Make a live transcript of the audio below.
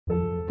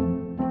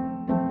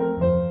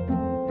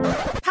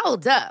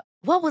Hold up.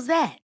 What was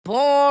that?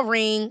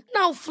 Boring.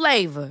 No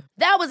flavor.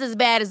 That was as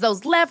bad as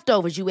those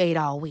leftovers you ate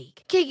all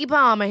week. Keke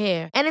Palmer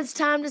here, and it's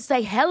time to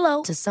say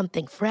hello to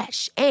something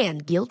fresh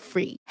and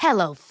guilt-free.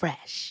 Hello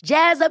Fresh.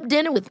 Jazz up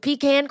dinner with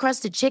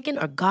pecan-crusted chicken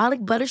or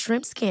garlic butter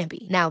shrimp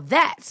scampi. Now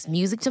that's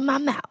music to my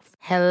mouth.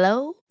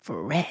 Hello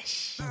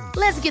Fresh.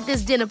 Let's get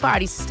this dinner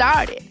party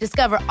started.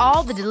 Discover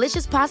all the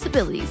delicious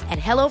possibilities at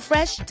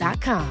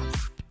hellofresh.com.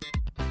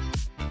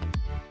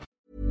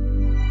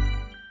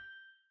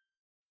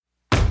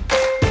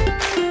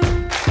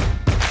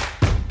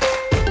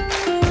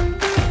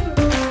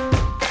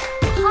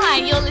 Hi,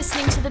 you're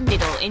listening to The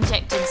Middle,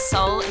 injecting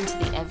soul into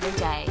the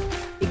everyday.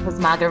 Because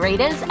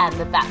margaritas and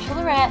The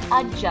Bachelorette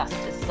are just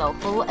as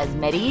soulful as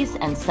Medis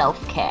and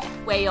self-care.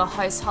 We're your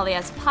hosts, Holly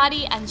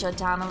Azzopardi and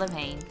Jordana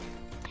Levine.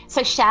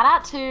 So shout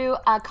out to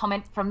a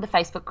comment from the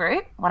Facebook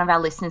group, one of our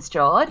listeners,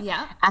 Jord.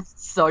 Yeah. And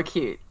so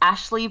cute.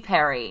 Ashley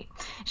Perry.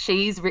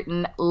 She's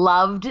written,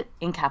 loved,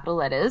 in capital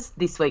letters,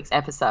 this week's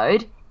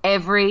episode,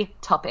 every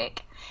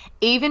topic.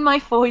 Even my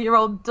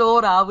 4-year-old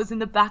daughter was in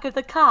the back of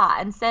the car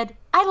and said,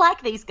 I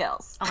like these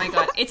girls. Oh my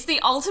God. It's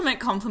the ultimate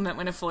compliment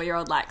when a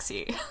 4-year-old likes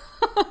you.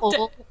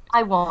 All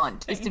I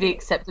want is to be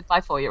accepted by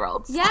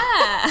 4-year-olds. Yeah.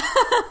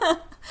 I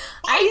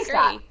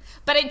agree.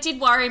 But it did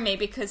worry me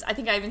because I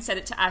think I even said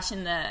it to Ash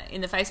in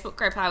the Facebook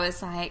group. I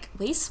was like,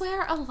 we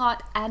swear a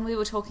lot and we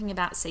were talking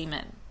about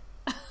semen.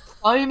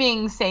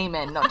 Foaming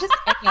semen, not just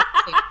any other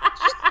semen.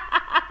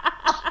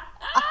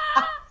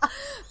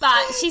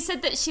 But she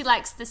said that she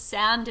likes the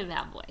sound of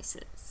our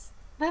voices.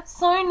 That's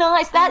so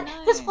nice.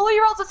 Because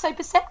 4-year-olds are so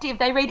perceptive.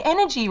 They read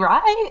energy,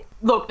 right?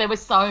 Look, there were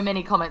so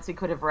many comments we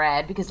could have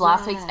read because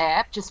last week's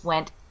app just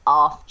went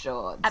off,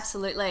 George.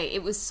 Absolutely.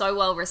 It was so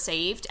well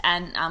received,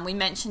 and we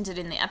mentioned it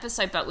in the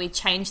episode, but we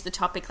changed the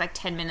topic like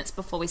 10 minutes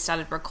before we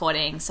started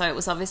recording, so it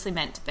was obviously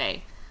meant to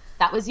be.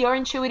 That was your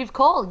intuitive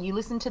call. You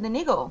listened to the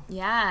niggle.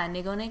 Yeah,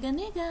 niggle, niggle,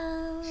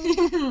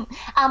 niggle.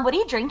 What are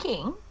you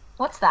drinking?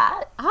 What's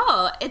that?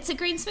 Oh, it's a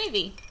green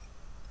smoothie.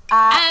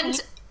 And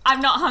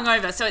I'm not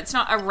hungover, so it's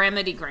not a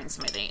remedy green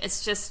smoothie.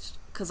 It's just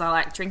because I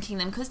like drinking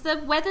them because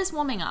the weather's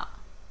warming up.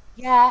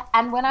 Yeah,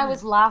 and when I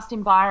was last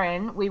in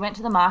Byron, we went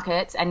to the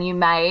markets and you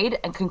made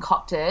and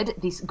concocted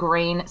this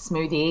green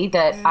smoothie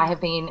that I have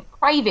been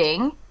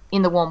craving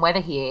in the warm weather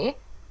here.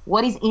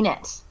 What is in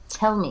it?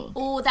 Tell me.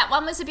 Oh, that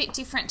one was a bit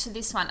different to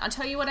this one. I'll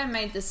tell you what I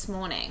made this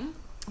morning.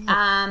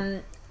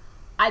 I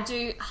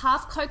do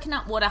half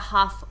coconut water,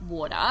 half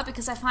water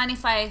because I find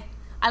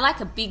I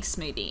like a big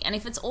smoothie, and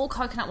if it's all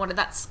coconut water,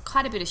 that's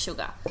quite a bit of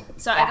sugar.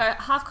 So I go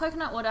half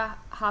coconut water,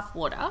 half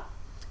water.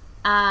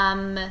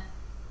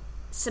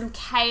 Some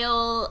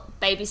kale,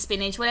 baby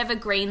spinach, whatever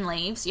green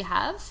leaves you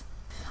have.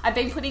 I've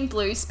been putting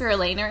blue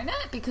spirulina in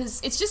it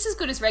because it's just as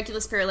good as regular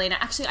spirulina.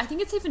 Actually, I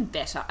think it's even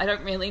better. I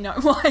don't really know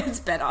why it's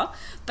better,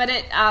 but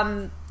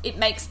it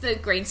makes the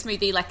green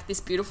smoothie like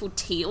this beautiful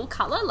teal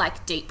colour,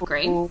 like deep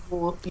green.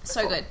 Ooh,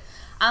 so good.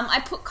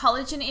 I put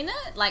collagen in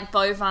it, like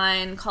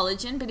bovine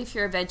collagen, but if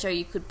you're a veggie,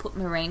 you could put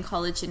marine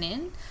collagen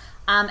in.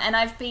 And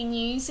I've been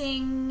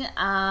using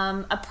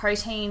a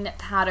protein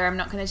powder. I'm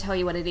not going to tell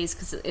you what it is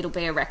because it'll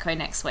be a reco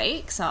next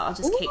week, so I'll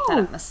just keep that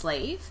up my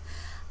sleeve.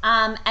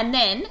 And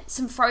then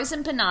some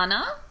frozen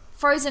banana.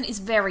 Frozen is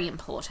very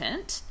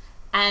important.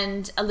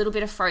 And a little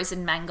bit of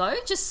frozen mango,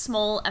 just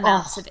small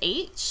amounts of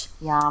each.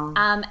 Yum.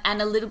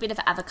 And a little bit of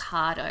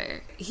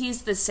avocado.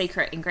 Here's the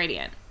secret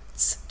ingredient.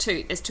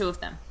 There's two of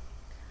them.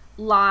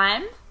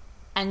 Lime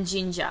and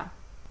ginger.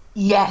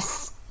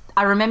 Yes.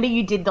 I remember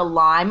you did the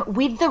lime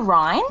with the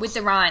rind. With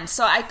the rind.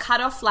 So I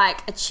cut off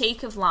like a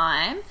cheek of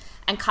lime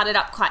and cut it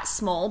up quite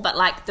small, but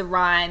like the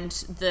rind,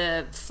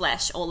 the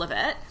flesh, all of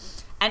it.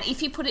 And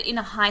if you put it in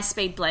a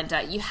high-speed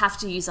blender, you have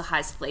to use a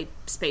high-speed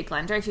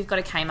blender. If you've got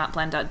a Kmart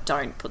blender,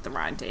 don't put the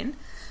rind in.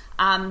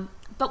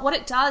 But what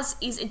it does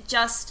is it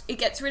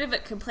gets rid of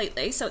it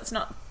completely, so it's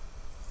not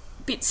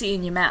bitsy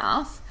in your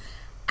mouth.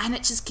 And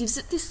it just gives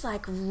it this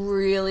like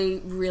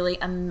really, really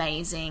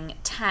amazing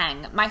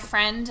tang. My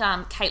friend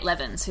Kate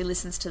Levins, who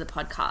listens to the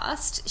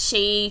podcast,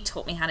 she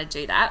taught me how to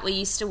do that. We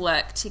used to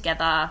work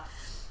together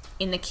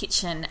in the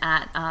kitchen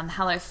at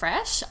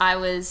HelloFresh. I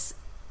was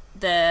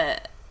the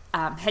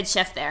head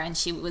chef there and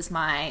she was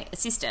my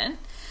assistant.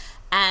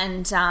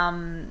 And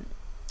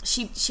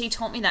she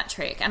taught me that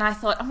trick. And I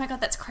thought, oh my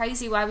God, that's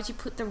crazy. Why would you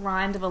put the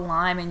rind of a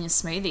lime in your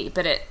smoothie?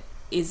 But it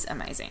is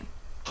amazing.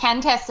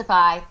 Can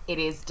testify it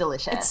is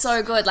delicious. It's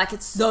so good. Like,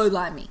 it's so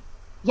limey.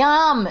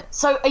 Yum.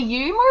 So are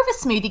you more of a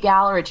smoothie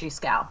gal or a juice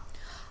gal?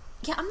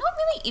 Yeah, I'm not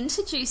really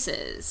into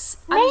juices.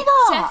 Neither.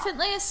 I'm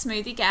definitely a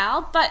smoothie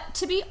gal, but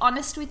to be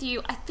honest with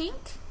you, I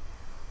think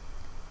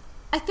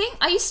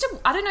I used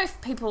to, I don't know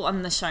if people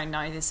on the show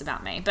know this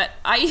about me, but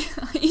I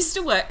used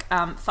to work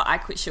for I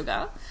Quit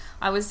Sugar.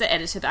 I was the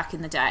editor back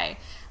in the day.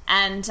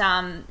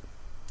 And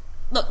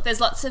look,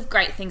 there's lots of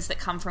great things that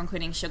come from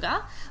quitting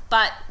sugar,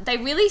 but they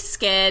really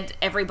scared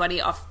everybody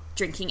off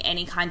drinking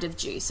any kind of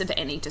juice of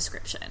any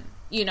description,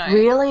 you know.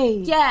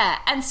 Really? Yeah.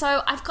 And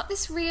so I've got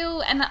this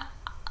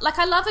like,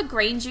 I love a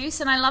green juice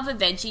and I love a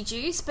veggie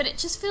juice, but it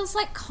just feels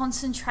like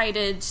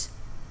concentrated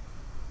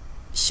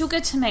sugar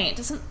to me. It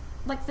doesn't,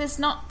 like, there's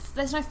no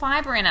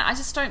fibre in it. I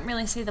just don't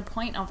really see the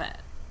point of it.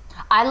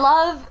 I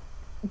love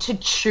to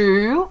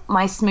chew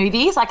my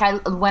smoothies. Like,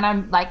 when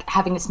I'm, like,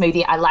 having a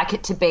smoothie, I like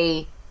it to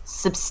be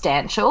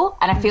substantial,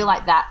 and I feel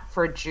like that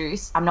for a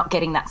juice, I'm not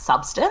getting that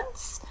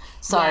substance.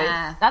 So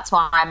that's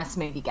why I'm a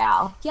smoothie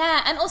gal.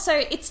 Yeah, and also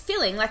it's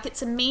filling. Like,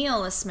 it's a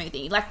meal, a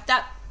smoothie. Like,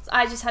 that,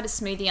 I just had a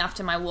smoothie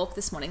after my walk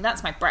this morning.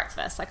 That's my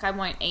breakfast. Like, I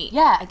won't eat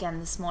again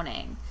this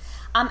morning.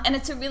 And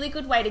it's a really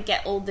good way to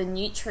get all the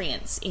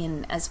nutrients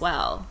in as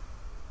well.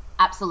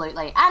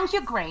 Absolutely. And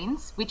your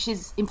greens, which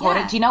is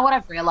important. Yeah. Do you know what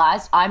I've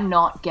realised? I'm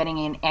not getting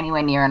in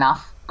anywhere near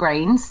enough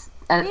greens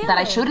that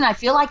I should. And I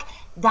feel like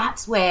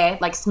that's where,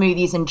 like,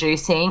 smoothies and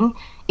juicing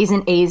is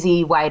an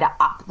easy way to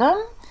up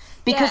them,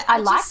 because I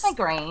like my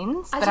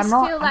greens, but I'm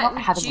not having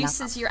enough. With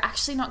juices, you're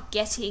actually not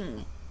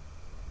getting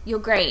your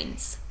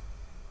greens.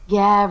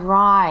 Yeah,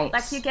 right.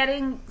 Like, you're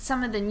getting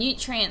some of the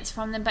nutrients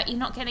from them, but you're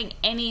not getting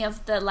any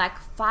of the, like,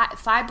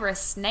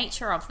 fibrous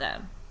nature of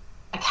them.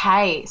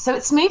 Okay, so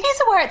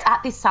smoothies are where it's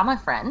at this summer,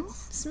 friends.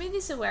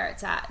 Smoothies are where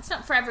it's at. It's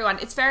not for everyone.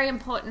 It's very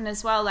important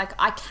as well. Like,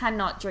 I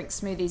cannot drink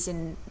smoothies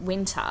in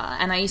winter,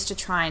 and I used to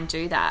try and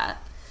do that.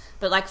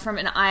 But, like, from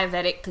an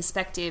Ayurvedic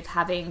perspective,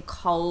 having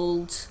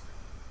cold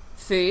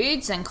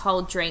foods and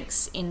cold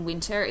drinks in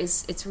winter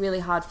it's really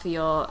hard for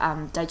your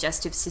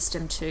digestive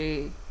system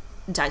to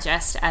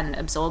digest and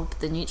absorb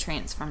the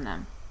nutrients from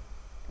them.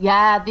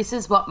 Yeah, this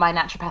is what my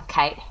naturopath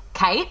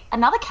Kate,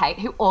 another Kate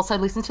who also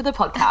listens to the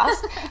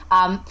podcast,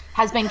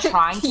 has been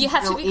trying to. You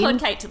have to be called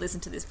Kate to listen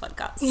to this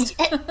podcast.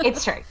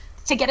 It's true.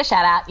 To get a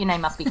shout out, your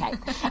name must be Kate.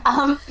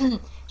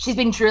 She's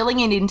been drilling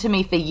it into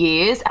me for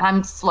years, and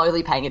I'm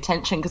slowly paying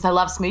attention because I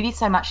love smoothies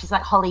so much. She's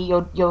like, Holly,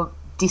 your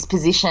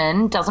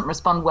disposition doesn't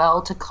respond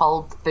well to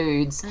cold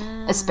foods,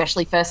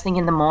 especially first thing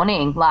in the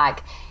morning.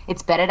 Like,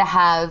 it's better to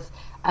have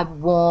a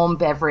warm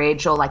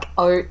beverage or like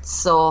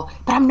oats but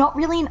I'm not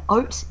really an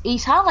oat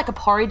eater, like a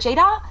porridge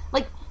eater.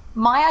 Like,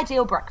 my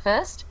ideal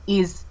breakfast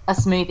is a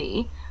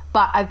smoothie,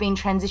 but I've been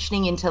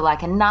transitioning into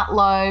like a nut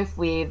loaf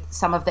with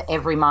some of the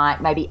every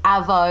mite, maybe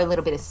avo, a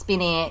little bit of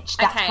spinach.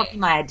 That's probably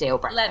my ideal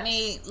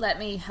breakfast. Let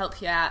me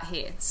help you out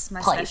here. It's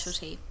my Please.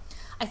 specialty.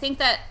 I think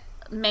that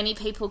many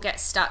people get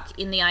stuck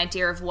in the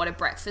idea of what are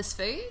breakfast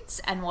foods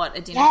and what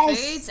are dinner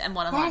foods and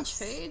what are lunch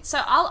foods.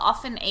 So I'll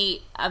often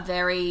eat a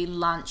very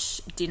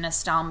lunch dinner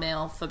style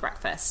meal for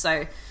breakfast.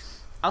 So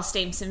I'll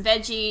steam some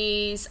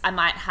veggies. I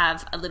might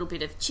have a little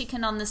bit of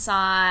chicken on the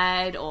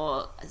side,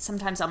 or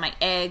sometimes I'll make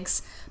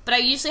eggs. But I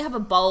usually have a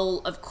bowl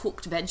of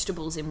cooked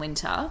vegetables in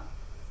winter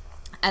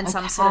and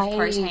some sort of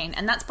protein.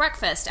 And that's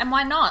breakfast. And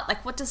why not?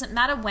 Like, what does it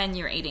matter when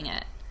you're eating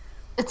it?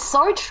 It's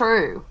so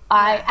true.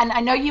 And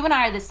I know you and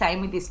I are the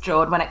same with this,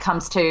 Jord, when it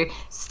comes to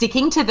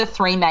sticking to the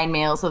 3 main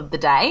meals of the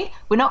day.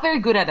 We're not very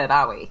good at it,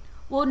 are we?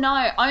 Well,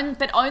 no,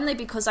 but only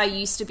because I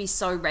used to be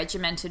so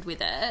regimented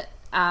with it,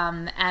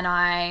 and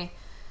I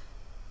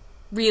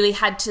really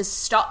had to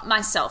stop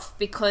myself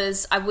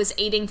because I was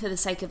eating for the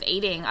sake of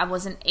eating. I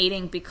wasn't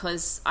eating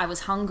because I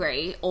was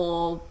hungry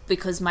or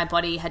because my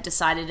body had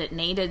decided it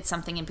needed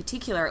something in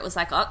particular. It was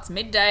like, oh, it's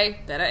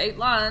midday, better eat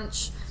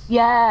lunch.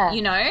 Yeah.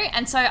 You know?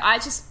 And so I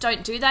just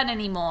don't do that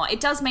anymore.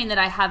 It does mean that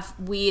I have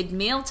weird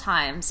meal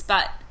times,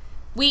 but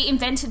we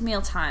invented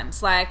meal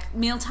times. Like,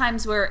 meal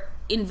times were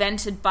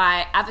invented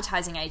by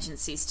advertising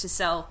agencies to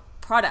sell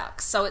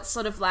products. So it's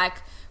sort of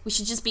like we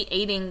should just be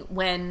eating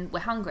when we're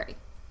hungry.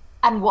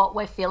 And what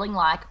we're feeling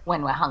like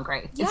when we're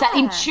hungry. Yeah. It's that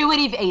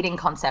intuitive eating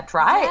concept,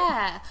 right?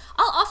 Yeah.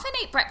 I'll often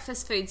eat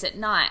breakfast foods at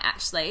night,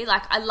 actually.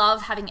 Like, I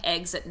love having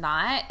eggs at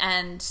night,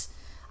 and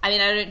I mean,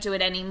 I don't do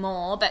it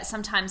anymore, but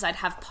sometimes I'd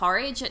have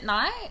porridge at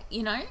night,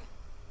 you know?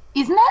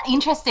 Isn't that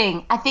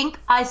interesting? I think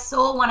I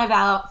saw one of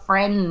our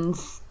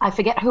friends, I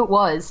forget who it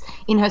was,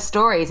 in her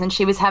stories, and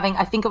she was having,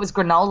 I think it was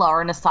granola or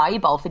an acai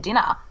bowl for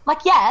dinner. Like,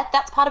 yeah,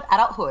 that's part of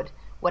adulthood.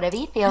 Whatever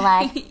you feel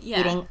like,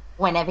 eating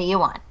whenever you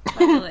want.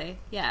 Totally,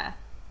 yeah.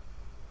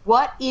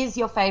 What is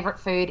your favourite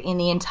food in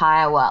the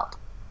entire world?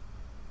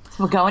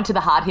 We're going to the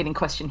hard-hitting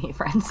question here,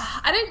 friends.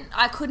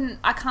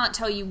 I can't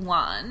tell you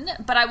one,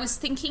 but I was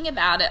thinking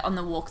about it on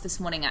the walk this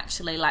morning,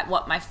 actually, like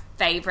what my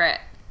favourite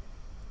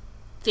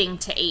thing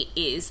to eat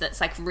is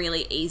that's like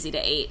really easy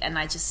to eat, and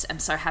I just am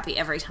so happy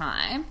every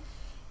time,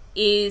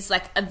 is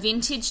like a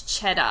vintage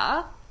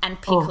cheddar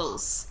and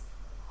pickles.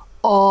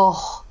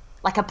 Oh,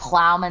 like a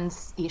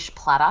ploughman's-ish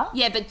platter?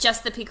 Yeah, but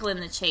just the pickle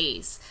and the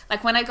cheese.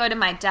 Like, when I go to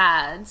my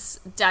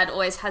dad's, Dad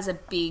always has a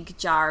big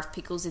jar of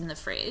pickles in the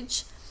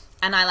fridge,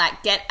 and I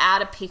like get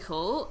out a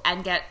pickle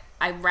and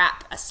I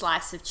wrap a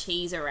slice of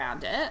cheese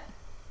around it,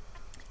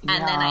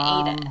 and then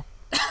I eat it.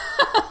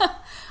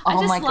 I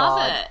just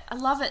love it. I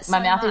love it so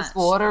much. My mouth is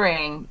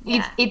watering.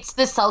 Yeah. It's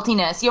the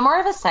saltiness. You're more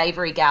of a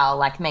savoury gal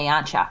like me,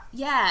 aren't you?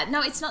 Yeah.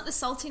 No, it's not the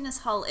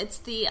saltiness, Hol. It's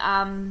the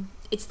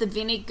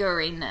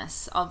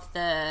vinegariness of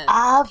the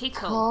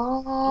pickle.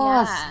 Of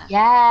course.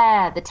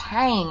 Yeah, the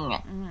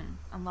tang.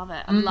 I love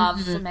it. I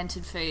love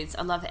fermented foods.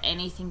 I love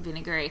anything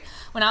vinegary.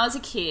 When I was a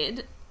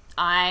kid,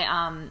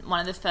 one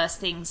of the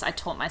first things I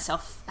taught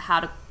myself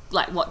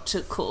what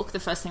to cook, the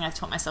first thing I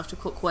taught myself to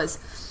cook was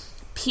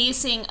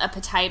piercing a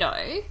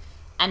potato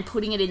and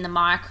putting it in the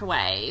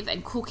microwave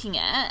and cooking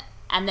it,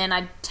 and then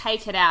I'd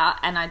take it out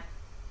and I'd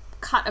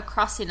cut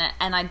across in it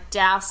and I'd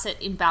douse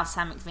it in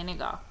balsamic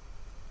vinegar.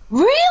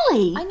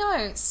 Really? I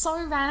know,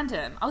 so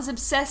random. I was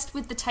obsessed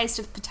with the taste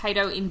of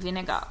potato in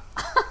vinegar.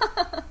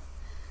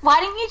 Why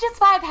didn't you just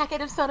buy a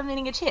packet of salt and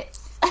vinegar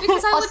chips?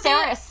 Because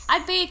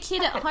I'd be a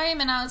kid at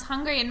home and I was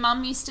hungry, and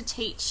Mum used to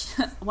teach,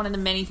 one of the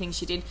many things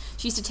she did,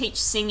 she used to teach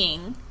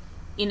singing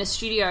in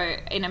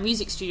a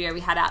music studio we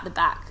had out the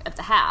back of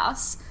the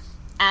house,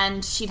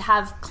 and she'd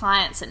have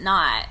clients at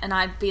night and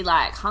I'd be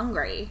like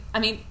hungry. I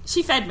mean,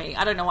 she fed me.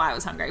 I don't know why I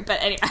was hungry, but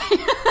anyway.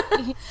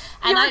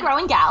 And You're a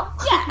growing gal.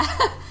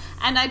 Yeah.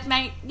 And I'd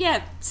make,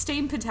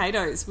 steamed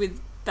potatoes with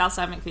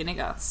balsamic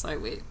vinegar. So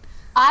weird.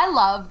 I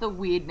love the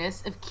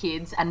weirdness of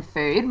kids and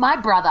food. My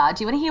brother,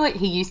 do you want to hear what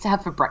he used to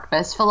have for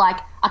breakfast for like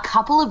a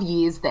couple of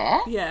years there?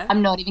 Yeah.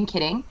 I'm not even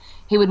kidding.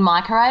 He would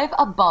microwave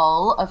a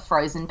bowl of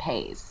frozen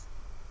peas.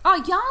 Oh,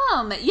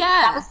 yum. Yeah.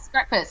 That was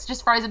breakfast,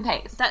 just frozen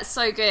peas. That's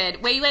so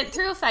good. We went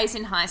through a phase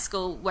in high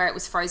school where it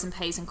was frozen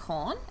peas and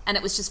corn, and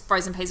it was just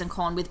frozen peas and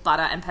corn with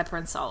butter and pepper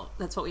and salt.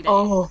 That's what we did.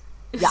 Oh,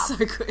 it was so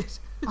good.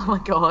 Oh, my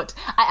God.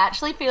 I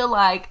actually feel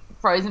like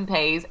frozen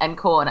peas and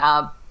corn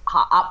are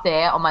up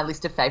there on my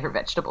list of favourite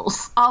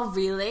vegetables. Oh,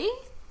 really?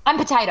 And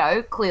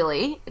potato,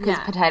 clearly, because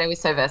potato is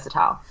so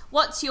versatile.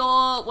 What's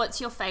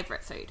your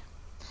favourite food?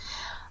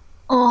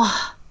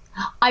 Oh,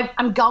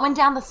 I'm going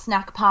down the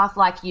snack path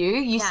like you.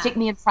 You stick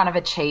me in front of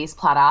a cheese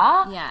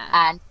platter. Yeah.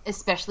 And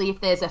especially if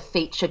there's a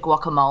feature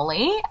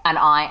guacamole and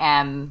I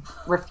am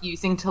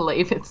refusing to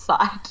leave its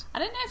side. I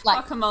don't know if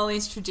guacamole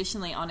is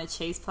traditionally on a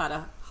cheese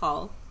platter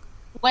whole.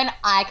 When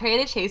I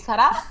create a cheese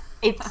platter,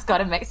 it's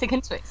got a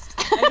Mexican twist.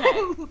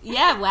 Okay.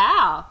 Yeah,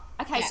 wow.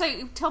 Okay,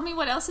 so tell me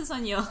what else is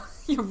on your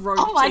rogue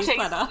cheese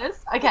platter. Platters.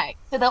 Okay,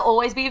 so there'll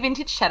always be a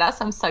vintage cheddar,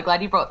 so I'm so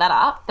glad you brought that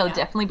up. There'll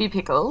definitely be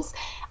pickles.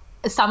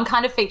 Some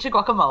kind of feature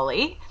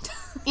guacamole.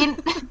 In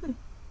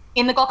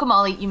the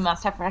guacamole, you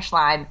must have fresh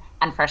lime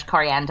and fresh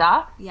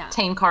coriander. Yeah.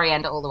 Team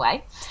coriander all the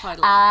way.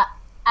 Totally.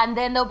 And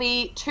then there'll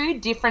be 2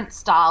 different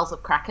styles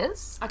of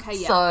crackers. Okay,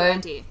 yeah, so good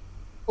idea.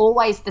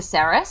 Always the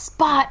Ceres,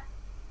 but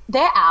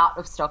they're out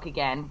of stock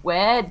again.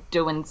 We're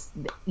doing,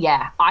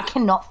 I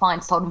cannot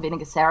find salt and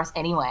vinegar Ceres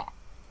anywhere.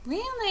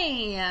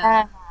 Really?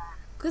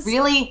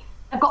 Really?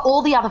 I've got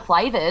all the other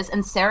flavours,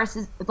 and Ceres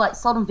is, like,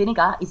 salt and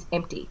vinegar is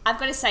empty. I've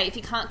got to say, if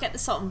you can't get the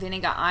salt and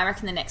vinegar, I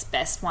reckon the next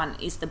best one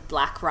is the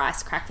black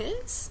rice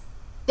crackers.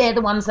 They're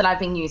the ones that I've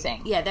been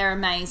using. Yeah, they're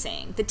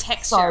amazing. The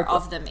texture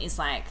of them is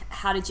like,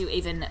 how did you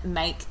even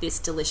make this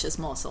delicious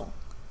morsel?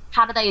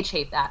 How do they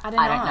achieve that? I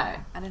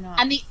don't know.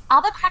 And the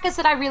other crackers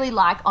that I really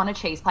like on a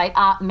cheese plate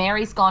are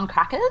Mary's Gone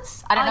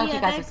crackers. I don't know if you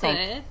guys have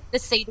seen the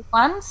seeded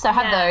ones. So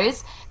have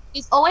those.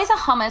 There's always a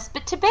hummus,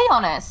 but to be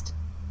honest,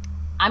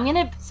 I'm going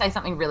to say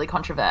something really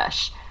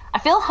controversial. I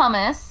feel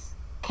hummus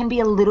can be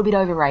a little bit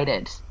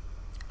overrated.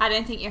 I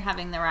don't think you're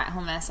having the right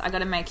hummus. I got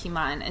to make you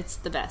mine. It's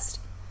the best.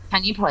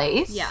 Can you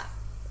please? Yeah.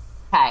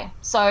 Okay,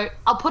 so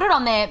I'll put it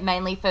on there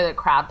mainly for the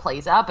crowd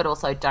pleaser, but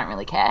also don't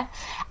really care.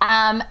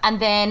 And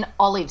then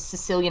olives,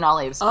 Sicilian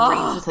olives,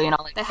 green Sicilian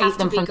olives. They have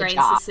to be green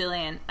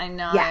Sicilian. I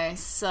know,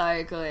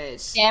 so good.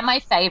 They're my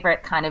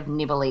favourite kind of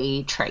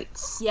nibbly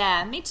treats.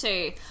 Yeah, me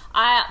too.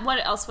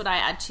 What else would I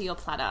add to your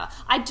platter?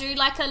 I do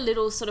like a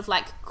little sort of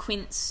like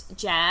quince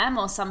jam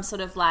or some sort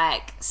of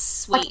like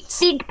sweet like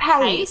fig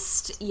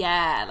paste.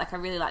 Yeah, like I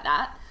really like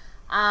that.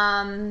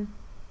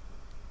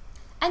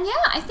 And yeah,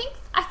 I think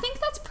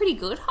that's pretty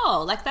good,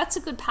 Hole. Like, that's a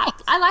good pack.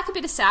 I like a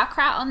bit of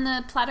sauerkraut on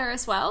the platter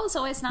as well. It's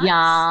always nice.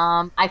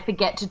 Yum. I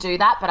forget to do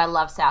that, but I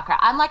love sauerkraut.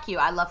 I'm like you.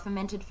 I love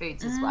fermented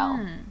foods as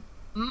well.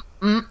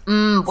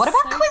 What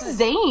about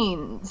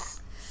cuisines?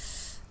 Good.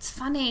 It's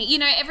funny. You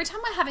know, every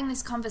time we're having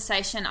this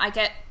conversation, I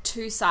get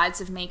 2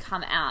 sides of me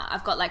come out.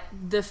 I've got, like,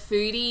 the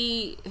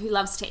foodie who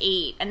loves to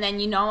eat, and then,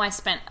 you know, I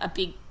spent a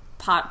big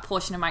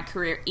portion of my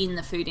career in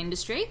the food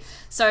industry,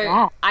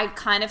 so I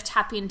kind of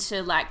tap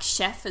into like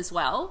chef as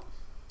well.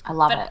 I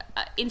love it.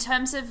 In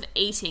terms of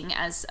eating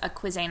as a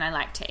cuisine I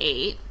like to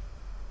eat,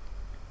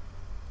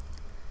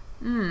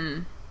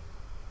 I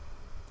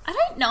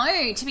don't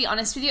know, to be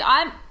honest with you.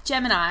 I'm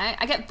Gemini.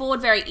 I get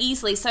bored very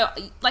easily, so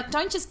like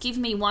don't just give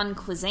me one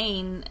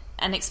cuisine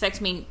and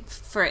expect me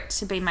for it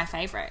to be my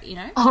favorite, you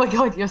know? Oh my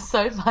God, you're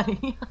so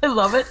funny. I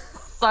love it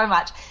so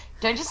much.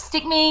 Don't just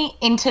stick me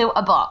into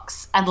a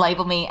box and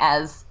label me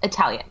as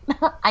Italian.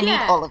 I need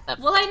all of them.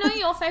 Well, I know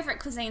your favourite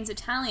cuisine's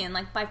Italian,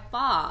 like by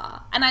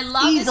far. And I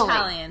love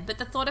Italian, but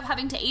the thought of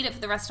having to eat it for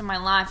the rest of my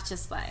life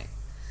just like...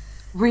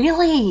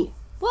 Really?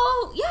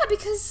 Well, yeah,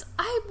 because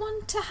I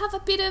want to have a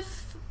bit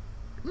of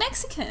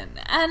Mexican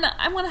and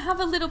I want to have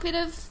a little bit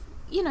of,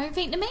 you know,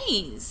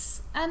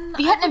 Vietnamese. And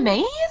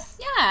Vietnamese?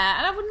 Yeah,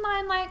 and I wouldn't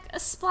mind like a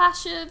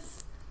splash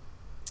of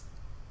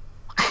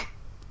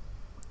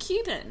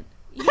Cuban.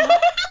 You know,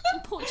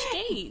 and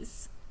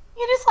Portuguese.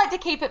 You just like to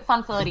keep it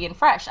fun, flirty, and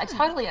fresh. I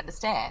totally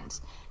understand.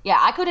 Yeah,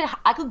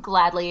 I could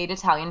gladly eat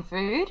Italian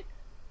food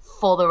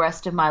for the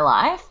rest of my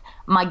life.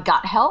 My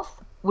gut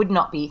health would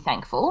not be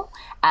thankful,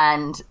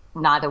 and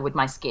neither would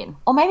my skin.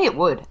 Or maybe it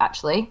would,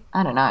 actually.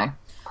 I don't know.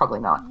 Probably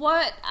not.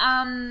 What,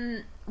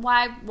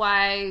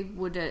 why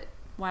would it?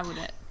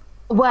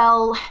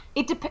 Well,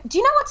 do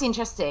you know what's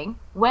interesting?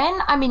 When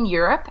I'm in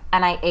Europe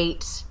and I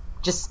eat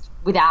just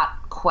without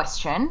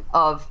question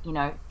of, you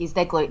know, is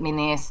there gluten in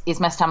this? Is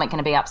my stomach going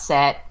to be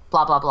upset?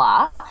 Blah, blah,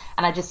 blah.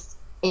 And I just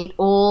eat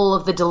all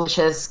of the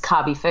delicious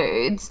carby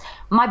foods,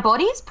 my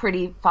body's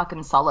pretty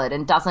fucking solid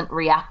and doesn't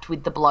react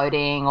with the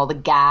bloating or the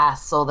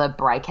gas or the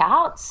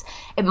breakouts.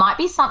 It might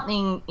be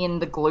something in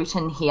the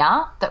gluten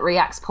here that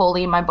reacts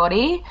poorly in my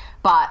body,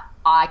 but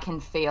I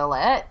can feel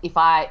it.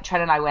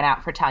 Trent and I went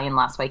out for Italian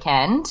last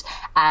weekend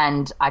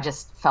and I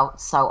just felt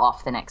so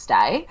off the next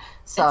day.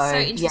 So it's so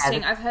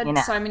interesting. Yeah, I've heard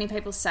so many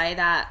people say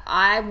that.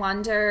 I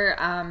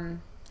wonder,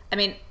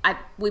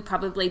 we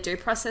probably do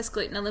process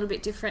gluten a little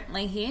bit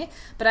differently here,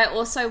 but I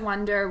also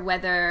wonder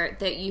whether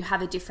that you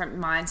have a different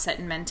mindset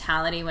and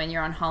mentality when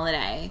you're on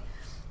holiday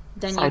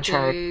than you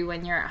do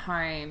when you're at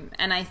home.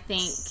 And I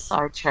think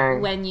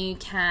when you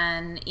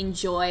can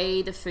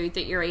enjoy the food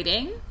that you're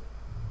eating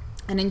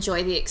and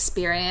enjoy the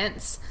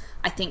experience,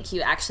 I think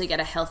you actually get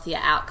a healthier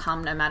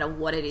outcome no matter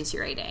what it is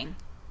you're eating.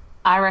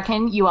 I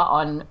reckon you are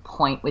on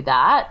point with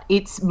that.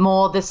 It's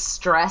more the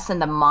stress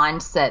and the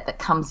mindset that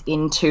comes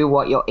into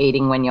what you're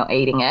eating when you're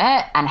eating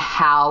it and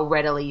how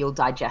readily you'll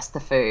digest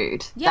the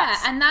food. Yeah,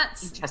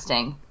 that's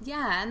interesting.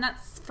 Yeah, and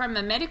that's from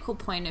a medical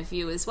point of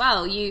view as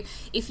well.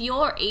 If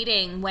you're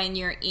eating when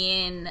you're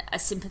in a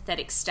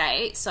sympathetic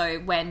state, so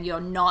when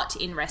you're not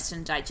in rest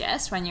and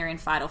digest, when you're in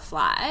fight or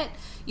flight,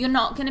 you're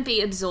not going to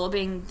be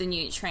absorbing the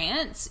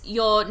nutrients.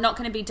 You're not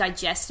going to be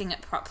digesting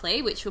it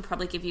properly, which will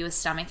probably give you a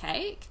stomach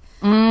ache.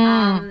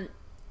 And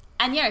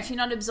yeah, if you're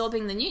not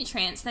absorbing the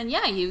nutrients, then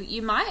yeah,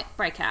 you might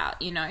break out,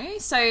 you know.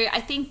 So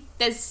I think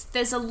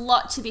there's a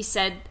lot to be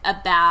said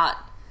about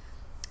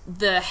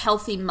the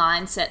healthy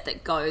mindset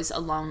that goes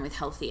along with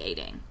healthy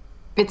eating.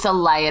 It's a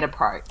layered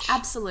approach.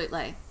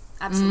 Absolutely.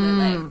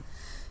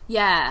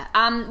 Yeah.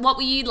 What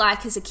were you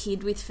like as a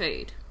kid with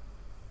food?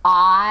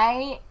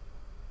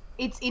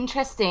 It's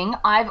interesting.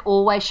 I've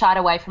always shied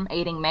away from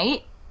eating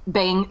meat,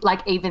 being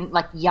even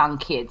young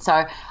kids.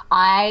 So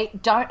I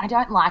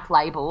don't like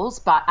labels,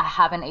 but I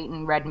haven't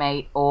eaten red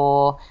meat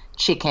or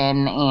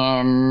chicken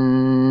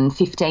in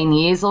 15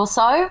 years or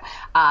so.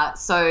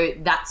 So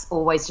that's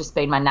always just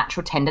been my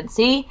natural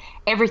tendency.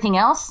 Everything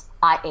else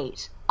I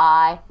eat.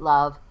 I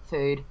love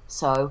food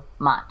so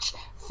much.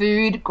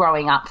 Food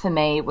growing up for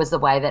me was the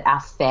way that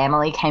our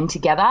family came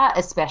together,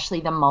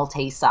 especially the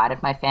Maltese side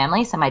of my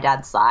family, so my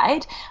dad's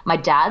side. My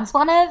dad's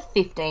one of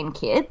 15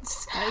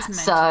 kids.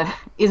 So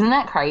isn't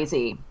that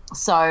crazy?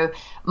 So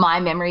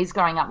my memories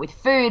growing up with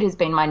food has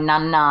been my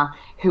nana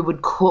who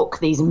would cook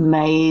these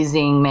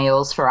amazing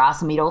meals for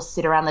us, and we'd all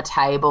sit around the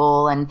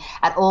table, and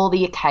at all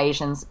the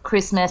occasions,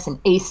 Christmas and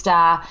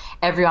Easter,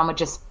 everyone would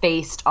just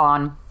feast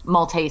on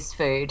Maltese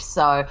food.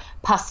 So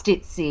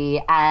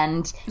pastizzi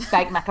and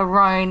baked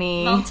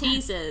macaroni.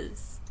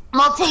 Maltesers.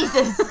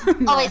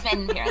 Always made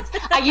an appearance.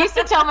 I used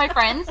to tell my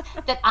friends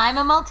that I'm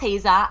a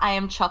Malteser. I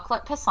am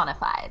chocolate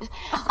personified.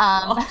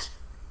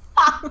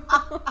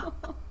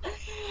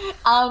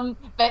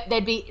 But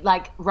there'd be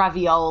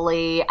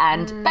ravioli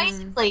and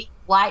basically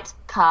white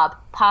carb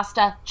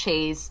pasta,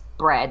 cheese,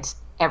 bread,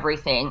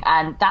 everything.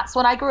 And that's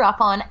what I grew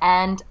up on,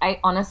 and I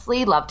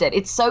honestly loved it.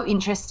 It's so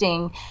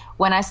interesting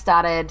when I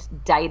started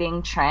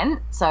dating Trent.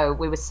 So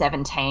we were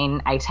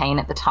 17, 18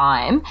 at the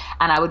time,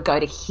 and I would go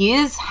to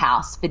his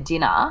house for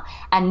dinner,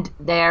 and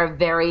they're a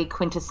very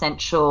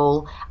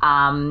quintessential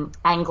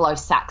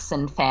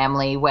Anglo-Saxon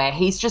family where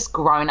he's just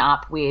grown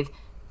up with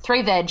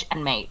 3 veg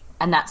and meat.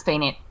 And that's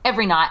been it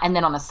every night. And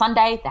then on a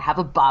Sunday, they have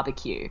a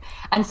barbecue.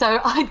 And so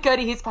I'd go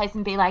to his place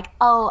and be like,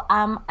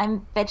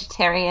 I'm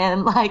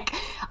vegetarian.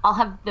 I'll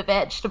have the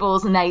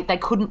vegetables. And they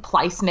couldn't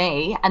place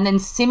me. And then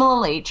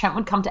similarly, Trent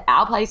would come to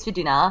our place for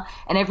dinner,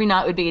 and every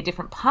night would be a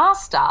different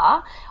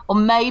pasta or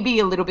maybe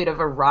a little bit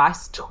of a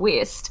rice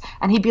twist.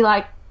 And he'd be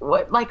like,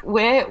 what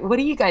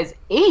do you guys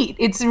eat?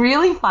 It's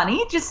really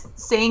funny just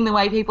seeing the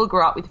way people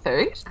grow up with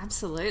food.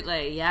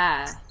 Absolutely,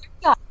 yeah.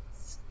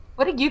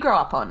 What did you grow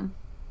up on?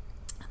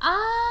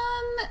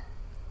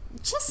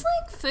 Just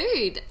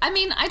food. I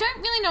mean, I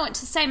don't really know what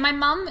to say. My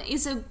mum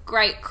is a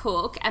great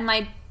cook, and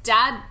my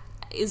dad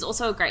is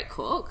also a great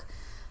cook.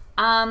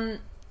 And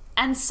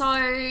so,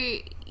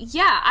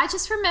 yeah, I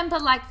just remember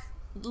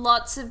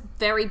lots of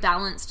very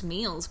balanced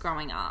meals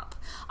growing up.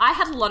 I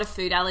had a lot of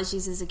food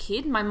allergies as a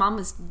kid. My mum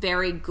was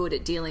very good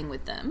at dealing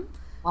with them.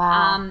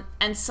 Wow.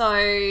 And so,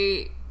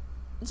 yeah,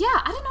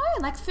 I don't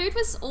know. Food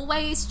was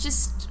always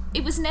just...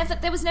 there was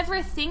never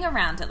a thing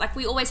around it.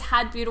 We always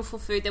had beautiful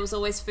food. There was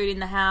always food in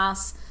the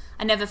house.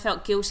 I never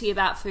felt guilty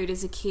about food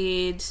as a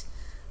kid.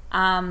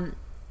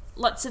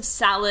 Lots of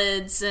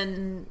salads,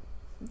 and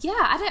yeah,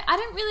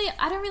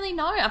 I don't really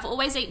know. I've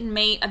always eaten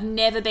meat. I've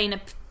never been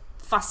a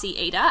fussy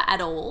eater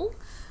at all.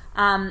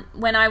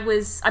 When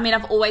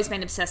I've always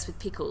been obsessed with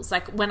pickles.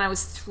 Like when I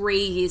was 3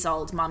 years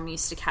old, Mum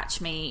used to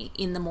catch me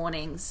in the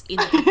mornings in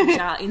the pickle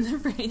jar in the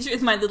fridge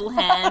with my little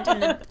hand in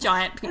the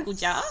giant pickle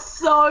jar.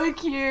 So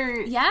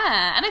cute.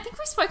 Yeah, and I think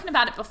we've spoken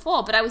about it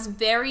before, but I was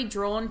very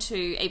drawn to,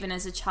 even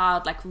as a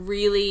child, like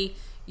really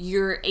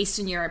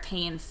Eastern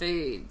European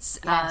foods.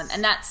 Yes.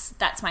 And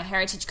that's my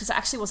heritage because I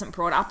actually wasn't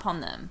brought up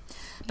on them.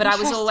 But I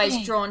was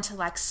always drawn to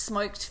like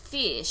smoked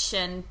fish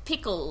and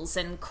pickles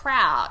and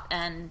kraut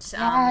and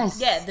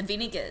the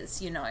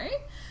vinegars,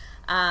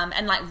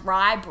 and like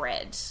rye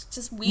bread,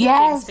 just weird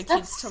things for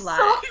kids to like.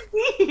 So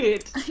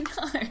weird. I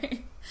know.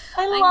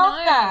 I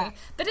love that.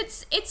 But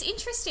it's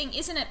interesting,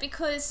 isn't it?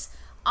 Because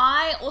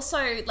I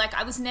also like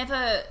I was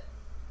never.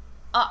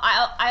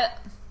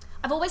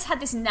 I've always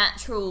had this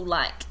natural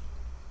like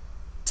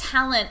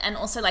talent and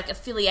also like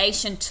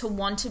affiliation to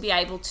want to be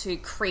able to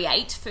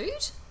create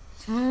food.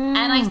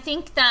 And I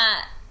think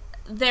that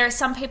there are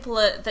some people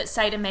that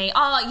say to me,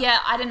 oh, yeah,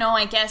 I don't know,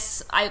 I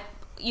guess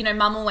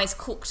Mum always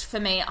cooked for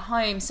me at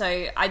home,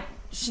 so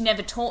she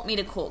never taught me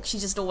to cook. She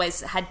just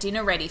always had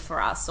dinner ready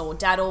for us, or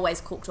Dad always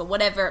cooked, or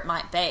whatever it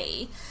might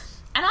be.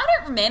 And I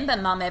don't remember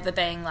Mum ever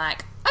being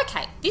like,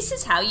 okay, this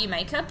is how you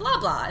make a blah,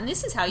 blah, and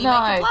this is how you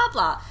make a blah,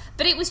 blah.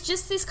 But it was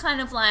just this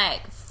kind of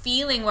like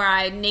feeling where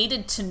I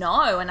needed to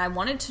know, and I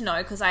wanted to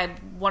know because I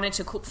wanted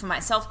to cook for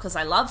myself because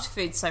I loved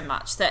food so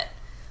much that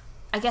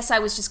I guess I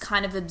was just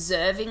kind of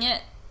observing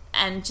it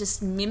and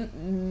just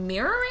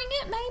mirroring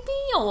it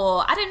maybe,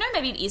 or I don't know,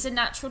 maybe it is a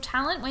natural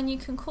talent when you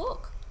can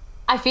cook.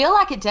 I feel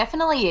like it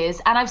definitely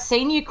is, and I've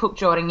seen you cook,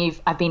 Jordan.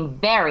 I've been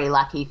very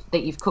lucky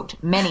that you've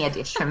cooked many a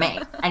dish for me,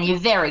 and you're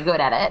very good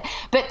at it.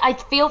 But I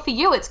feel for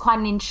you it's quite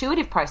an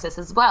intuitive process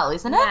as well,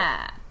 isn't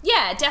it?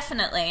 Yeah,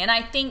 definitely. And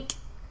I think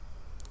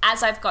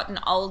as I've gotten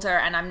older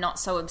and I'm not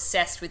so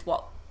obsessed with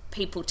what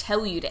people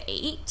tell you to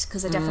eat,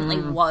 because I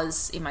definitely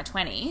was in my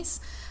 20s,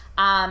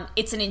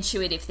 it's an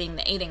intuitive thing,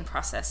 the eating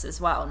process as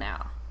well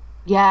now.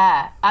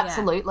 Yeah,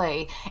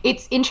 absolutely. Yeah.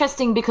 It's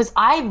interesting because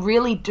I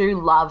really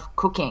do love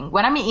cooking.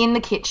 When I'm in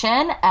the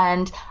kitchen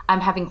and I'm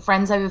having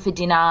friends over for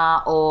dinner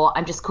or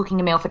I'm just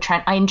cooking a meal for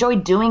Trent, I enjoy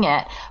doing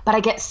it, but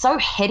I get so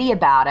heady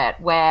about it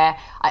where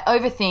I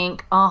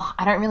overthink,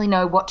 I don't really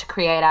know what to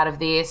create out of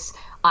this.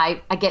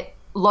 I get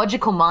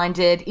logical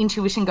minded,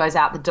 intuition goes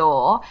out the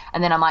door,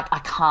 and then I'm like,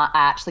 I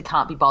actually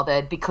can't be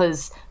bothered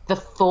because the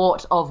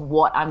thought of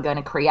what I'm going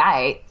to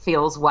create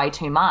feels way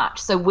too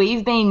much. So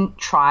we've been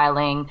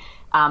trialing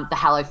the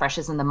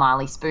HelloFreshes and the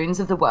Marley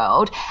Spoons of the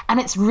world, and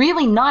it's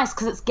really nice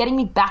because it's getting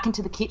me back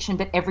into the kitchen,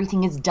 but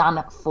everything is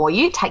done for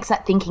you. It takes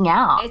that thinking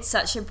out. It's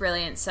such a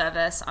brilliant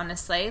service,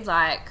 honestly.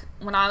 Like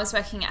when I was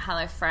working at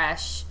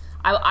HelloFresh,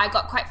 I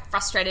got quite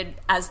frustrated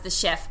as the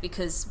chef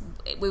because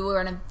we were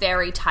on a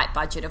very tight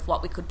budget of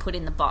what we could put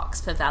in the box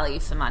for value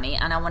for money,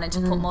 and I wanted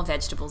to put more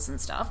vegetables and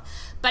stuff.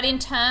 But in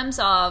terms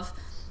of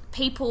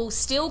people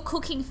still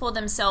cooking for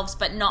themselves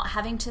but not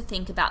having to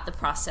think about the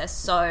process,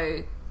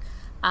 so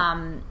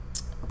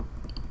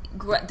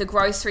the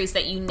groceries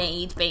that you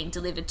need being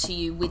delivered to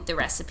you with the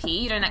recipe,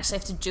 you don't actually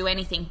have to do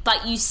anything,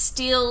 but you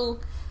still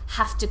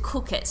have to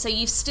cook it. So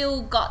you've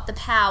still got the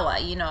power,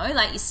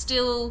 like you're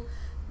still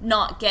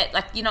not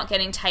you're not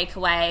getting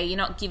takeaway, you're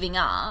not giving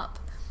up.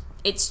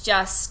 It's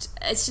just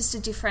a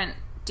different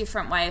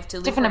way of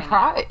delivering. Different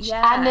approach.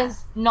 Yeah. And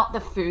there's not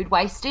the food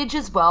wastage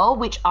as well,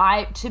 which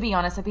to be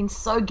honest, I've been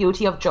so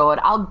guilty of, Jord.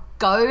 I'll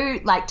go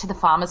like to the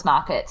farmers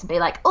markets and be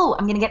like, oh,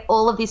 I'm going to get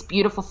all of this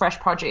beautiful fresh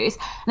produce.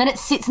 And then it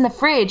sits in the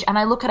fridge and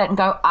I look at it and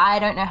go, I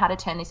don't know how to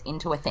turn this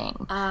into a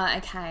thing.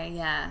 Okay,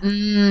 yeah.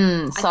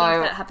 So I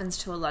think that happens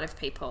to a lot of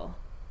people.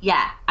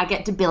 Yeah, I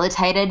get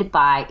debilitated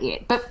by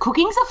it. But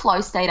cooking's a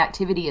flow state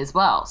activity as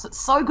well, so it's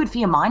so good for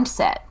your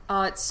mindset.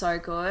 Oh, it's so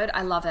good.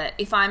 I love it.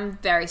 If I'm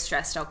very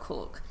stressed, I'll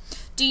cook.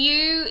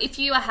 If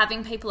you are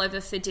having people over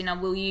for dinner,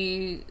 will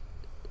you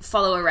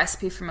follow a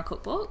recipe from a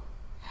cookbook?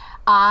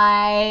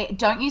 I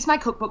don't use my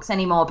cookbooks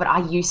anymore, but I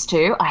used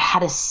to. I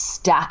had a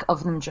stack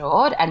of them,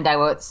 Jord, and they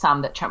were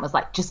some that Trent was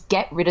like, just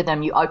get rid of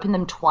them. You open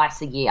them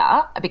twice a year.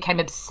 I became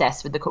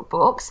obsessed with the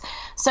cookbooks.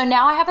 So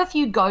now I have a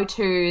few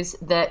go-tos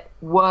that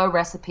were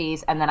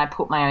recipes and then I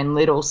put my own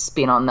little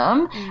spin on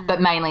them. But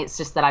mainly it's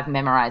just that I've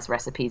memorized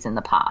recipes in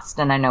the past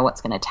and I know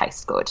what's going to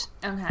taste good.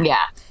 Okay.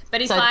 Yeah.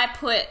 But if I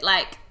put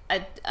like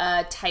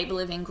a table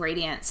of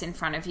ingredients in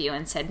front of you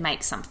and said,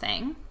 make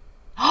something...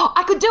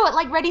 I could do it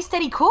like Ready,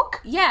 Steady, Cook.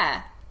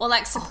 Yeah, or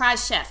like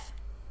Surprise Chef.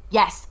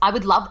 Yes, I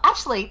would love...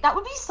 Actually, that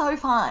would be so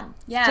fun.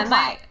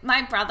 Yeah,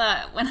 my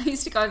brother, when I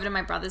used to go over to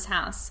my brother's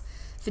house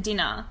for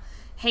dinner,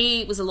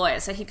 he was a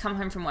lawyer, so he'd come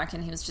home from work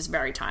and he was just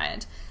very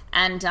tired.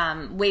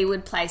 And we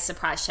would play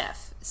Surprise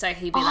Chef. So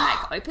he'd be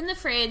like, open the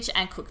fridge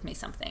and cook me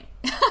something.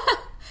 It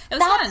was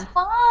That's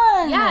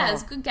fun. Yeah, it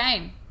was a good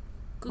game.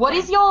 What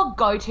is your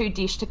go-to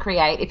dish to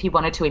create if you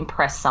wanted to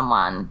impress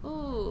someone?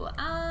 Ooh,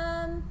 I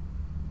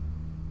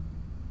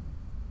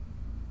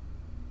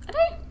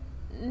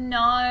don't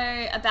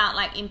know about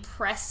like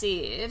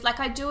impressive. Like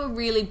I do a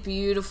really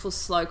beautiful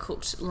slow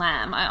cooked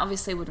lamb. I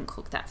obviously wouldn't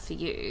cook that for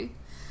you.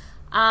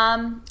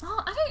 I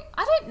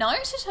don't know,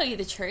 to tell you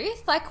the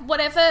truth. Like,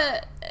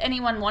 whatever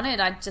anyone wanted,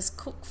 I'd just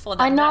cook for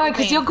them. I know,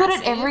 because you're good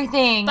at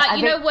everything. But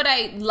you know what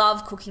I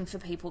love cooking for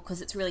people,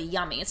 because it's really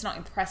yummy. It's not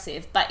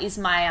impressive, but is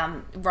my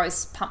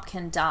roast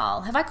pumpkin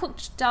dal. Have I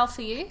cooked dal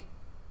for you?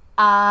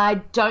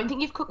 I don't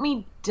think you've cooked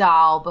me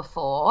dal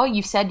before.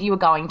 You've said you were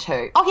going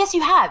to. Oh, yes,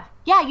 you have.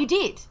 Yeah, you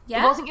did.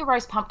 Yeah? It wasn't your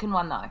roast pumpkin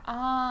one, though.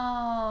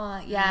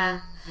 Oh,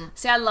 yeah. Mm-hmm.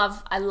 See, I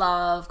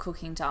love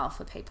cooking dal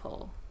for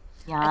people.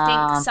 Yeah.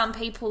 I think some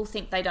people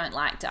think they don't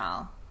like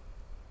dal.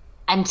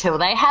 Until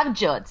they have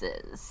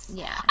George's.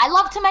 Yeah. I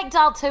love to make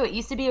dal too. It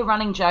used to be a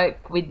running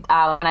joke with when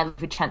I lived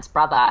with Trent's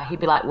brother. He'd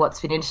be like, what's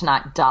for dinner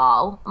tonight?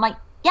 Dal. I'm like,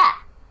 yeah,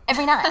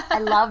 every night. I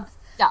love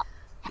dal.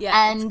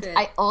 Yeah, and good.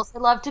 I also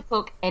love to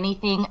cook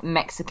anything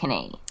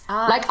Mexican-y. Okay.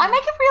 I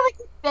make a really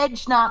good veg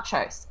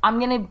nachos. I'm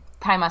going to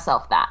pay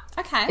myself that.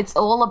 Okay. It's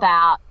all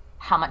about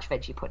how much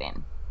veg you put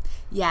in.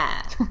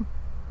 Yeah.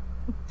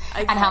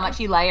 Okay. And how much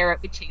you layer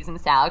it with cheese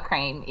and sour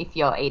cream if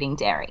you're eating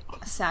dairy.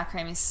 Sour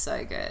cream is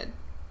so good.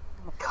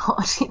 Oh my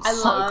gosh, it's I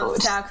so love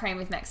good. sour cream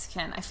with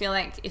Mexican. I feel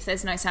like if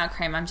there's no sour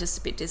cream, I'm just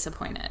a bit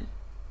disappointed.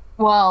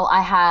 Well,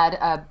 I had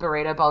a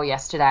burrito bowl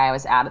yesterday. I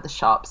was out at the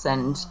shops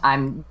and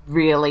I'm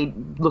really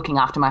looking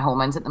after my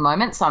hormones at the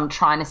moment, so I'm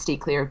trying to steer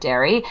clear of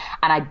dairy,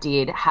 and I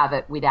did have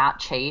it without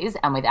cheese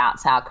and without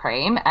sour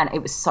cream, and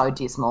it was so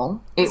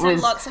dismal. Was there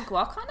lots of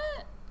guac on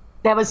it?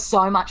 There was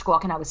so much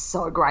guac, and I was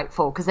so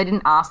grateful because they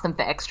didn't ask them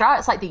for extra.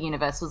 It's like the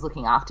universe was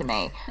looking after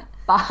me.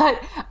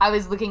 But I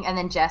was looking, and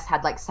then Jess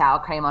had like sour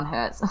cream on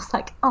hers. I was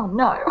like, oh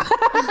no.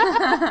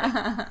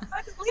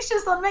 So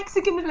delicious on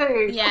Mexican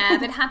food. Yeah,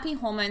 but happy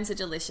hormones are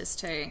delicious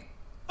too.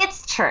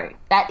 It's true.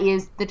 That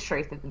is the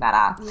truth of the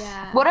matter.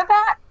 Yeah. What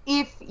about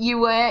if you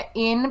were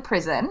in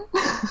prison,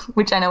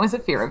 which I know is a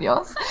fear of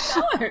yours?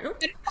 No.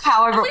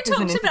 However, have we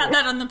talked about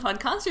that on the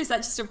podcast, or is that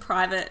just a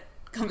private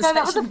conversation?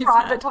 No, that was a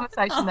private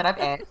conversation that I've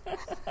had.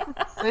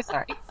 So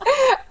sorry.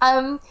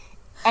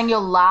 And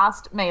your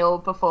last meal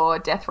before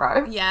death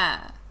row?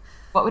 Yeah.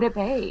 What would it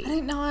be? I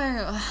don't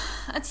know.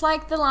 It's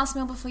like the last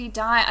meal before you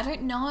die. I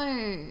don't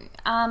know.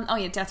 Oh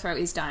yeah, death row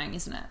is dying,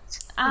 isn't it?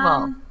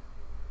 Well,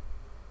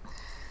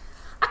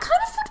 I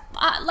kind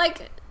of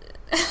like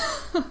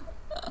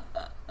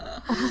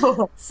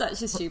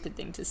such a stupid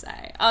thing to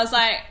say. I was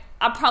like,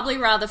 I'd probably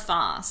rather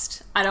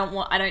fast. I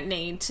don't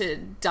need to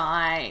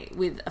die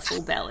with a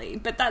full belly,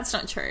 but that's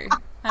not true.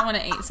 I want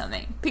to eat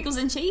something. Pickles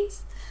and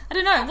cheese? I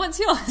don't know. What's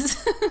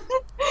yours?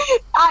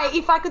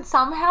 If I could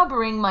somehow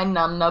bring my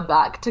nunna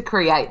back to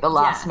create the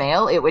last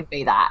meal, it would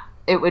be that.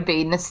 It would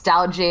be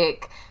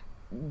nostalgic,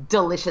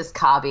 delicious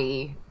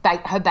carby.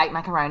 Her baked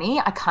macaroni,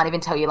 I can't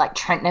even tell you, like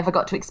Trent never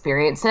got to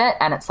experience it,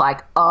 and it's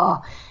like,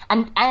 oh.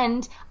 And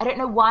I don't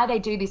know why they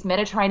do this.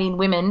 Mediterranean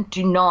women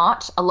do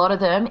not, a lot of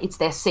them, it's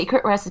their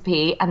secret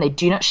recipe and they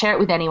do not share it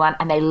with anyone,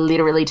 and they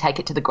literally take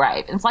it to the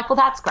grave. And it's like, well,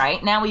 that's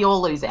great. Now we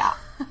all lose out.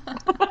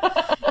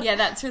 Yeah,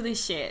 that's really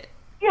shit.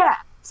 Yeah.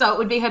 So it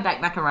would be her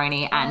baked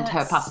macaroni and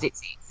her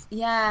pastéis.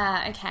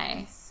 Yeah,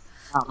 okay.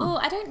 Oh,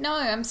 I don't know.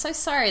 I'm so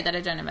sorry that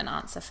I don't have an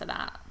answer for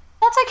that.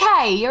 That's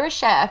okay. You're a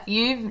chef.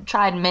 You've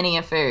tried many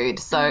a food,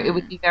 so it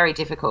would be very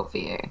difficult for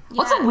you. Yeah.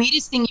 What's the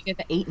weirdest thing you've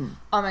ever eaten?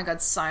 Oh, my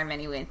God, so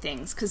many weird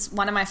things. Because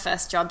one of my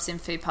first jobs in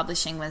food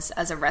publishing was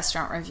as a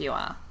restaurant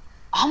reviewer.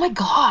 Oh, my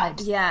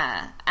God.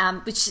 Yeah,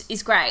 which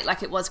is great.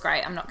 Like, it was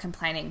great. I'm not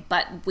complaining.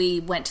 But we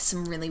went to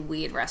some really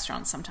weird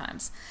restaurants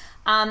sometimes.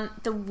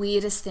 The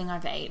weirdest thing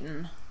I've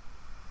eaten...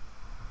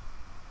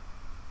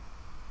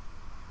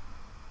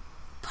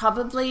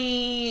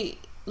 probably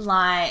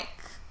like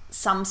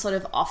some sort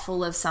of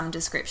offal of some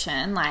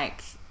description,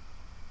 like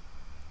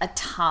a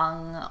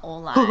tongue or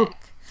like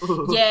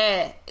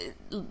yeah,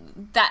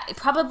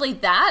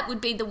 that would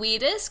be the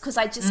weirdest, because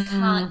I just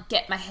can't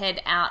get my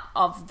head out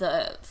of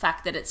the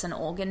fact that it's an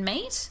organ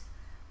meat.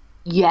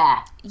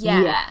 That's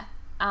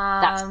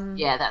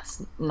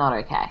not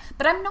okay.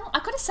 But I've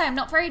got to say, I'm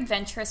not very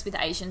adventurous with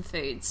Asian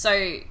food.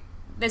 So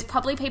there's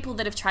probably people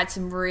that have tried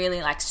some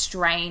really like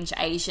strange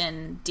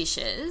Asian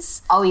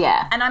dishes. Oh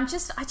yeah. And I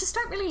just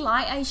don't really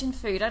like Asian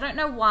food. I don't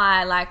know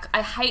why. Like,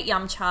 I hate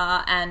yum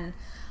cha, and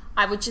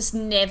I would just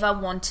never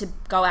want to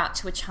go out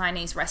to a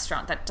Chinese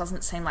restaurant. That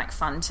doesn't seem like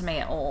fun to me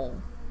at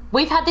all.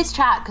 We've had this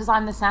chat because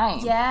I'm the same.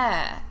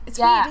 Yeah. It's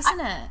weird, isn't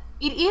it?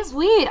 It is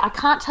weird. I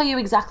can't tell you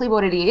exactly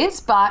what it is,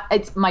 but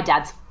it's my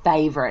dad's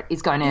favourite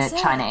is going to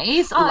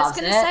Chinese. I was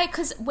going to say,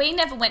 because we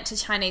never went to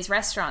Chinese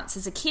restaurants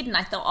as a kid, and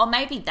I thought, oh,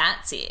 maybe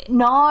that's it.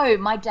 No,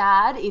 my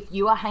dad, if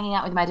you are hanging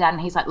out with my dad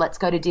and he's like, let's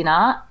go to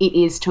dinner, it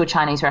is to a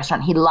Chinese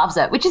restaurant. He loves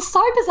it, which is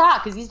so bizarre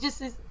because he's just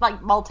this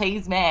like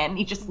Maltese man.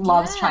 He just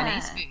loves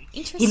Chinese food.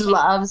 Interesting. He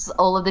loves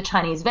all of the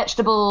Chinese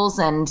vegetables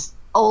and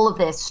all of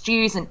their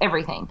stews and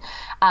everything.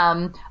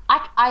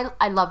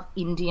 I love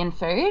Indian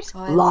food. Oh,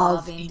 I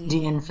love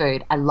Indian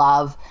food. I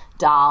love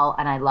dal,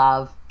 and I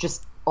love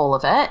just all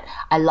of it.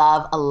 I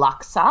love a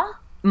laksa.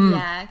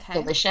 Yeah, okay.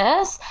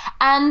 Delicious.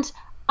 And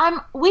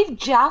we've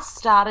just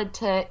started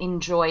to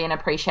enjoy and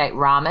appreciate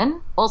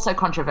ramen. Also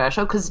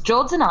controversial, because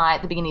George and I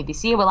at the beginning of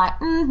this year were like,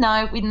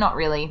 no, we don't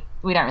really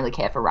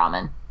care for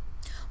ramen.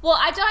 Well,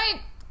 I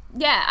don't,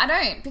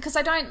 because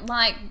I don't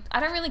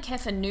really care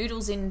for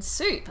noodles in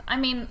soup. I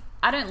mean,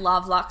 I don't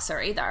love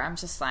laksa either. I'm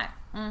just like,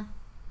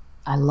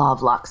 I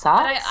love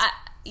laksa.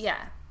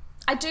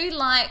 I do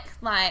like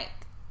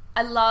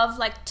I love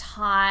like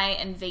Thai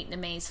and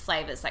Vietnamese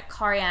flavors, like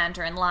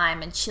coriander and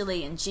lime and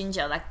chili and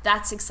ginger. Like,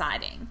 that's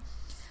exciting.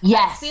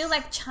 Yes. I feel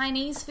like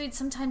Chinese food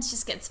sometimes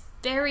just gets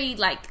very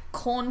like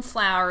corn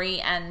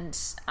floury and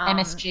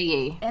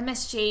MSG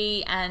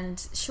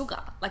and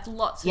sugar, like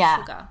lots of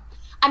sugar.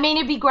 I mean,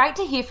 it'd be great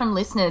to hear from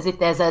listeners if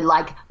there's a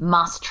like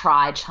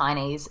must-try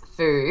Chinese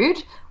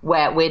food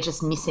where we're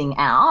just missing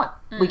out.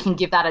 We can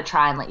give that a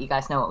try and let you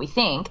guys know what we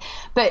think.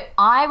 But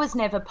I was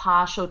never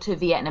partial to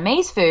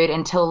Vietnamese food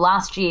until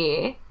last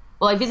year.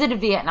 Well, I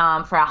visited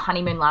Vietnam for our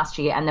honeymoon last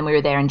year, and then we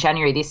were there in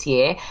January this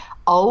year.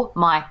 Oh,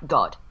 my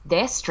God.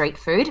 Their street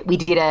food. We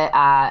did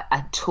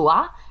a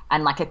tour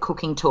and like a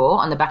cooking tour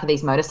on the back of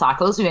these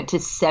motorcycles. We went to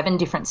 7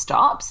 different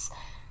stops.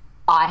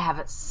 I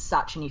have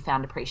such a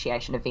newfound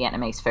appreciation of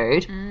Vietnamese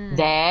food.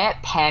 Their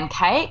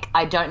pancake,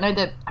 I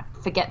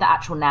forget the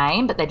actual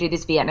name, but they do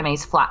this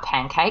Vietnamese flat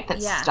pancake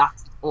that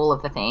stuffs all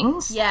of the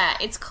things. Yeah,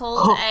 it's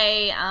called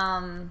I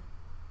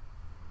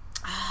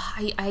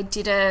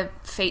did a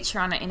feature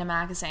on it in a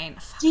magazine.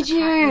 Did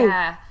you?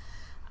 Yeah.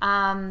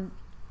 I'm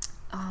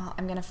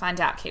going to find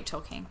out. Keep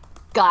talking.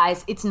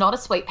 Guys, it's not a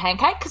sweet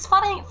pancake because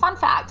fun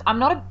fact, I'm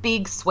not a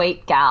big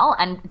sweet gal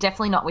and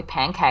definitely not with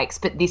pancakes,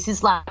 but this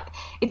is like,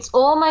 it's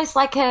almost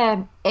like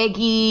a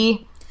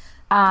eggy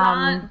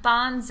ban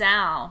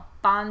zhao.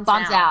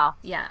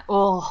 Yeah.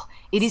 Oh,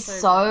 it is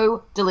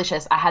so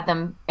delicious. I had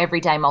them every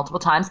day multiple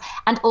times.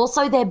 And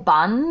also their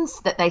buns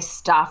that they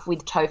stuff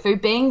with tofu.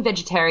 Being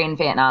vegetarian in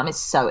Vietnam is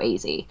so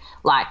easy.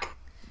 Like,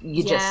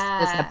 there's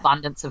an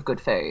abundance of good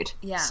food.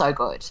 Yeah. So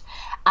good.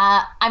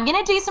 I'm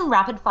going to do some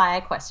rapid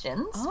fire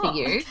questions for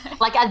you. Okay.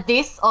 Like a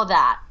this or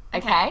that.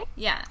 Okay?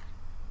 Yeah.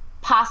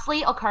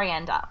 Parsley or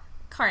coriander?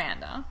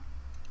 Coriander.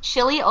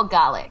 Chili or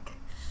garlic?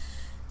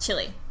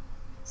 Chili.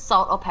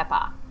 Salt or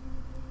pepper?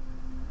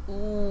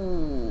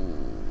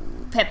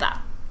 Ooh, pepper.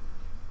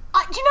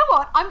 Do you know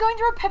what? I'm going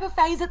through a pepper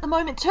phase at the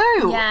moment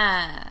too.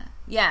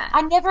 Yeah.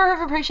 I never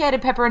have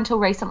appreciated pepper until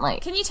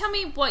recently. Can you tell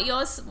me what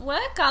yours were?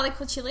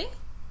 Garlic or chili?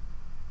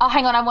 Oh,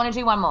 hang on. I want to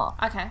do one more.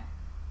 Okay.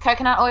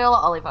 Coconut oil or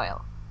olive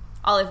oil?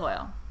 Olive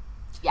oil.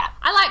 Yeah.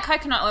 I like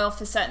coconut oil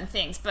for certain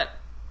things, but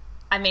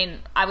I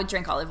mean, I would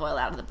drink olive oil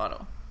out of the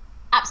bottle.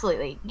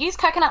 Absolutely. Use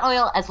coconut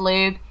oil as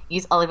lube.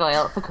 Use olive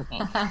oil for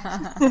cooking.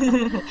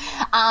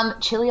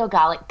 Chili or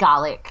garlic?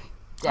 Garlic.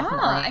 Definitely.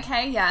 Oh,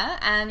 okay, yeah.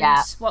 And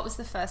what was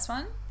the first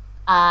one?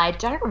 I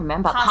don't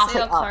remember.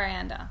 Parsley or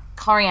coriander?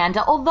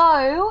 Coriander.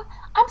 Although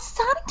I'm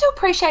starting to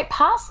appreciate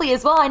parsley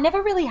as well. I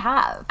never really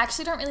have. I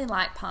actually don't really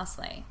like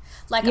parsley.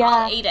 Like,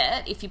 I'll eat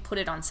it if you put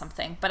it on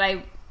something, but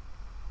I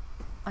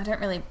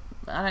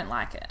don't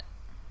like it.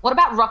 What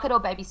about rocket or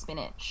baby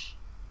spinach?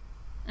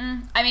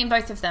 I mean,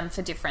 both of them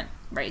for different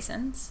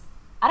reasons.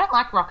 I don't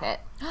like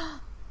rocket.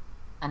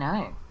 I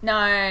know. No,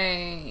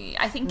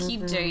 I think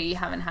you do. You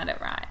haven't had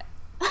it right.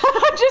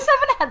 I just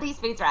haven't had these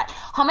foods right.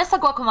 Hummus or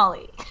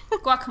guacamole?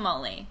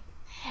 Guacamole.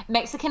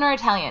 Mexican or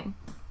Italian?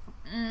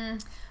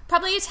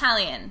 Probably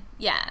Italian,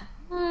 yeah.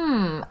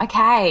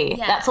 Okay.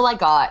 Yeah. That's all I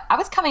got. I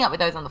was coming up with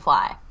those on the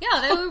fly.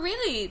 Yeah, they were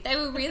really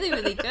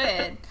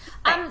good.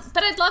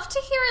 But I'd love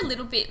to hear a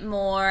little bit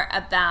more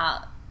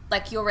about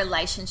like your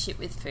relationship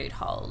with food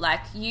whole.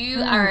 Like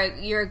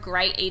you're a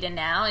great eater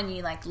now and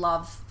you like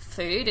love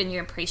food and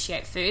you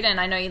appreciate food, and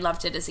I know you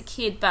loved it as a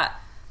kid, but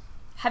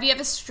have you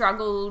ever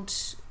struggled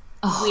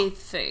with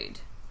food?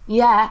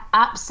 Yeah,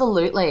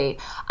 absolutely.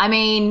 I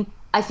mean,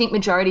 I think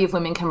majority of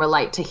women can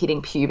relate to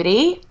hitting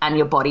puberty and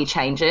your body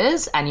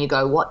changes and you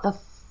go, what the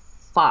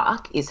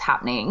fuck is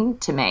happening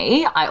to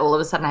me? I all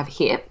of a sudden have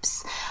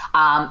hips.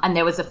 And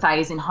there was a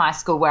phase in high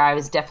school where I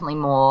was definitely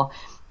more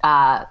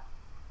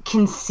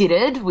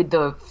considered with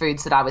the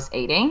foods that I was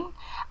eating.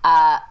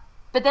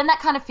 But then that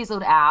kind of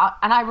fizzled out.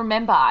 And I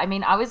remember, I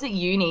mean, I was at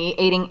uni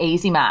eating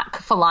Easy Mac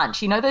for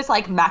lunch. You know those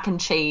like mac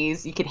and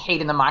cheese you could heat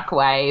in the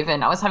microwave,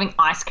 and I was having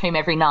ice cream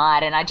every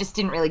night, and I just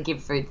didn't really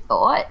give food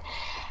thought.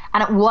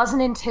 And it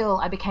wasn't until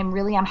I became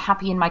really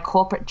unhappy in my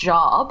corporate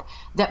job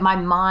that my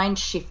mind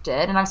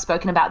shifted. And I've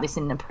spoken about this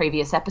in a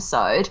previous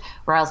episode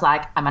where I was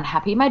like, I'm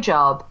unhappy in my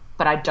job,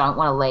 but I don't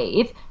want to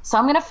leave. So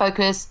I'm going to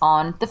focus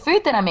on the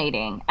food that I'm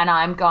eating. And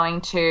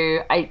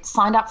I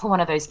signed up for one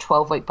of those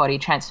 12-week body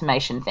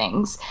transformation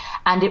things.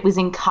 And it was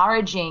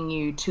encouraging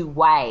you to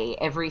weigh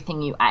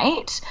everything you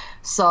ate.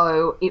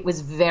 So it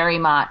was very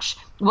much,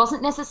 it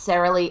wasn't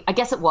necessarily, I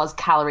guess it was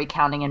calorie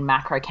counting and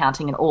macro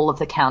counting and all of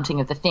the counting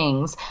of the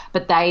things,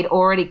 but they'd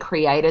already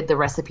created the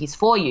recipes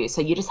for you.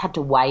 So you just had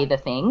to weigh the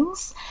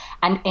things.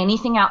 And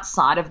anything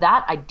outside of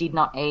that, I did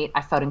not eat.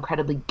 I felt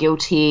incredibly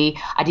guilty.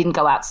 I didn't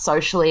go out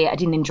socially. I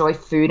didn't enjoy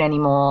food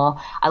anymore.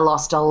 I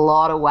lost a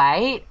lot of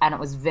weight and it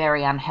was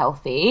very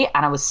unhealthy.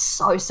 And I was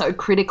so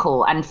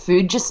critical. And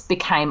food just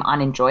became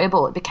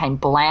unenjoyable. It became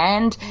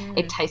bland.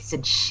 It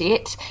tasted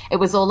shit. It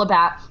was all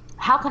about,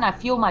 how can I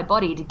fuel my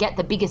body to get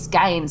the biggest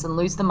gains and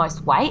lose the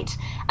most weight?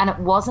 And it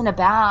wasn't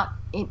about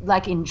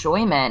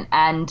enjoyment.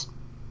 And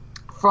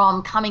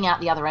from coming out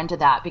the other end of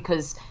that,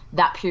 because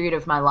that period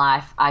of my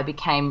life I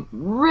became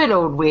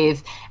riddled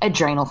with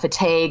adrenal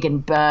fatigue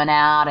and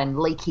burnout and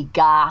leaky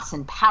gut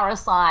and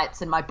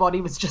parasites, and my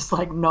body was just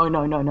like, no.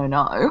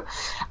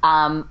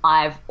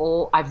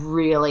 I've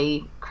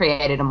really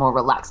created a more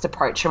relaxed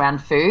approach around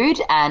food.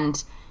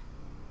 And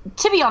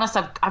to be honest,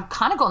 I've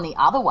kind of gone the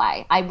other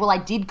way. I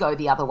did go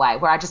the other way,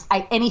 where I just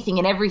ate anything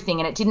and everything,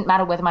 and it didn't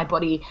matter whether my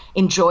body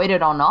enjoyed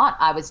it or not.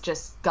 I was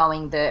just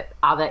going the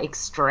other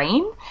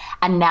extreme.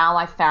 And now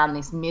I found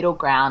this middle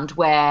ground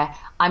where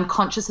I'm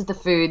conscious of the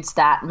foods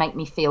that make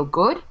me feel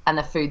good and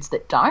the foods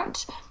that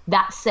don't.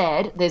 That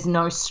said, there's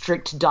no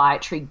strict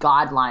dietary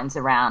guidelines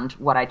around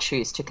what I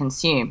choose to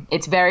consume.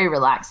 It's very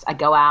relaxed. I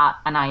go out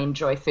and I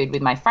enjoy food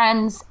with my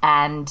friends,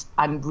 and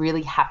I'm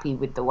really happy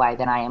with the way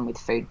that I am with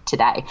food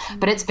today.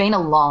 But it's been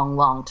a long,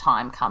 long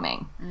time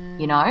coming,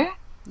 you know?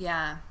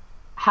 Yeah.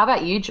 How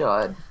about you,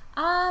 Jord?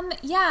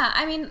 Yeah,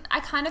 I mean,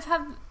 I kind of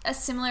have a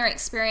similar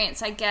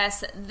experience, I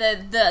guess.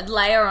 The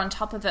layer on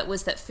top of it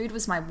was that food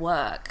was my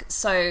work.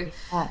 So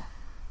it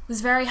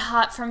was very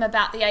hard from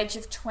about the age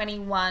of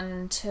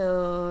 21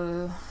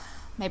 to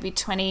maybe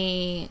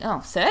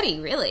 30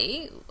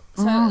 really.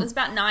 So it was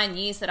about 9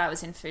 years that I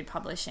was in food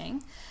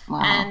publishing.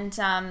 Wow.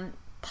 And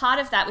part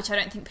of that, which I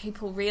don't think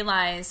people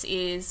realise,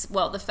 is,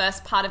 well, the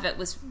first part of it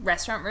was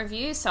restaurant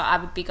review. So I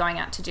would be going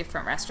out to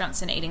different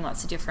restaurants and eating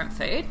lots of different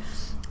food.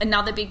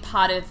 Another big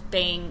part of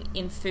being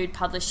in food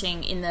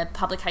publishing in the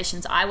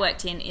publications I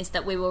worked in is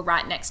that we were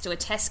right next to a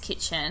test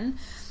kitchen,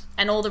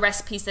 and all the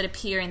recipes that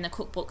appear in the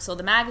cookbooks or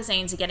the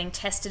magazines are getting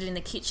tested in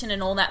the kitchen,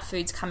 and all that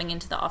food's coming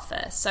into the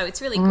office. So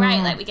it's really great.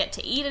 Like, we get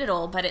to eat it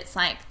all, but it's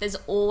like there's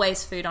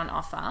always food on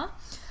offer.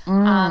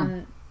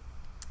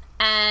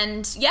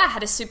 And yeah, I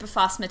had a super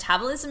fast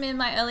metabolism in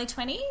my early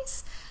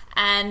 20s.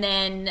 And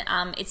then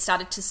it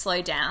started to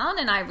slow down,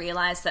 and I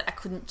realized that I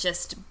couldn't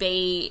just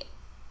be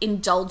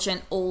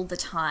indulgent all the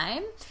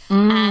time.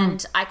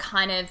 And I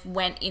kind of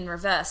went in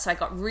reverse. So I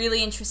got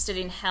really interested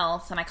in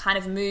health, and I kind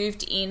of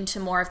moved into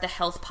more of the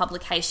health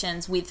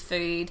publications with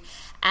food.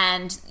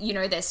 And, you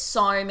know, there's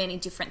so many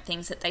different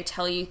things that they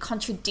tell you,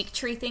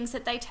 contradictory things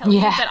that they tell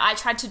you, but I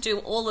tried to do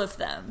all of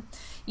them,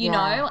 you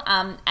know,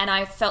 and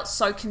I felt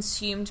so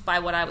consumed by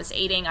what I was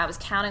eating. I was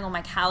counting all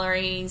my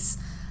calories.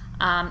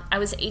 I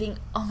was eating,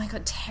 oh my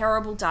God,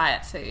 terrible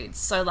diet foods.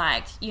 So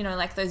like, you know,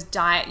 like those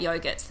diet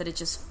yogurts that are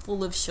just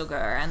full of sugar,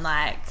 and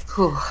like,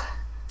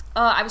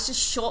 I was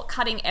just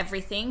shortcutting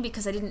everything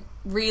because I didn't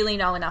really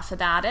know enough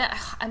about it.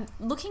 I'm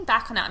looking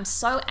back on it, I'm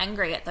so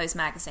angry at those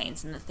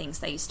magazines and the things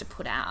they used to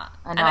put out.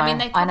 I know, and I mean,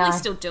 they probably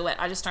still do it.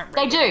 I just don't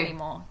read it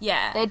anymore.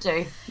 Yeah. They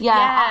do.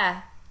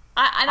 Yeah.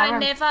 I've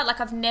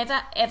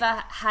never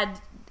ever had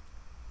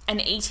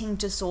an eating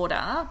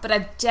disorder, but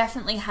I've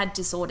definitely had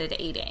disordered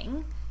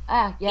eating.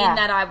 In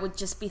that I would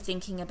just be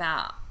thinking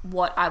about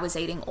what I was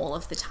eating all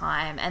of the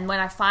time. And when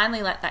I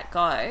finally let that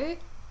go,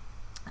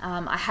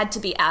 I had to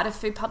be out of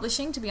food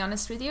publishing, to be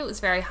honest with you. It was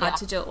very hard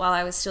to do it while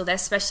I was still there,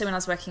 especially when I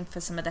was working for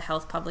some of the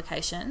health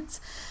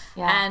publications.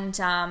 And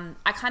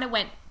I kind of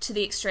went to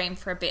the extreme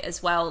for a bit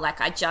as well.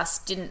 Like, I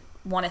just didn't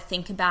want to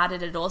think about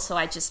it at all. So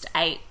I just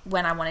ate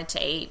when I wanted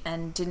to eat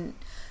and didn't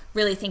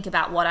really think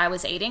about what I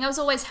was eating. I was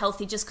always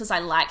healthy just because I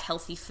like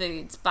healthy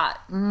foods. But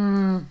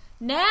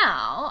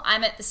now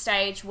I'm at the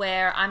stage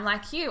where I'm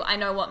like you. I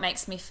know what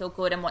makes me feel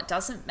good and what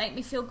doesn't make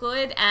me feel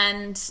good.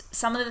 And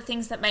some of the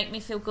things that make me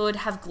feel good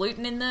have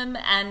gluten in them.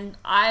 And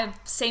I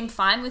seem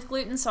fine with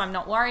gluten, so I'm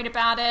not worried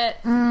about it.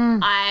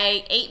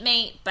 I eat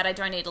meat, but I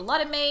don't eat a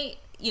lot of meat.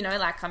 You know,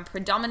 like, I'm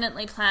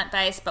predominantly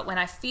plant-based, but when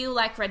I feel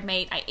like red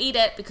meat, I eat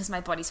it because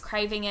my body's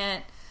craving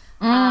it.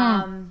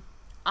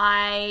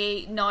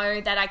 I know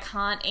that I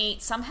can't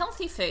eat some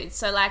healthy foods.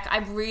 So, like, I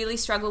really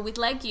struggle with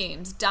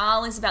legumes.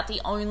 Dal is about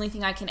the only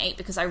thing I can eat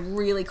because I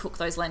really cook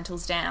those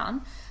lentils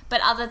down.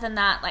 But other than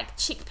that, like,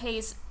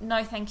 chickpeas,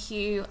 no thank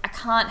you. I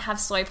can't have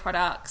soy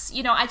products.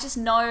 You know, I just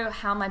know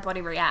how my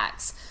body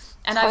reacts.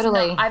 And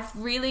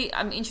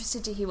I'm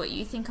interested to hear what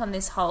you think on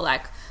this whole,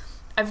 like,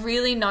 I've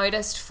really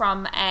noticed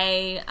from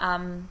a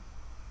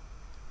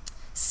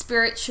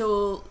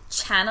spiritual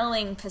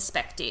channeling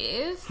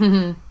perspective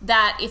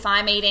that if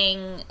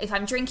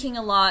I'm drinking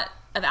a lot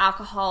of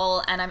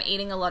alcohol and I'm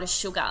eating a lot of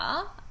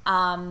sugar,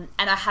 and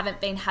I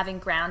haven't been having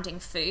grounding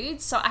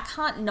food, so I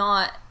can't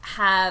not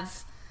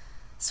have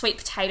sweet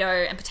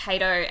potato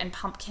and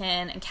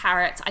pumpkin and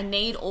carrots. I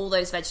need all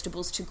those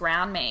vegetables to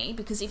ground me,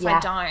 because if I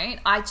don't,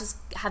 I just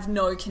have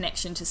no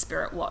connection to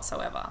spirit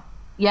whatsoever.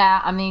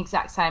 Yeah, I'm the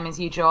exact same as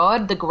you,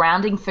 Jord. The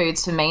grounding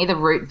foods for me, the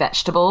root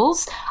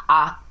vegetables,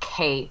 are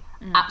key.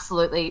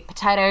 Absolutely.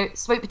 Potato,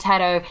 sweet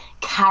potato,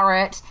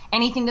 carrot,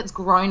 anything that's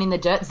grown in the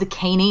dirt.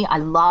 Zucchini, I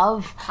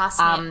love.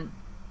 Parsnip.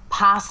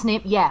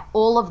 parsnip, yeah,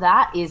 all of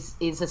that is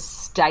a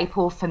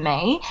staple for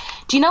me.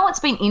 Do you know what's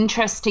been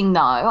interesting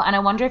though, and I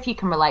wonder if you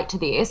can relate to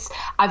this?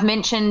 I've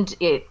mentioned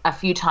it a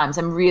few times.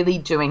 I'm really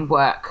doing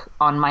work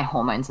on my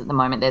hormones at the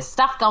moment. There's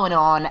stuff going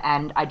on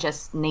and I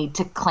just need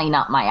to clean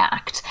up my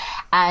act.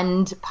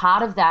 And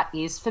part of that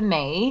is for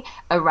me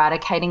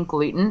eradicating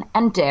gluten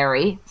and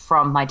dairy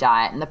from my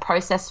diet and the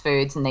processed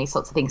foods and these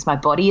sorts of things. My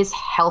body is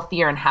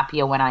healthier and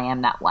happier when I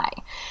am that way.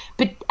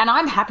 And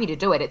I'm happy to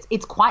do it.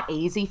 It's quite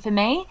easy for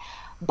me.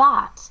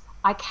 But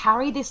I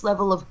carry this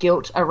level of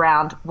guilt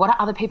around, what are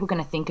other people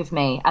going to think of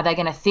me? Are they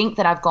going to think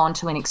that I've gone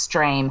to an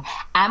extreme?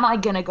 Am I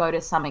going to go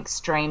to some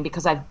extreme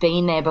because I've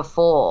been there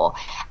before?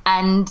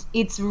 And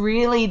it's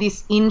really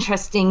this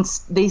interesting,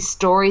 these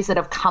stories that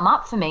have come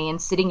up for me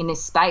and sitting in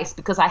this space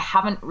because I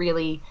haven't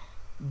really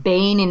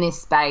been in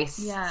this space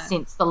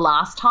since the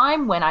last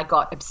time when I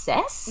got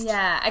obsessed.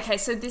 Yeah. Okay.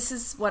 So this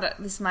is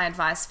my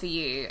advice for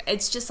you.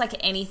 It's just like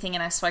anything,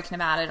 and I've spoken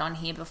about it on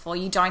here before.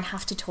 You don't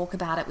have to talk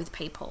about it with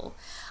people.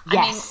 Yes.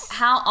 I mean,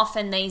 how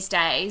often these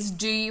days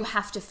do you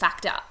have to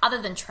factor, other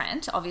than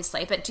Trent,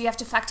 obviously, but do you have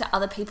to factor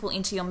other people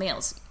into your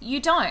meals? You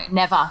don't.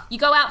 Never. You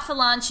go out for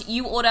lunch,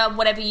 you order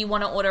whatever you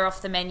want to order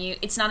off the menu.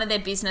 It's none of their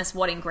business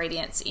what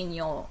ingredients in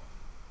your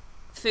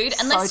food,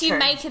 unless you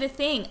make it a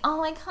thing.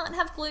 Oh, I can't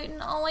have gluten.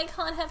 Oh, I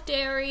can't have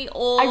dairy.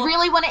 Or I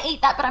really want to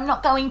eat that, but I'm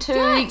not going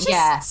to.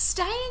 Just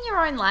stay in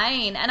your own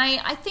lane. And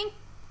I think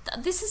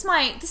this is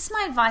my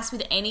advice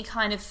with any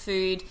kind of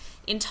food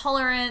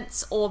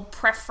intolerance or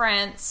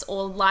preference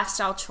or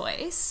lifestyle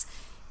choice.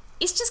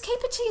 Is just keep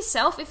it to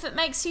yourself. If it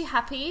makes you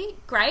happy,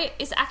 great.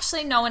 It's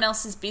actually no one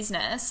else's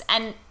business,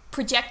 and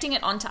projecting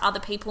it onto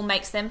other people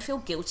makes them feel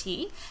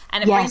guilty,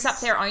 and it brings up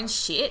their own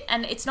shit,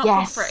 and it's not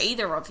good for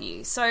either of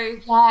you. So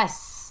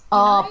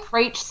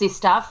preach,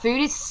 sister.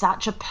 Food is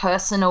such a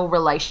personal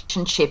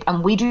relationship,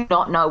 and we do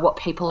not know what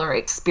people are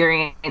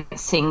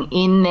experiencing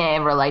in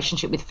their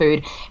relationship with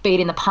food, be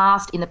it in the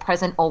past, in the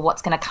present, or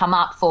what's going to come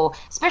up for,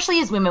 especially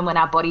as women when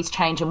our bodies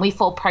change and we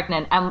fall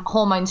pregnant and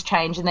hormones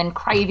change and then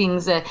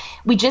cravings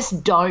we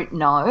just don't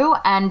know.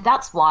 And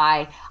that's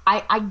why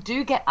I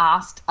do get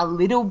asked a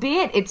little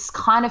bit. It's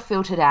kind of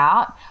filtered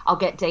out. I'll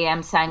get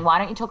DMs saying, why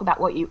don't you talk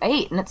about what you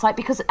eat? And it's like,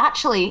 because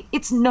actually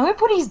it's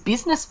nobody's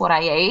business what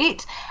I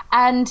eat.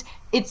 And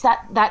it's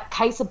that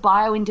case of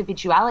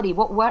bio-individuality.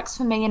 What works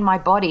for me and my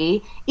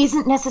body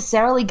isn't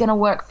necessarily going to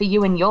work for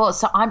you and yours.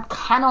 So I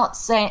cannot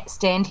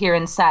stand here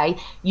and say,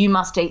 you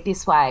must eat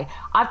this way.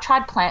 I've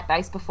tried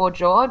plant-based before,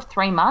 George,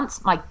 3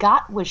 months. My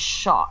gut was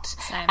shot.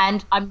 Same.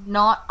 And I'm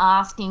not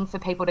asking for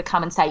people to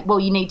come and say, well,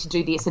 you need to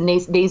do this, and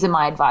these are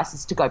my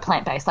advices to go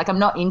plant-based. Like, I'm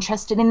not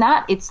interested in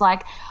that. It's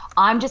like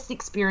I'm just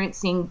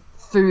experiencing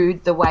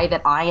food the way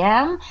that I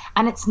am,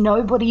 and it's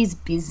nobody's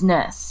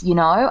business, you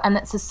know, and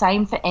that's the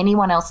same for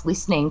anyone else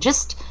listening.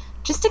 Just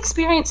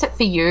experience it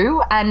for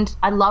you. And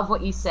I love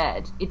what you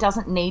said. It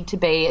doesn't need to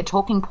be a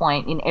talking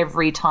point in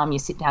every time you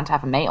sit down to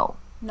have a meal.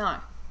 No.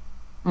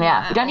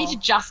 Yeah, we don't need to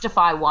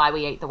justify why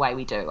we eat the way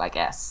we do, I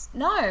guess.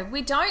 No,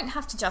 we don't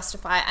have to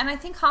justify it. And I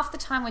think half the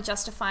time we're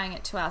justifying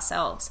it to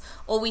ourselves,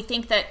 or we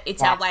think that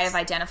it's our way of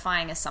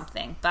identifying as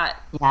something, but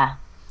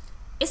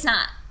it's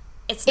not.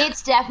 It's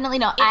definitely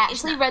not. I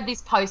actually read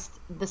this post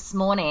this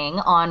morning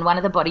on one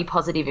of the body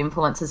positive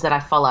influencers that I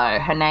follow.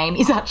 Her name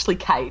is actually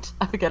Kate.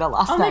 I forget her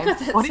last name. Oh my God,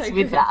 that's what so is good.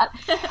 with that?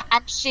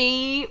 And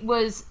she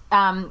was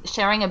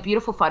sharing a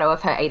beautiful photo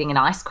of her eating an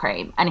ice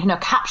cream. And in her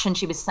caption,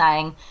 she was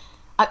saying,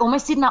 I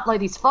almost didn't upload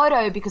this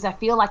photo because I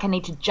feel like I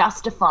need to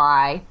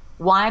justify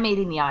why I'm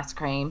eating the ice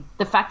cream,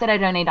 the fact that I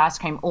don't eat ice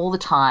cream all the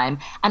time,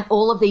 and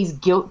all of these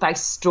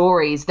guilt-based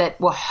stories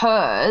that were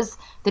hers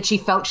that she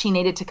felt she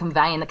needed to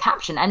convey in the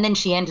caption. And then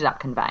she ended up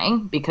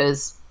conveying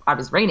because I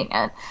was reading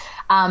it.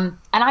 And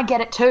I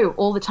get it too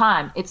all the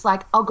time. It's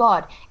like, oh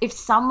God, if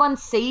someone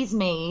sees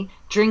me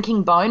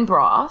drinking bone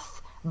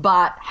broth,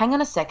 but hang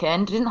on a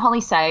second, didn't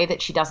Holly say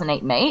that she doesn't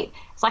eat meat?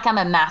 It's like I'm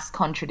a mass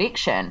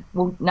contradiction.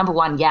 Well, number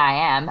one, yeah,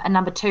 I am. And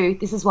number two,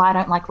 this is why I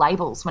don't like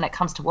labels when it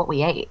comes to what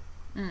we eat.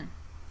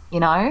 You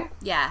know?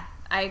 Yeah,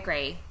 I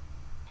agree.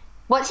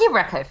 What's your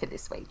reco for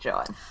this week,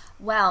 John?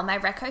 Well, my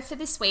reco for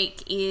this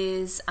week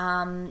is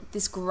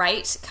this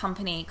great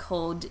company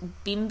called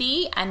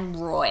Bimby and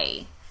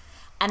Roy.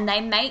 And they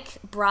make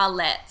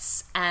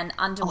bralettes and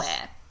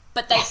underwear.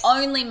 But they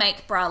only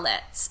make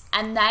bralettes.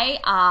 And they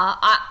are...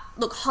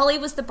 look, Holly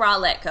was the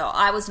bralette girl.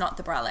 I was not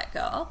the bralette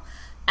girl.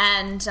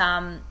 And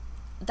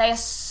they are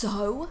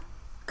so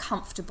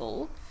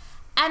comfortable.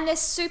 And they're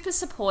super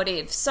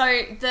supportive.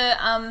 So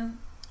the...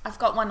 I've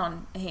got one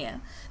on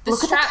here.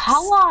 Look at the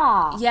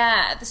colour.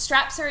 Yeah, the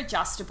straps are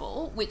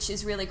adjustable, which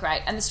is really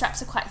great. And the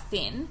straps are quite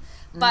thin.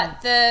 But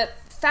the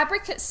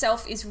fabric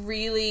itself is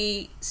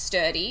really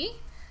sturdy.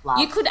 Love.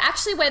 You could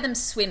actually wear them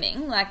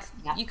swimming.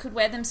 You could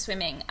wear them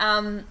swimming.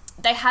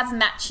 They have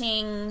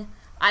matching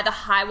either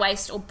high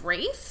waist or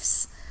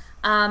briefs.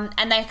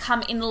 And they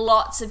come in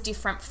lots of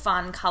different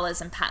fun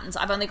colours and patterns.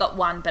 I've only got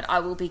one, but I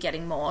will be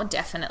getting more,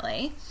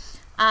 definitely.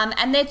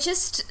 And they're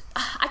just,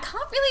 I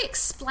can't really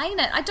explain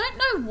it. I don't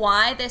know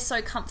why they're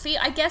so comfy.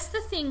 I guess the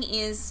thing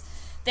is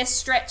they're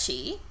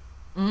stretchy,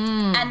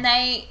 and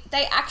they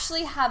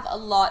actually have a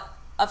lot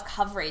of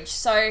coverage.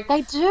 So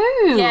they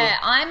do. Yeah,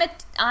 I'm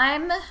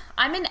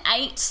an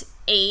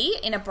 8E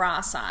in a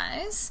bra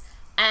size,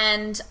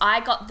 and I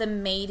got the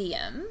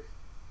medium,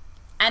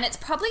 and it's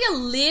probably a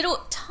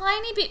little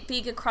tiny bit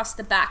big across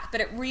the back, but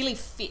it really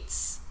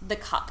fits the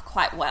cup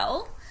quite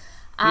well.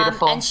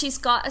 Beautiful. And she's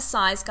got a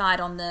size guide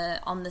on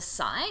the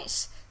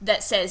site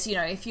that says, you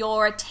know, if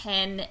you're a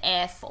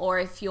 10F or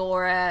if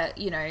you're a,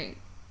 you know,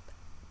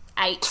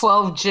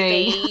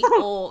 12G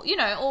or, you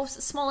know, or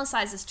smaller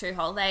sizes too,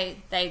 whole,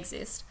 they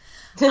exist.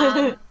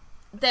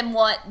 Then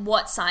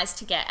what size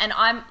to get. And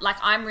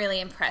I'm really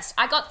impressed.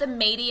 I got the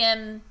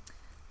medium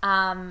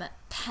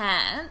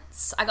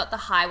pants. I got the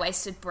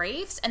high-waisted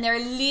briefs, and they're a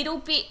little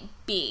bit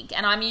big,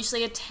 and I'm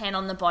usually a 10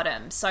 on the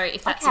bottom. So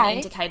if that's an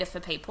indicator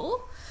for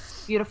people.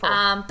 Beautiful.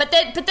 But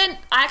then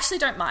I actually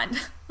don't mind.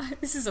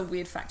 This is a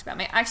weird fact about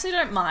me. I actually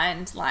don't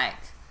mind like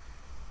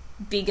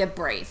bigger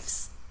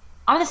briefs.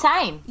 I'm the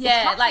same.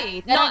 Yeah,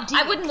 like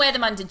I wouldn't wear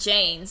them under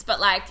jeans,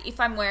 but like if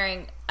I'm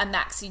wearing a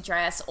maxi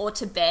dress or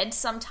to bed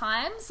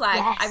sometimes,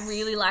 like I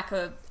really like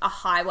a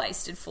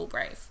high-waisted full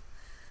brief.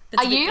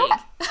 That's big.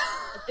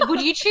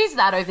 Would you choose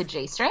that over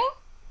G-string?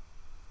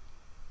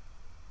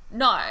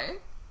 No. I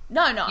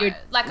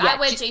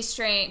wear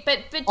G-string, but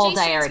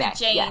G-strings with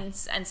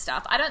jeans and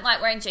stuff. I don't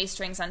like wearing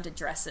G-strings under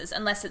dresses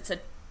unless it's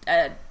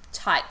a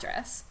tight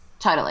dress.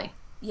 Totally.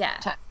 Yeah.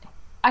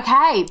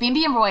 Okay,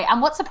 Bimby and Roy.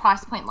 And what's the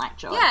price point like,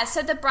 Joy? Yeah,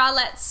 so the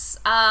bralettes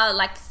are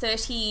like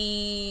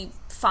 $35,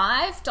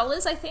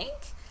 I think.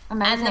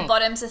 Amazing. And the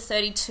bottoms are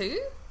 $32.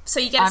 So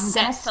you get a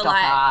set for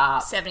like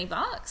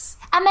 $70.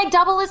 And they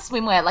double as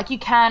swimwear. Like you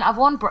can. I've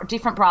worn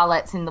different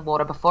bralettes in the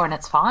water before, and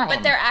it's fine.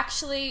 But they're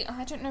actually,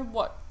 I don't know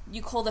what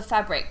you call the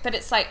fabric, but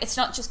it's like, it's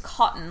not just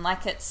cotton.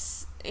 Like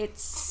it's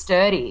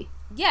sturdy.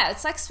 Yeah,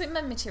 it's like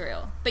swimmer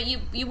material. But you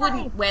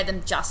wouldn't wear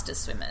them just as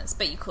swimmers,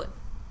 but you could.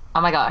 Oh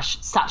my gosh,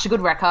 such a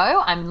good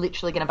reco. I'm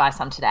literally going to buy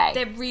some today.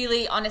 They're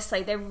really,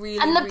 honestly, they're really,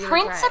 and the really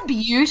prints great. Are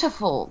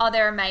beautiful. Oh,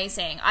 they're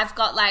amazing. I've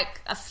got like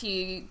a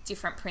few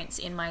different prints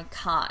in my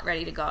cart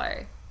ready to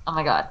go. Oh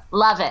my God,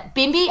 love it.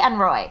 Bimby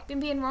and Roy.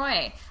 Bimby and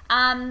Roy.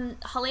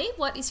 Holly,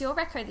 what is your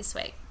reco this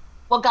week?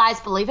 Well, guys,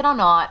 believe it or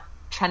not,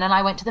 Tren and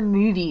I went to the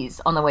movies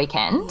on the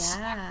weekend.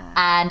 Yeah.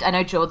 And I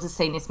know George has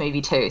seen this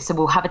movie too, so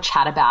we'll have a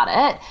chat about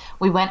it.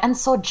 We went and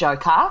saw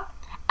Joker.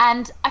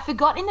 And I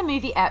forgot in the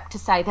movie app to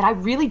say that I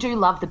really do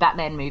love the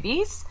Batman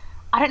movies.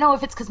 I don't know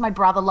if it's because my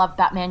brother loved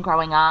Batman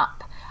growing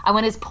up. I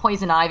went as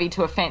Poison Ivy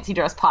to a fancy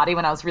dress party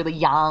when I was really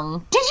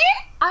young. Did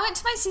you? I went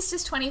to my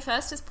sister's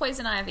 21st as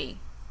Poison Ivy.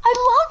 I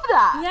love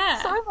that.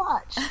 Yeah. So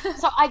much.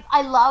 So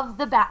I love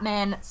the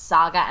Batman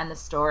saga and the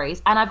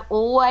stories. And I've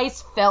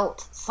always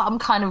felt some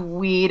kind of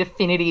weird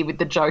affinity with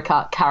the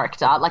Joker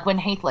character. Like when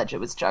Heath Ledger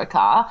was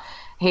Joker,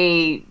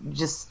 he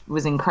just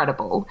was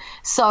incredible.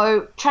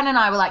 So Tren and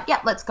I were like,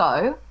 yep, let's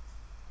go.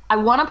 I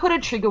want to put a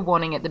trigger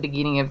warning at the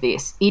beginning of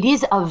this. It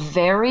is a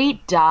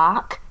very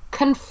dark,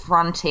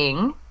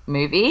 confronting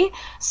movie.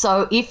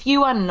 So if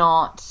you are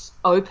not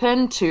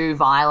open to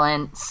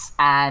violence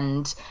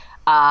and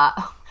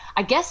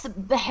I guess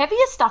the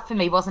heaviest stuff for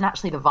me wasn't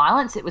actually the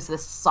violence. It was the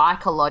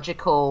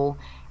psychological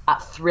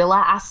thriller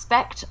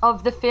aspect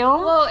of the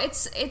film. Well,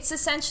 it's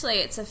essentially,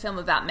 it's a film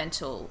about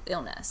mental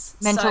illness.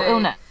 Mental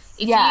illness.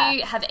 If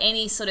you have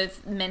any sort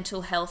of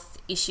mental health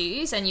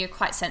issues and you're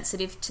quite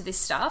sensitive to this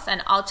stuff,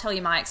 and I'll tell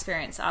you my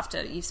experience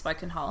after you've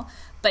spoken whole,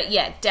 but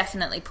yeah,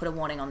 definitely put a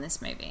warning on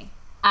this movie.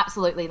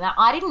 Absolutely. Now,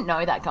 I didn't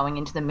know that going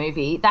into the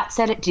movie. That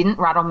said, it didn't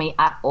rattle me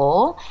at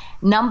all.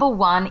 Number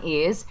one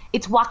is,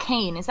 it's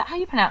Joaquin. Is that how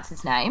you pronounce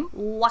his name?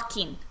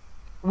 Joaquin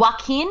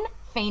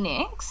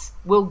Phoenix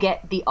will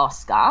get the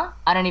Oscar.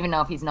 I don't even know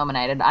if he's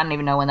nominated. I don't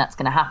even know when that's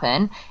going to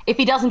happen. If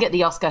he doesn't get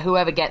the Oscar,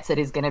 whoever gets it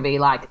is going to be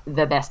like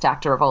the best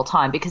actor of all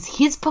time, because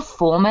his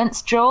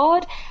performance,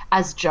 Jord,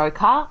 as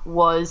Joker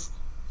was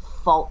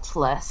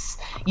faultless.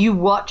 You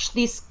watch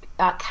this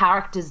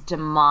character's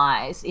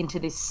demise into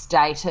this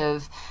state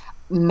of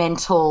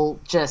mental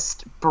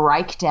just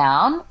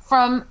breakdown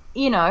from,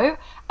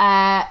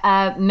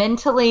 a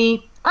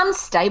mentally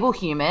unstable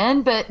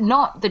human, but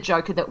not the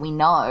Joker that we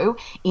know,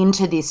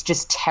 into this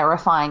just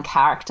terrifying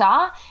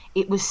character.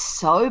 It was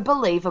so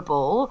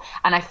believable,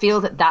 and I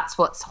feel that that's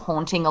what's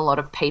haunting a lot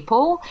of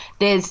people.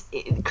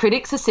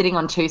 Critics are sitting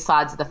on two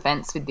sides of the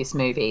fence with this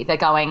movie. They're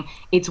going,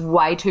 it's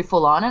way too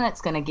full on and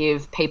it's going to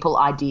give people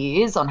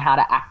ideas on how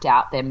to act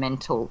out their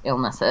mental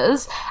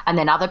illnesses. And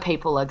then other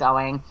people are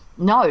going,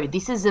 no,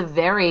 this is a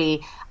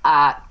very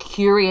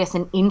curious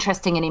and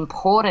interesting and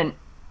important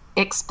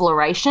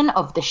exploration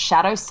of the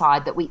shadow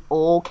side that we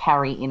all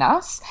carry in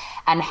us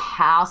and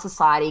how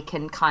society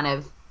can kind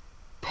of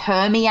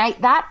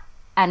permeate that.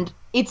 And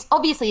it's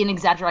obviously an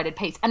exaggerated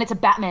piece, and it's a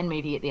Batman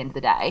movie at the end of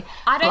the day.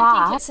 I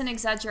don't think it's an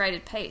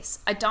exaggerated piece.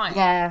 I don't.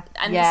 Yeah.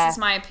 And this is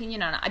my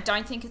opinion on it. I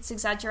don't think it's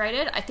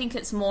exaggerated. I think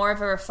it's more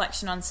of a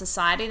reflection on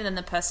society than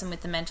the person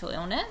with the mental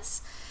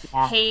illness.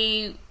 Yeah.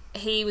 He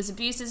he was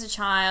abused as a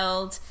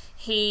child.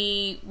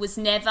 He was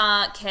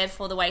never cared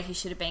for the way he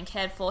should have been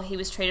cared for. He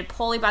was treated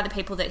poorly by the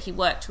people that he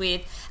worked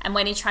with. And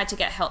when he tried to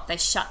get help, they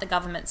shut the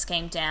government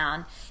scheme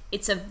down.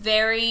 It's a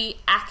very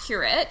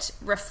accurate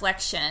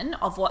reflection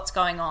of what's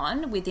going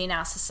on within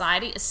our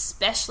society,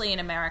 especially in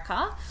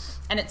America.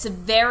 And it's a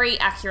very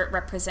accurate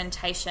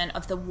representation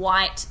of the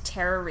white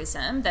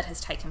terrorism that has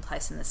taken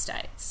place in the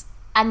States.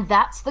 And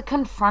that's the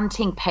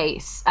confronting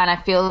piece. And I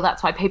feel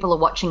that's why people are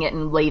watching it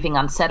and leaving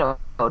unsettled,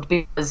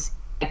 because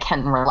they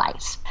can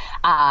relate.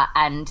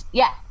 And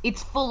yeah,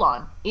 it's full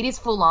on. It is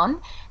full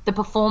on. The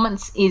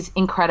performance is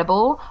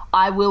incredible.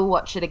 I will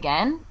watch it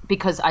again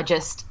because I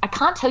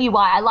can't tell you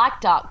why. I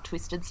like dark,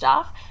 twisted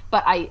stuff,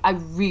 but I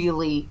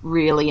really,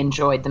 really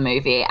enjoyed the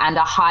movie and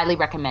I highly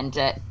recommend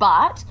it.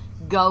 But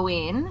go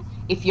in.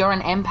 If you're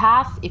an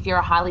empath, if you're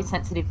a highly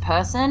sensitive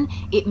person,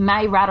 it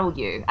may rattle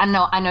you.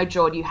 I know,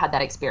 Jord, you had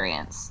that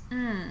experience.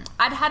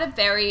 I'd had a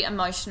very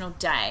emotional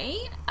day,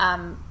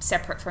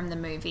 separate from the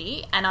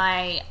movie, and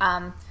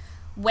I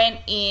went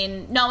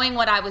in knowing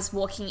what I was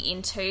walking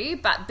into,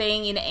 but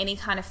being in any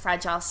kind of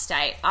fragile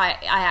state, I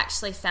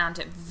actually found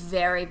it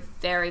very,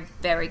 very,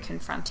 very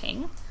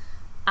confronting.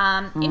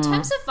 In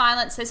terms of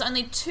violence, there's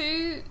only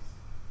 2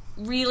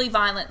 really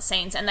violent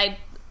scenes, and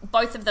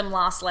both of them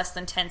last less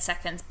than 10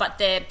 seconds, but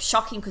they're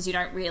shocking because you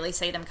don't really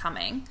see them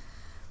coming.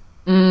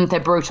 They're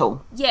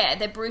brutal. Yeah,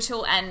 they're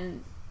brutal,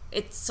 and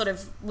it sort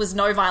of was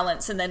no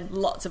violence and then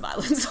lots of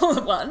violence all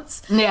at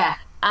once. Yeah.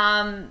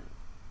 And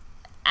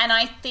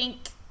I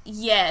think,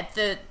 yeah,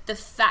 the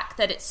fact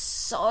that it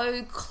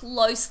so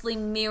closely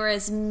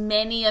mirrors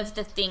many of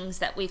the things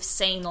that we've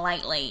seen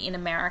lately in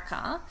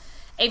America,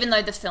 even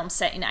though the film's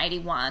set in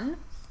 81,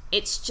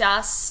 it's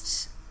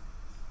just...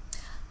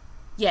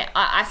 Yeah,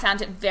 I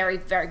found it very,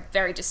 very,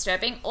 very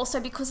disturbing. Also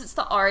because it's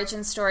the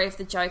origin story of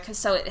the Joker,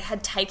 so it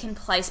had taken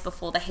place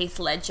before the Heath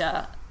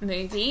Ledger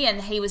movie,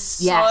 and he was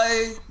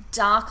so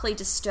darkly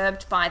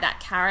disturbed by that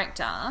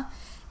character.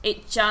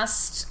 It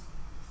just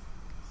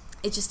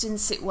didn't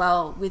sit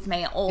well with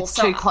me at all. It's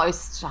too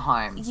close to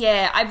home.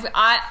 Yeah,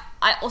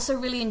 I also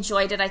really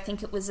enjoyed it. I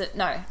think it was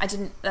I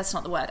didn't. That's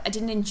not the word. I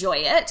didn't enjoy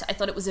it. I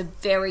thought it was a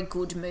very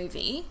good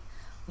movie.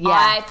 Yeah.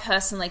 I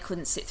personally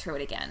couldn't sit through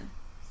it again.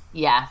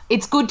 Yeah,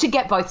 it's good to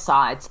get both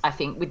sides, I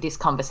think, with this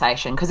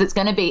conversation, because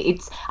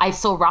I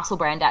saw Russell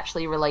Brand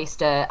actually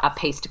released a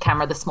piece to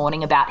camera this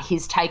morning about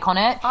his take on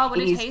it. Oh, what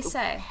did he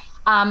say?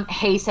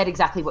 He said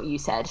exactly what you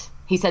said.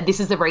 He said this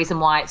is the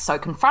reason why it's so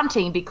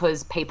confronting,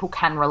 because people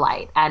can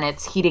relate and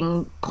it's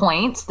hitting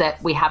points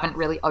that we haven't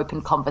really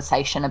opened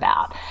conversation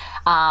about.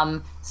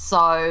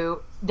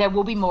 So there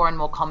will be more and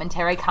more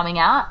commentary coming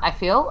out, I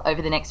feel,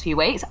 over the next few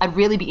weeks. I'd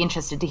really be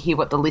interested to hear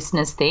what the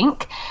listeners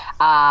think.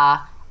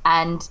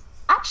 And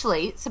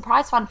actually,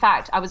 surprise fun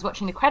fact, I was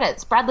watching the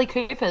credits. Bradley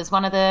Cooper's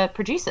one of the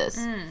producers.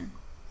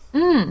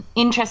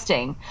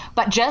 Interesting.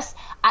 But just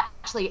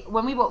actually,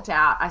 when we walked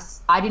out,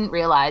 I didn't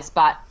realise,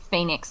 but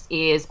Phoenix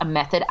is a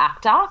method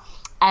actor.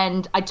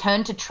 And I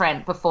turned to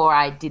Trent before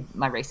I did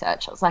my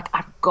research. I was like,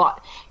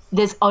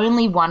 there's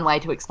only one way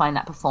to explain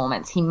that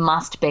performance. He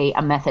must be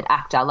a method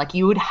actor. Like,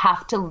 you would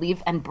have to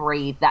live and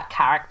breathe that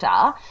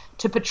character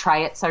to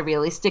portray it so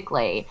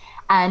realistically.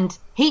 And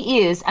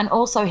he is, and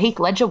also Heath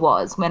Ledger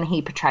was when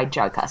he portrayed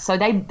Joker. So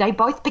they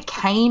both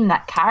became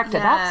that character.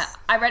 Yeah,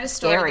 I read a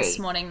story scary. this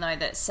morning, though,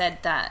 that said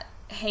that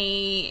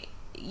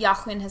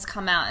Joaquin has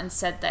come out and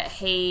said that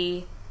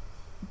he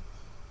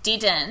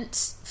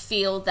didn't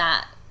feel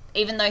that,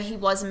 even though he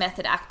was a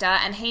method actor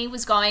and he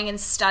was going and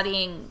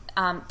studying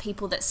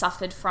people that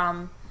suffered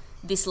from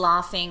this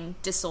laughing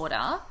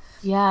disorder,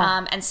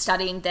 and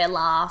studying their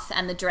laugh,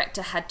 and the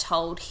director had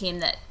told him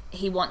that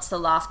he wants the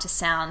laugh to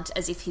sound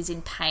as if he's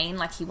in pain,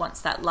 like he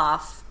wants that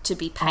laugh to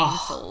be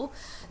painful.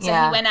 He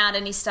went out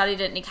and he studied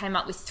it and he came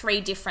up with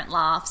 3 different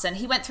laughs, and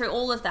he went through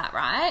all of that,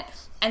 right?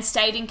 And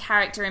stayed in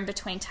character in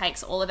between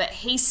takes, all of it.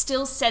 He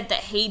still said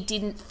that he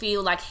didn't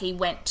feel like he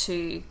went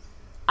to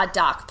a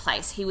dark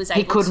place. He was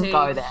able to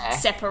go there.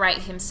 Separate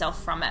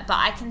himself from it. But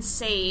I can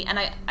see, and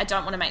I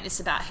don't want to make this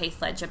about Heath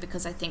Ledger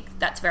because I think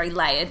that's very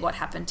layered what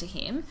happened to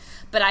him,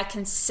 but I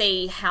can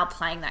see how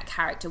playing that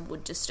character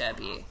would disturb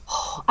you.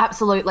 Oh,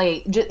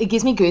 absolutely. It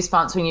gives me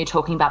goosebumps when you're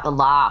talking about the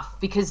laugh,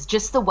 because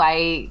just the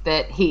way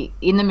that he,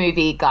 in the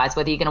movie, guys,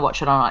 whether you're going to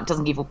watch it or not, it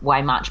doesn't give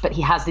away much, but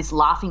he has this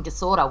laughing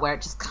disorder where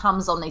it just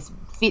comes on these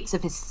fits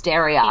of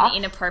hysteria. In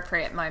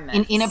inappropriate moments.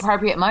 In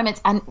inappropriate moments.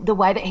 And the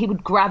way that he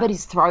would grab at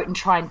his throat and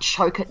try and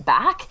choke it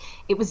back,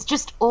 it was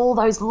just all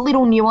those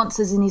little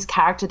nuances in his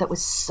character that was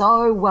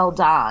so well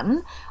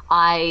done.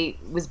 I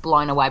was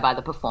blown away by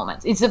the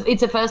performance. It's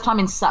the first time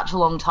in such a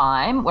long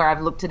time where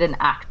I've looked at an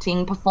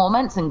acting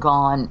performance and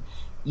gone,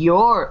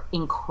 you're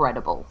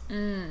incredible.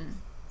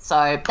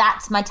 So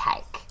that's my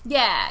take.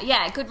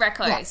 Yeah, good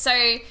record. Yeah. So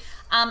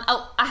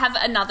I have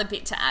another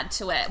bit to add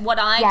to it. What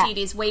I did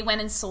is we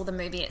went and saw the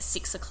movie at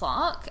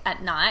 6:00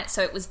 at night,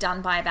 so it was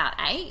done by about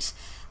 8.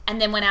 and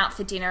then went out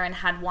for dinner and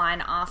had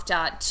wine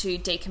after to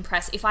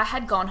decompress. If I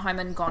had gone home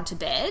and gone to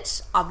bed,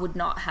 I would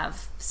not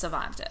have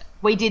survived it.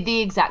 We did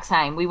the exact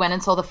same. We went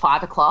and saw the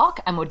 5 o'clock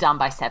and we're done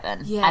by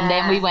 7. Yeah. And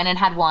then we went and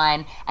had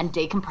wine and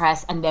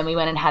decompressed, and then we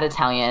went and had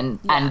Italian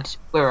and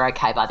we were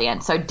okay by the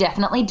end. So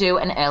definitely do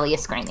an earlier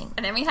screening.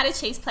 And then we had a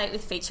cheese plate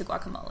with feature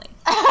guacamole.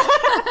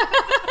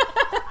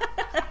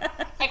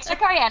 Extra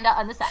coriander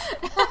on the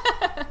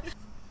side.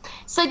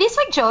 So this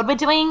week, Jord, we're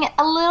doing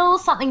a little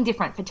something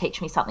different for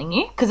Teach Me Something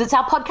New, because it's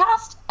our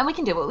podcast and we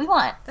can do what we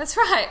want. That's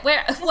right.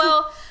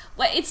 Well,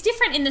 it's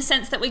different in the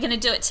sense that we're going to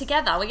do it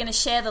together. We're going to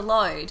share the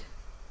load.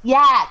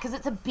 Yeah, because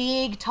it's a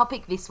big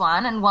topic, this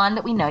one, and one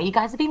that we know you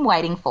guys have been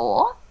waiting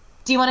for.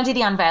 Do you want to do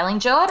the unveiling,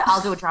 Jord?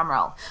 I'll do a drum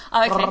roll.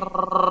 Okay.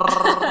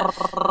 The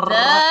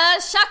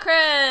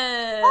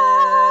chakras.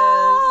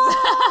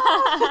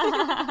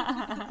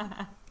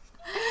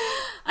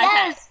 Yes.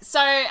 Okay,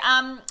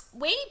 so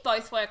we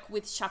both work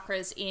with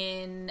chakras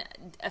in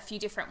a few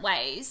different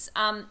ways.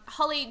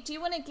 Holly, do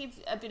you want to give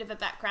a bit of a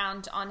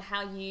background on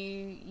how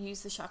you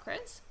use the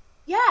chakras?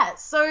 Yeah,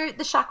 so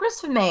the chakras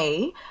for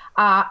me,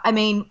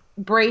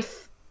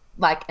 brief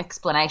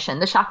explanation.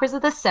 The chakras are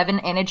the 7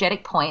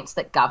 energetic points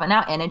that govern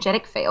our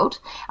energetic field,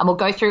 and we'll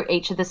go through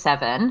each of the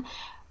 7.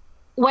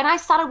 When I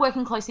started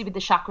working closely with the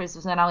chakras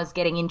was when I was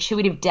getting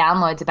intuitive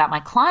downloads about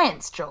my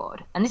clients,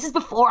 Jord. And this is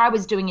before I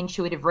was doing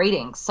intuitive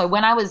readings. So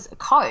when I was a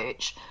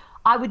coach,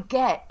 I would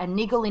get a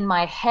niggle in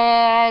my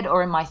head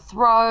or in my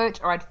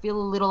throat, or I'd feel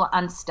a little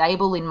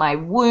unstable in my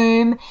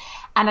womb.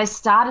 And I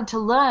started to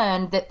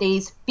learn that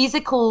these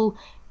physical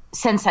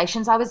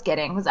sensations I was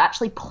getting was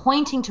actually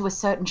pointing to a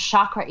certain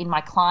chakra in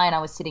my client I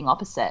was sitting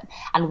opposite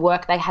and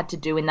work they had to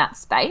do in that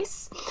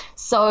space.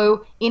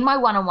 So in my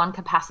one-on-one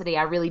capacity,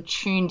 I really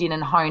tuned in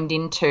and honed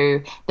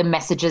into the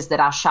messages that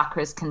our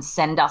chakras can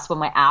send us when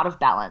we're out of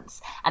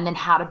balance, and then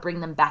how to bring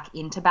them back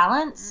into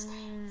balance.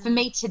 For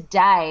me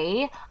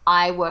today,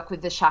 I work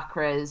with the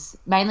chakras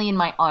mainly in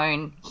my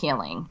own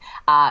healing.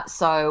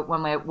 So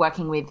when we're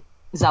working with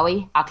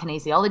Zoe, our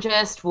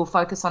kinesiologist, will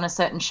focus on a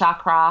certain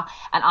chakra,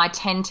 and I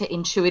tend to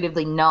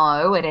intuitively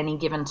know at any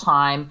given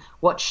time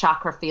what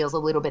chakra feels a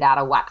little bit out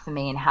of whack for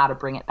me and how to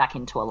bring it back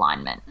into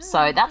alignment.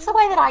 So that's the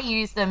way that I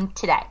use them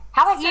today.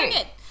 How about you?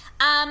 Good.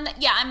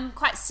 Yeah, I'm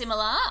quite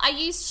similar. I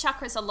use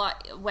chakras a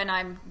lot when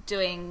I'm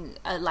doing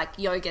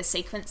yoga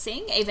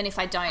sequencing. Even if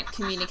I don't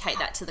communicate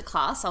that to the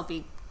class, I'll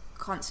be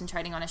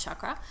concentrating on a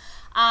chakra.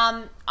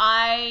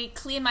 I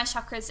clear my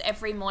chakras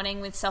every morning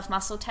with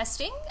self-muscle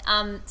testing.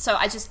 So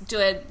I just do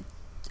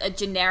a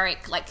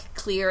generic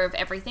clear of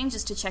everything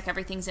just to check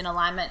everything's in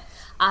alignment.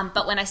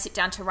 But when I sit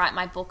down to write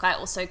my book, I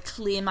also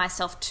clear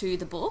myself to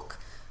the book,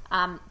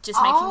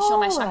 just making sure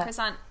my chakras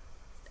aren't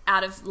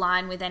out of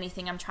line with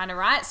anything I'm trying to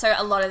write. So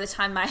a lot of the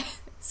time my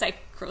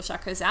sacral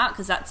chakra's out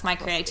because that's my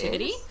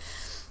creativity.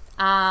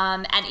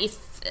 And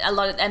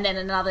then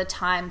another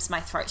times my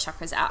throat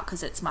chakra's out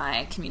because it's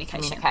my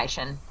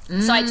communication.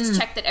 So I just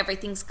check that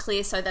everything's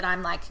clear so that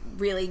I'm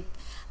really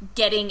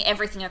getting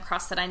everything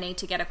across that I need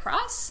to get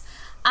across.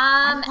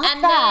 Then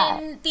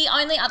the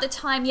only other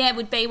time,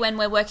 would be when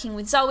we're working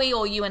with Zoe,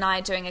 or you and I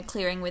are doing a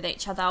clearing with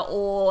each other,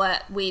 or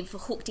we've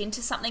hooked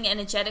into something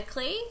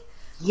energetically.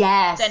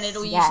 Yes. Then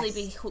it'll usually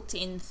be hooked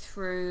in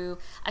through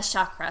a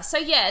chakra. So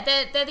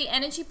they're the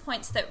energy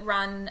points that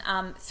run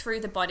through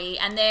the body,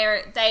 and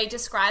they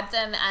describe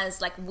them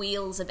as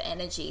wheels of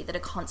energy that are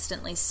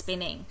constantly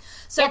spinning.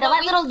 So they're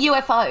little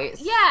UFOs.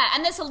 Yeah,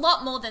 and there's a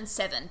lot more than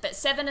 7, but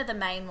 7 are the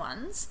main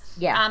ones.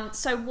 Yeah.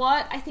 So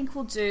what I think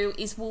we'll do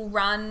is we'll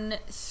run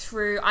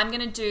through. I'm going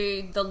to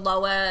do the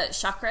lower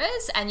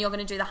chakras, and you're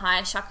going to do the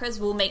higher chakras.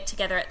 We'll meet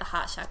together at the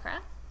heart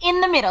chakra. In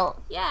the middle.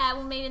 Yeah,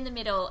 we'll meet in the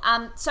middle.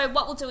 So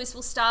what we'll do is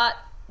we'll start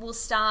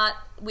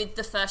with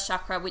the first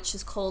chakra, which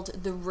is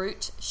called the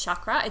root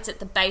chakra. It's at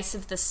the base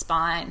of the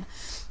spine.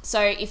 So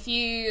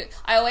I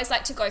always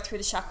like to go through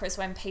the chakras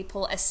when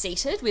people are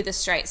seated with a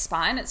straight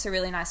spine. It's a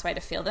really nice way to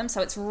feel them.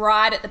 So it's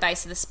right at the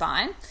base of the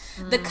spine.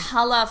 The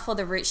color for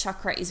the root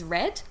chakra is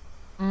red.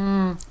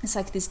 It's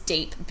this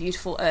deep,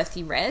 beautiful,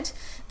 earthy red.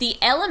 The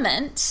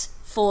element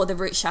for the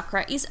root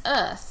chakra is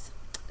earth.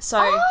 So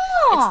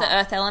it's the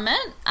earth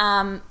element.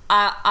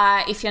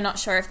 If you're not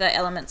sure of the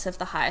elements of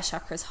the higher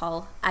chakras,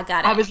 I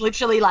got it. I was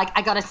literally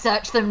I got to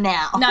search them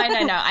now. No.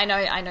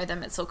 I know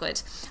them. It's all good.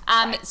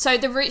 So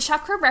the root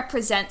chakra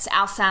represents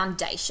our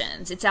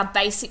foundations. It's our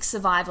basic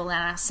survival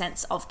and our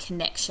sense of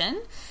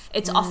connection.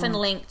 It's often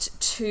linked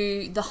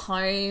to the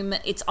home.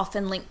 It's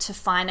often linked to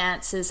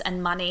finances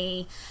and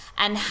money,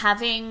 and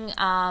having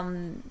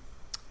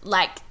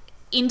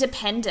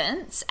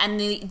independence and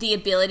the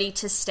ability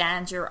to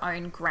stand your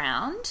own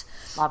ground.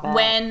 Love it.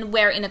 When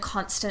we're in a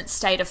constant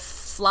state of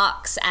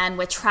flux and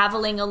we're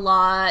traveling a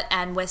lot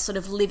and we're sort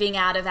of living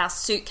out of our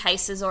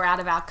suitcases or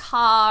out of our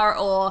car,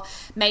 or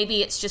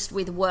maybe it's just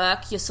with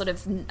work, you're sort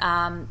of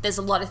there's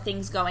a lot of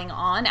things going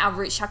on, our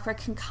root chakra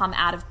can come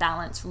out of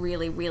balance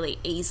really, really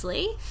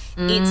easily.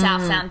 It's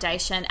our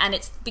foundation, and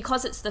it's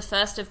because it's the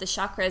first of the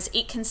chakras,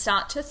 it can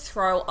start to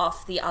throw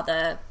off the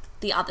other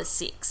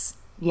 6.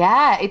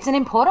 Yeah, it's an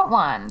important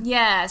one.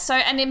 Yeah, so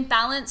an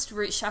imbalanced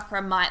root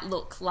chakra might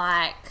look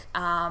like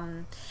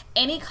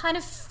any kind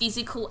of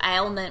physical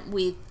ailment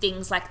with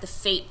things like the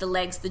feet, the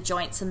legs, the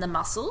joints, and the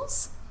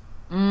muscles.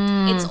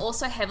 It's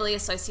also heavily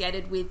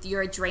associated with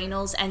your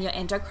adrenals and your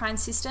endocrine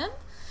system.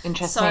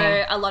 Interesting.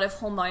 So a lot of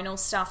hormonal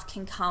stuff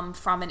can come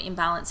from an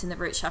imbalance in the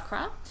root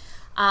chakra.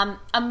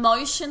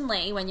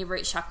 Emotionally, when your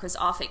root chakra's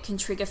off, it can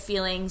trigger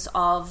feelings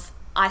of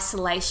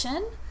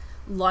isolation,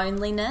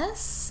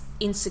 loneliness,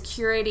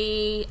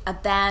 insecurity,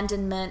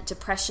 abandonment,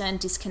 depression,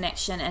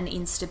 disconnection, and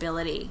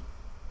instability.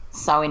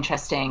 So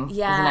interesting,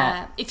 isn't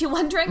it? If you're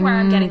wondering where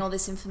I'm getting all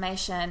this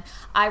information,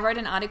 I wrote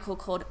an article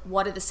called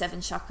What are the 7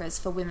 Chakras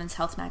for Women's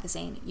Health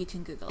magazine. You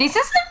can Google This it.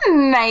 is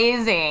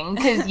amazing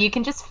because you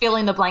can just fill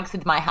in the blanks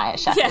with my higher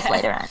chakras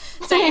later on.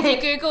 So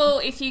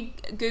if you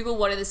Google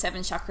What are the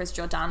 7 Chakras,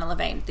 Jordana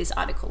Levine, this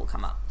article will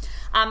come up.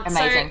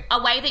 Amazing. So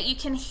a way that you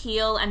can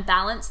heal and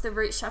balance the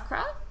root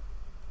chakra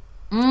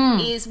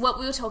is what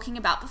we were talking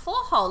about before,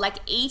 Hole, like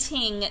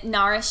eating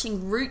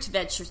nourishing root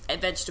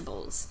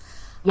vegetables.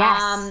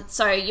 Yes.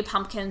 So your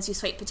pumpkins, your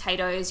sweet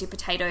potatoes, your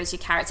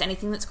carrots,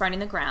 anything that's grown in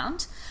the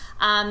ground.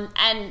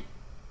 And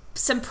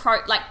some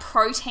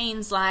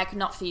proteins, like,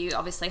 not for you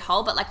obviously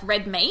whole, but like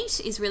red meat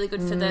is really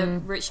good for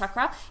the root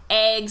chakra.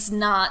 Eggs,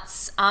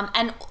 nuts,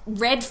 and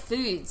red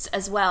foods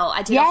as well.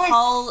 I did a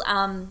whole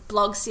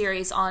blog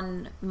series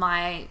on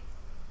my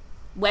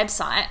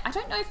website. I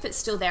don't know if it's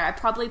still there. I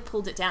probably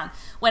pulled it down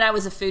when I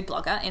was a food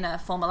blogger in a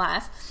former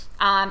life.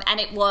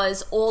 And it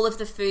was all of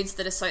the foods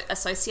that are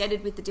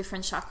associated with the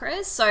different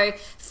chakras. So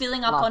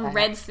filling up on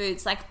red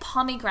foods like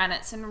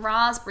pomegranates and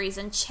raspberries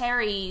and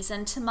cherries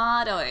and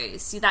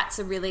tomatoes. So that's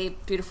a really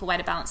beautiful way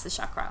to balance the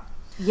chakra.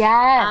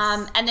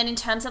 Yes. And then in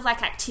terms of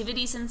like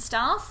activities and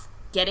stuff,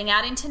 getting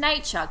out into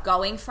nature,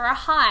 going for a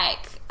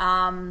hike.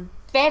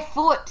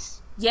 Barefoot.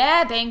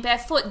 Yeah, being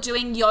barefoot,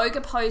 doing yoga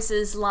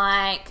poses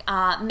like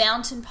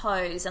mountain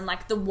pose and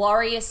like the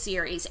warrior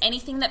series,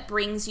 anything that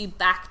brings you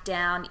back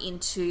down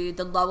into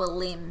the lower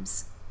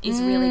limbs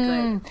is really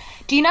good.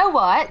 Do you know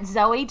what?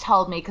 Zoe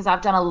told me, because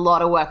I've done a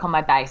lot of work on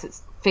my base, it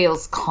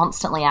feels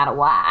constantly out of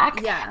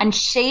whack. Yeah. And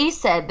she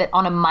said that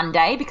on a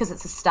Monday, because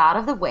it's the start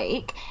of the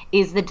week,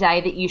 is the day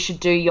that you should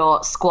do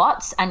your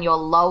squats and your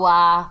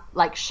lower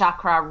like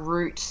chakra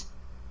root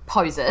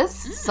poses.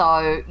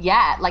 So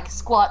yeah, like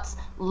squats,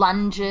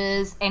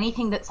 lunges,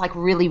 anything that's like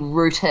really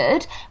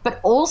rooted. But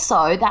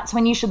also that's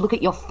when you should look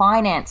at your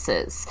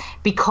finances,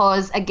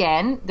 because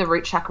again, the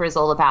root chakra is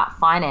all about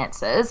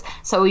finances.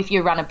 So if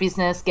you run a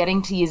business,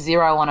 getting to your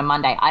zero on a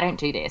Monday, I don't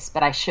do this,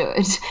 but I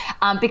should,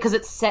 because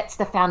it sets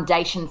the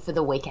foundation for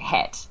the week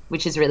ahead,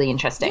 which is really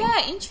interesting.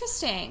 Yeah,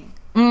 interesting.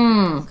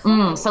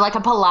 Cool. So like a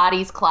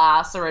Pilates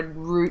class or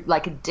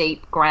a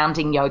deep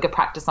grounding yoga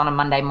practice on a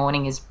Monday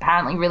morning is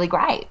apparently really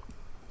great.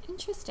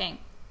 Interesting.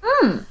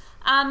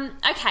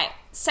 Okay,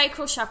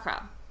 sacral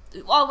chakra.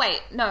 Oh,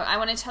 wait, no, I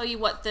want to tell you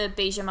what the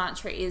Bija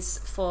mantra is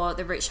for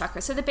the root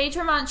chakra. So the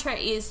Bija mantra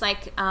is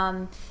like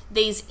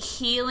these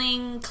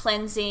healing,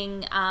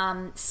 cleansing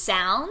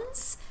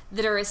sounds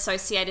that are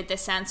associated, they're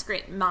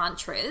Sanskrit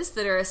mantras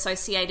that are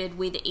associated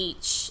with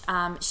each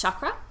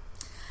chakra.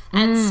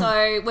 And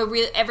so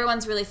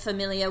everyone's really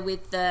familiar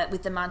with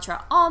the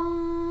mantra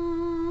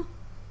Om,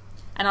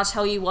 and I'll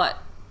tell you what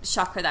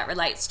chakra that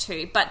relates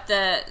to. But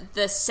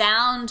the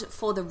sound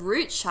for the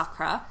root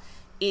chakra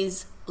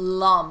is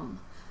Lum.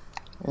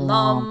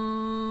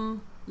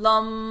 Lum,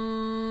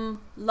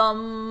 lum,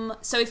 lum.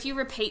 So if you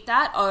repeat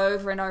that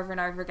over and over and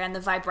over again, the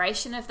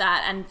vibration of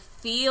that, and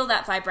feel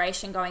that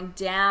vibration going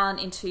down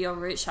into your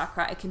root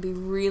chakra, it can be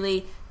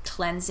really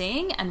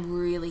cleansing and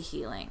really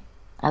healing.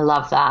 I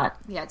love that.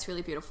 Yeah, it's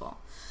really beautiful.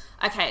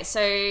 Okay, so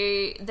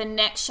the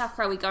next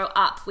chakra, we go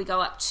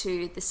up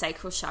to the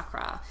sacral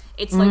chakra.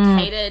 It's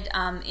located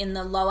in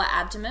the lower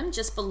abdomen,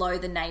 just below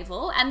the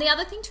navel. And the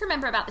other thing to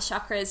remember about the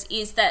chakras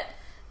is that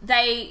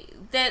they're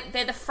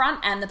the front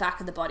and the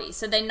back of the body.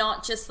 So they're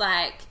not just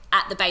like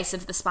at the base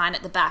of the spine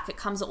at the back. It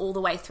comes all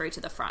the way through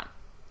to the front.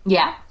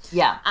 Yeah.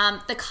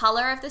 The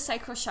color of the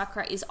sacral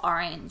chakra is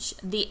orange.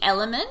 The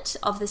element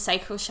of the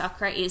sacral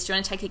chakra is, do you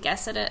want to take a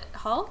guess at it,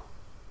 Hole?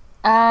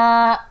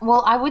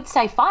 Well, I would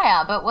say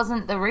fire, but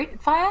wasn't the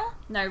root fire?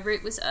 No,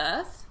 root was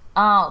earth.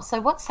 Oh,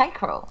 so what's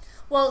sacral?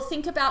 Well,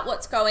 think about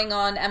what's going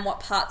on and what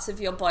parts of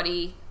your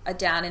body are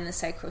down in the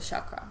sacral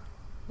chakra.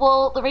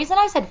 Well, the reason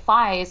I said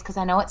fire is because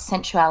I know it's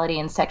sensuality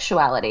and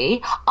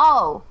sexuality.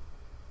 Oh,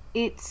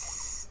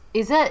 is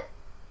it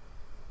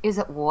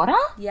water?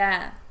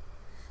 Yeah.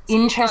 So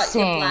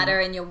Interesting. You've got your bladder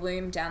and your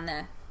womb down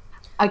there.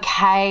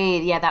 Okay,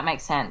 yeah, that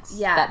makes sense.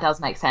 Yeah. That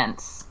does make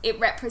sense. It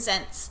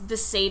represents the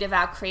seed of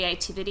our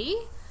creativity,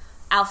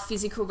 our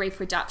physical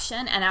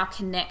reproduction, and our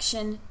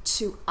connection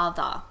to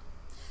other.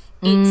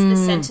 It's the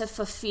center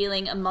for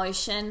feeling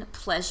emotion,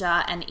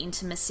 pleasure, and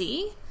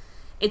intimacy.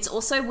 It's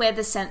also where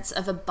the sense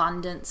of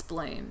abundance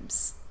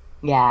blooms.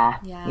 Yeah.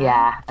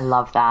 I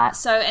love that.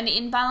 So an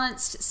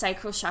imbalanced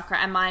sacral chakra,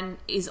 and mine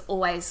is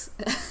always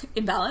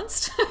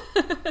imbalanced,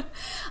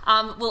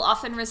 will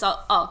often result,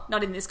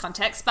 not in this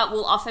context, but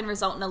will often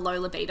result in a low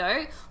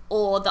libido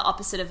or the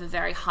opposite of a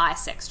very high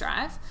sex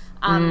drive.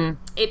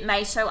 It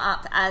may show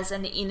up as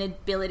an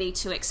inability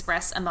to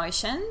express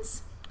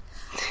emotions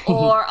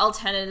or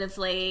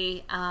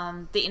alternatively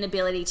the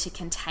inability to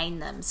contain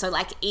them. So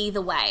like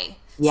either way.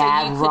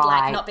 Yeah, so you could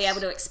right. like not be able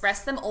to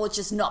express them or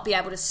just not be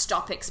able to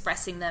stop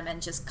expressing them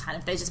and just kind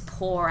of, they just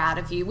pour out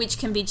of you, which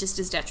can be just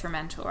as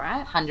detrimental,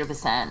 right?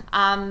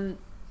 100%.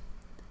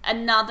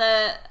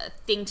 Another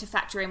thing to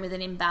factor in with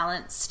an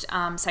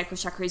imbalanced sacral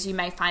chakra is you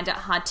may find it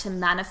hard to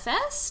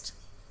manifest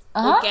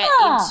or get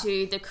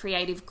into the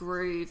creative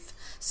groove.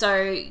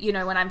 So, you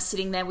know, when I'm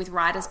sitting there with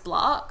writer's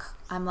block,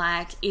 I'm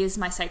like, is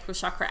my sacral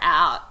chakra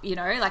out? You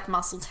know, like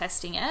muscle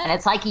testing it. And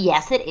it's like,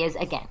 yes, it is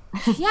again.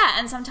 Yeah,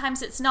 and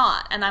sometimes it's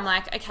not. And I'm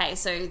like, okay,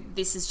 so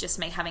this is just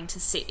me having to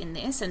sit in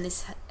this and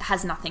this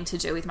has nothing to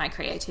do with my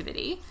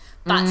creativity.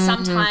 But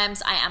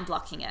sometimes I am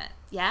blocking it,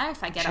 yeah,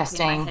 if I get up in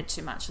my head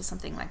too much or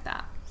something like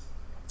that.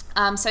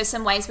 So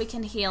some ways we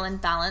can heal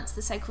and balance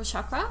the sacral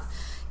chakra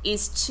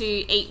is to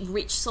eat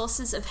rich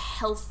sources of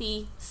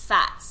healthy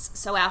fats.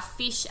 So our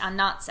fish, our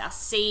nuts, our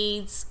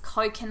seeds,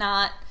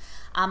 coconut,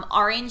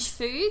 orange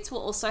foods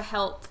will also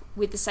help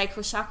with the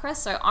sacral chakra.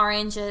 So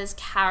oranges,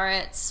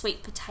 carrots,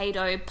 sweet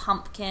potato,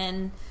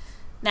 pumpkin,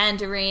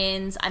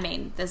 mandarins. I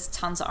mean, there's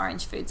tons of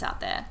orange foods out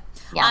there.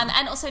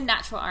 And also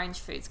natural orange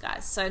foods,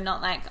 guys. So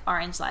not like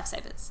orange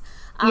lifesavers.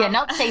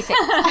 Not safe.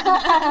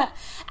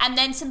 And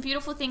then some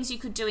beautiful things you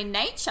could do in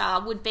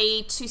nature would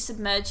be to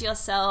submerge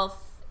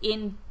yourself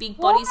in big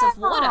bodies of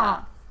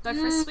water. Go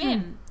for a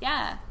swim.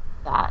 Yeah.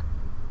 That.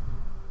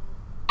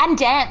 And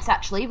dance,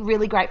 actually,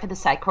 really great for the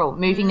sacral.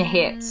 Moving the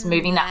hips,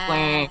 moving that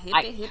womb,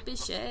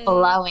 hippie shit.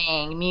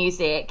 Blowing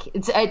music.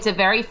 It's a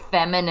very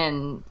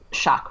feminine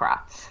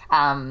chakra.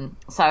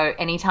 So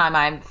anytime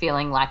I'm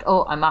feeling like,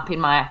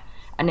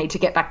 I need to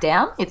get back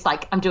down, it's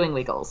like I'm doing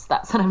wiggles.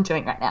 That's what I'm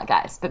doing right now,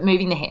 guys. But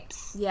moving the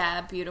hips.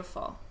 Yeah,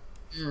 beautiful.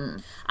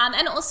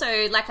 And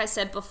also, like I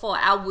said before,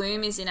 our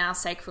womb is in our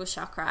sacral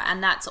chakra,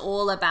 and that's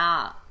all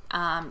about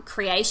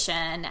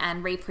creation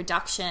and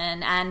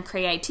reproduction and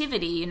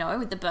creativity, you know,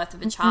 with the birth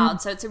of a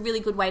child. So it's a really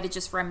good way to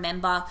just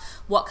remember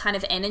what kind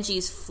of energy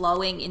is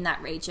flowing in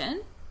that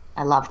region.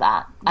 I love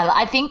that. Yeah.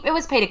 I think it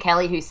was Peter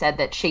Kelly who said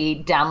that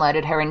she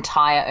downloaded her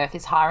entire Earth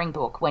is Hiring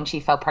book when she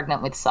fell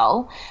pregnant with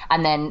Sol,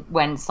 and then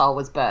when Sol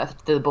was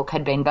birthed, the book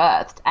had been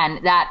birthed.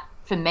 And that,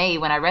 for me,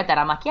 when I read that,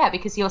 I'm like, yeah,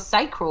 because your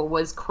sacral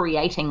was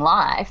creating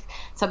life,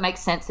 so it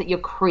makes sense that your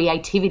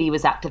creativity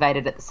was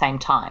activated at the same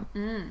time.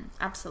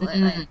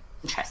 Absolutely.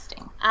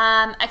 Interesting.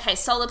 Okay,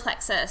 solar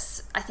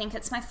plexus. I think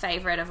it's my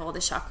favorite of all the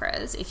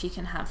chakras, if you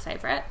can have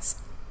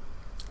favorites.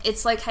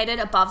 It's located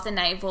above the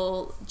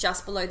navel,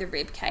 just below the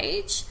rib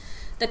cage.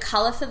 The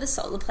color for the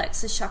solar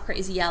plexus chakra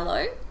is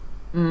yellow.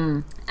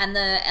 And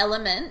the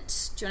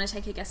element, do you want to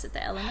take a guess at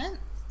the element?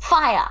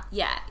 Fire.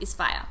 Yeah, is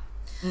fire.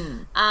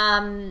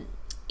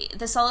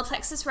 The solar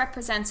plexus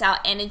represents our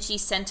energy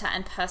center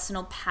and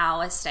personal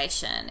power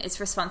station.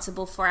 It's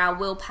responsible for our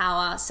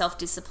willpower,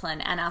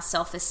 self-discipline, and our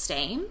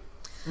self-esteem.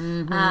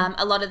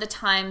 A lot of the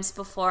times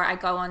before I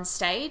go on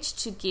stage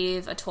to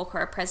give a talk or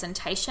a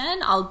presentation,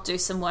 I'll do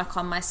some work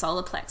on my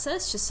solar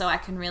plexus just so I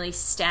can really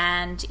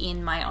stand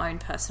in my own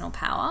personal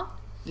power.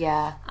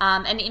 Yeah.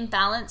 An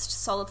imbalanced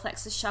solar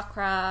plexus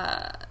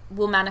chakra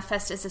will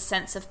manifest as a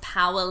sense of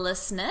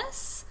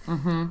powerlessness,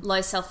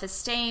 low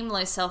self-esteem,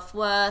 low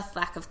self-worth,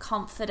 lack of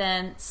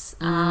confidence.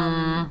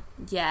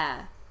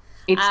 Yeah.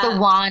 It's the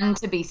one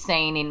to be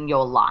seen in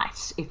your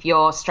light. If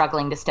you're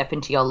struggling to step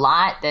into your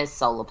light, there's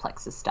solar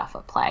plexus stuff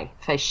at play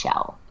for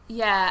sure.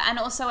 Yeah, and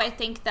also I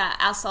think that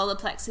our solar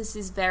plexus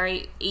is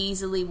very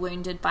easily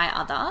wounded by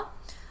other.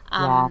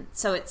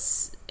 So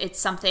it's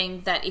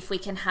something that if we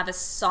can have a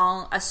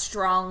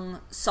strong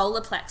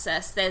solar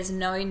plexus, there's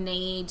no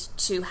need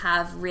to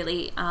have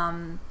really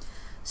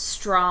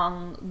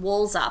strong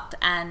walls up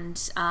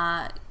and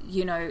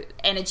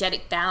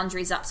energetic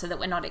boundaries up so that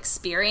we're not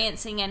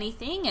experiencing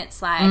anything.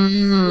 It's like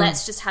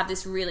let's just have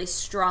this really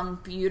strong,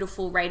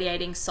 beautiful,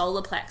 radiating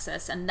solar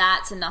plexus, and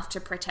that's enough to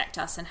protect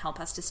us and help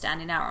us to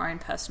stand in our own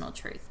personal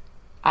truth.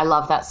 I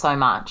love that so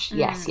much.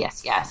 Yes.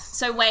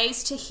 So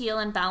ways to heal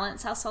and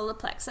balance our solar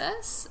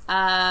plexus,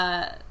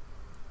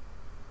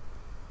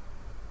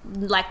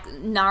 like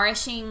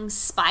nourishing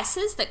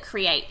spices that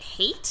create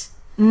heat.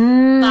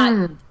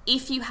 But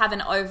if you have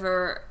an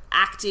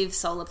overactive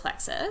solar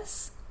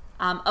plexus,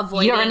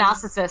 avoiding... You're a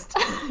narcissist.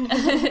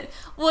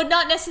 Well,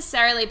 not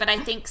necessarily, but I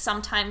think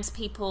sometimes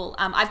people...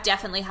 I've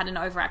definitely had an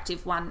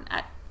overactive one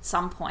at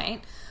some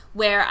point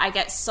where I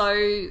get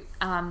so...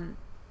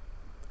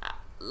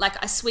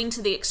 I swing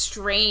to the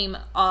extreme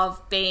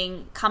of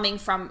coming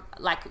from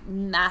like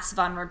mass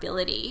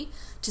vulnerability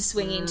to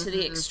swinging to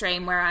the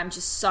extreme where I'm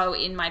just so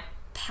in my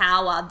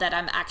power that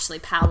I'm actually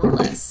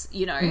powerless,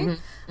 you know?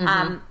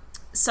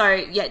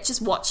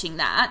 just watching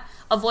that.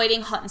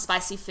 Avoiding hot and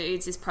spicy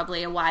foods is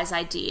probably a wise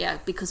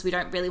idea because we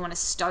don't really want to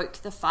stoke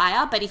the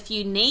fire. But if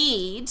you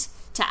need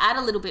to add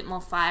a little bit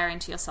more fire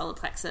into your solar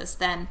plexus,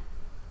 then,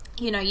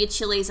 your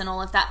chilies and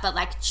all of that, but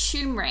like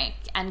turmeric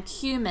and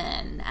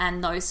cumin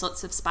and those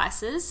sorts of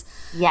spices.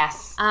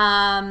 Yes.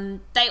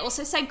 They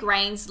also say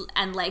grains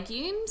and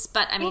legumes,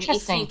 but I mean,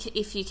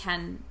 if you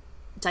can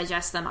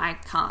digest them, I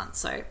can't.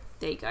 So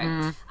there you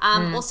go.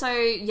 Also,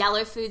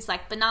 yellow foods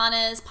like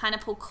bananas,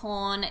 pineapple,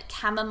 corn,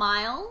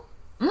 chamomile,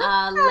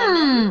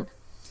 lemon.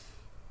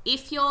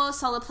 If your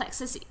solar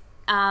plexus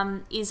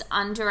is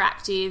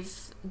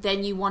underactive,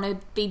 then you want to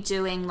be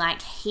doing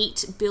like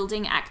heat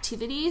building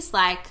activities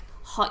like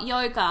hot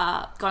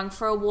yoga, going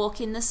for a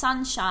walk in the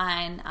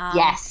sunshine,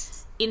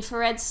 yes,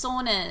 infrared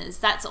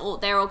saunas.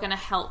 They're all going to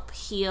help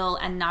heal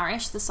and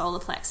nourish the solar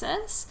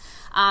plexus.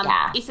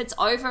 If it's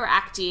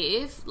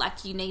overactive,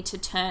 like you need to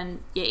turn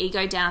your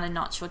ego down a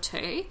notch or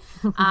two,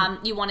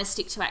 you want to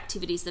stick to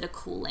activities that are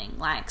cooling,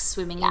 like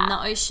swimming in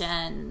the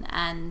ocean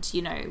and,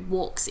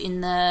 walks in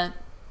the,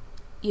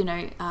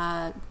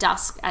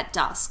 dusk,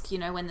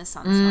 when the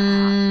sun's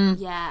not out.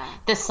 Yeah.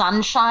 The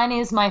sunshine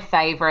is my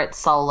favorite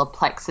solar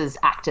plexus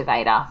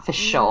activator for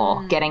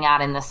sure. Getting out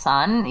in the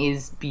sun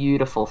is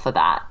beautiful for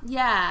that.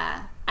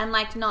 Yeah. And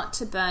like not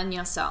to burn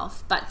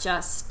yourself, but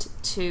just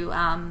to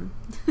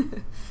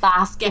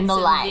bask in the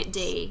light.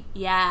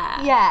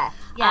 Yeah.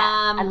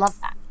 I love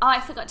that. Oh, I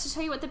forgot to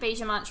tell you what the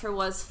Bija mantra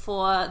was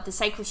for the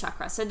sacral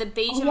chakra. So the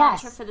Bija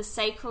mantra for the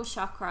sacral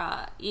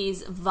chakra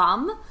is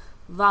VUM,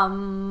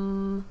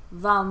 VUM,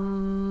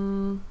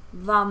 VUM,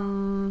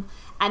 VUM.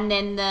 And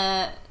then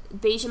the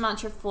Bija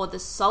mantra for the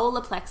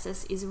solar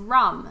plexus is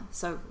RUM.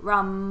 So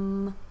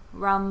RUM,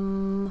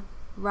 RUM,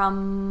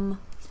 RUM.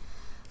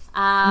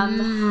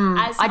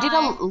 I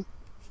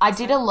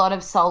did a lot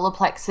of solar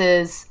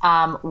plexus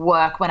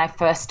work when I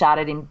first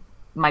started in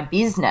my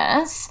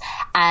business,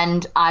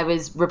 and I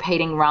was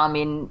repeating RUM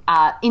in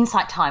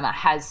Insight Timer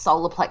has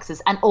solar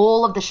plexus and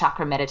all of the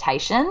chakra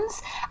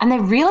meditations, and they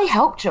really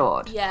help,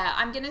 George. Yeah,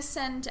 I'm going to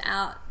send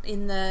out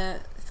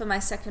for my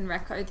second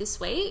reco this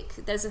week.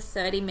 There's a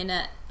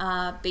 30-minute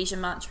Bija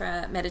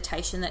mantra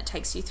meditation that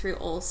takes you through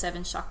all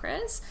 7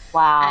 chakras.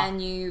 Wow!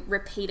 And you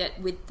repeat it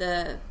with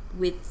the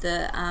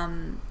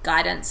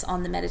guidance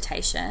on the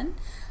meditation.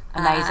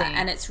 Amazing.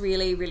 And it's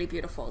really, really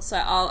beautiful.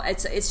 So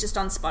it's just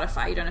on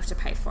Spotify. You don't have to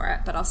pay for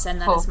it, but I'll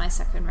send that as my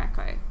second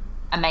reco.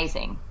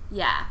 Amazing.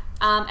 Yeah.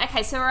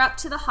 Okay, so we're up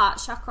to the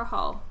heart chakra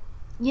hole.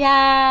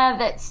 Yeah,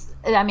 that's,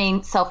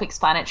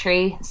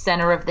 self-explanatory,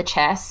 center of the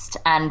chest,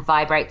 and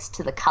vibrates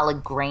to the color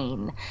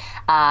green.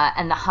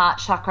 And the heart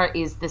chakra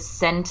is the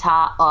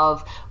center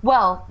of,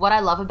 well, what I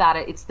love about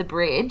it, it's the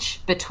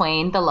bridge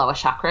between the lower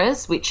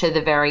chakras, which are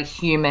the very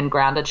human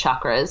grounded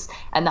chakras,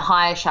 and the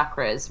higher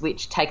chakras,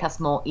 which take us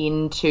more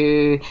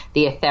into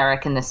the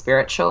etheric and the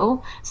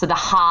spiritual. So the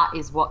heart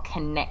is what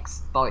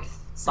connects both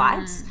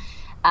sides.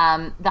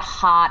 The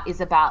heart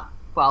is about,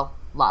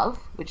 love,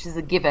 which is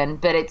a given,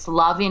 but it's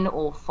love in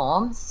all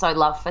forms. So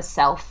love for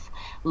self,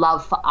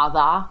 love for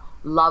other,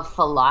 love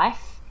for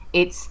life.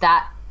 I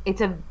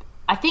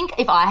think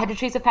if I had to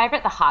choose a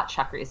favorite, the heart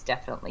chakra is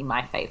definitely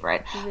my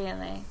favorite.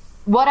 Really?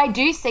 What I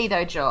do see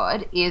though,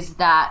 Jord, is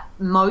that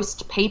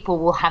most people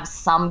will have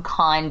some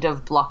kind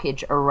of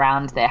blockage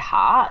around their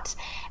heart,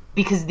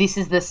 because this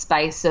is the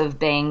space of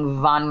being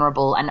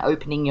vulnerable and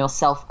opening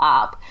yourself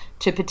up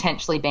to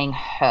potentially being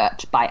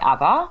hurt by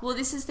other. Well,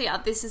 this is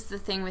the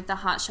thing with the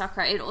heart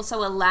chakra. It also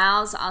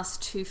allows us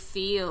to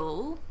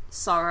feel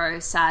sorrow,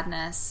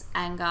 sadness,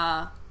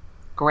 anger,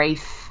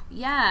 grief.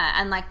 Yeah,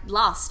 and like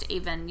lust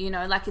even,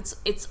 like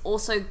it's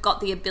also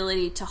got the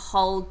ability to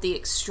hold the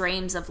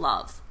extremes of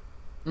love.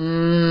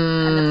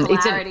 And the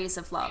polarities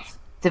of love.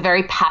 It's a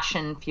very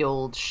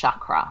passion-fueled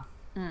chakra.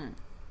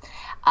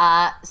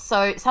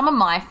 So some of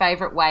my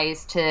favorite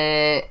ways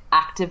to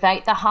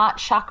activate the heart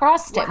chakra,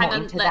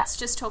 let's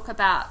just talk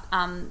about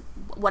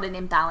what an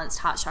imbalanced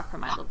heart chakra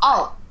might look like.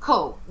 Oh,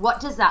 cool.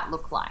 What does that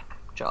look like,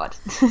 George?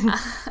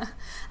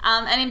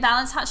 An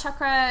imbalanced heart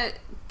chakra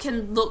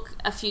can look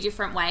a few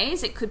different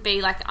ways. It could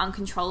be like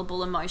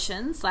uncontrollable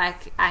emotions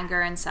like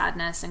anger and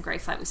sadness and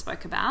grief like we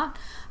spoke about.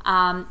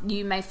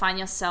 You may find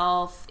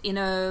yourself in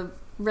a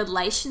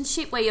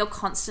relationship where you're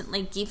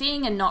constantly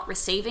giving and not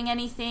receiving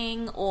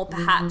anything, or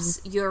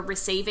perhaps you're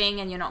receiving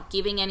and you're not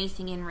giving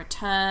anything in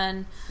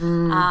return.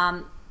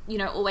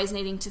 Always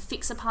needing to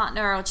fix a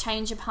partner or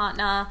change a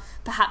partner.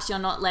 Perhaps you're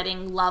not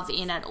letting love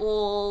in at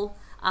all.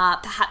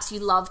 Perhaps you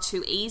love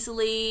too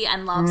easily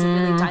and love's a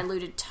really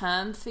diluted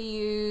term for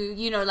you.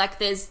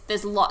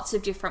 There's lots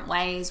of different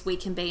ways we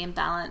can be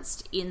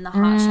imbalanced in the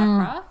heart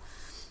chakra.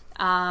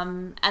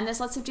 And there's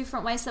lots of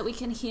different ways that we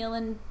can heal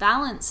and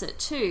balance it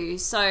too.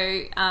 So,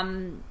 do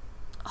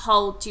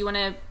you want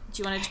to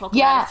talk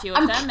about a few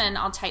of them, and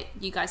I'll take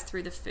you guys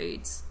through the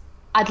foods.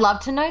 I'd love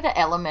to know the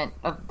element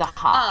of the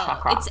heart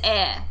chakra. It's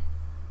air.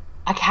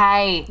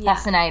 Okay, Yeah.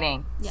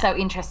 fascinating. Yeah. So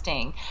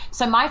interesting.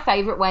 So my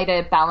favorite way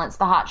to balance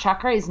the heart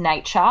chakra is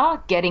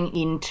nature, getting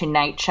into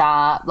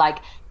nature, like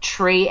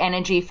tree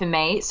energy for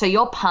me. So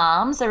your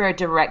palms are a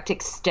direct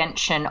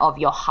extension of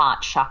your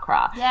heart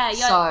chakra. Yeah,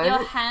 So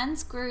your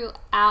hands grew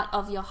out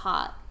of your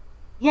heart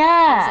as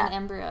yeah. an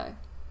embryo.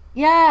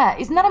 Yeah,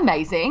 isn't that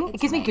amazing? It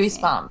It's gives me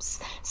amazing.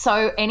 goosebumps.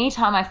 So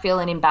anytime I feel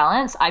an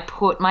imbalance, I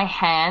put my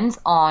hands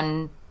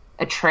on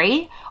a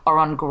tree or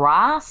on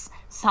grass,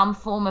 some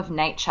form of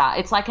nature.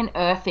 It's like an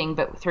earthing,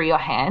 but through your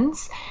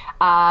hands.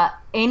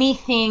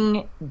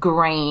 Anything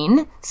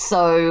green,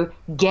 so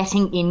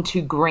getting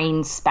into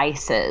green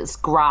spaces,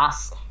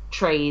 grass,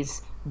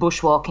 trees,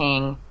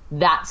 bushwalking,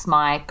 that's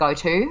my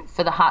go-to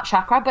for the heart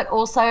chakra, but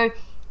also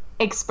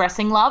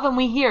expressing love, and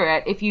we hear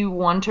it. If you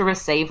want to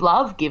receive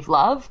love, give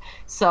love.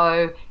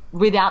 So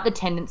without the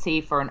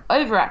tendency for an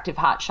overactive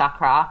heart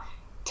chakra,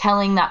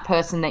 telling that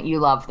person that you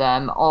love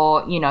them,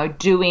 or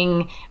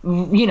doing,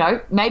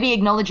 maybe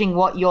acknowledging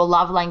what your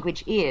love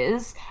language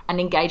is and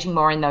engaging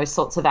more in those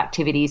sorts of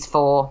activities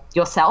for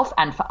yourself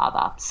and for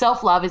other.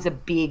 Self-love is a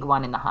big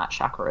one in the heart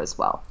chakra as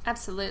well.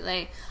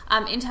 Absolutely.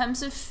 In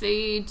terms of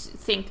food,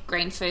 think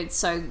green foods.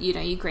 So,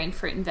 your green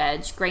fruit and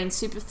veg, green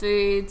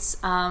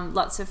superfoods,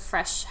 lots of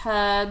fresh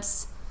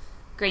herbs,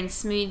 green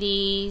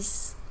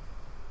smoothies.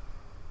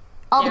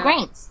 All the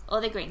greens.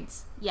 All the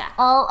greens, yeah.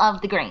 All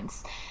of the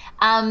greens.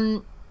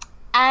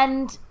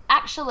 And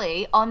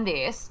actually on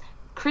this,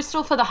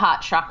 crystal for the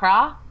heart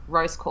chakra,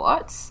 rose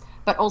quartz,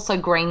 but also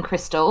green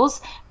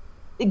crystals.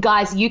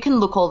 Guys, you can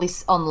look all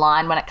this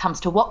online when it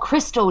comes to what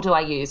crystal do I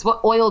use,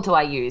 what oil do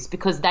I use,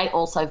 because they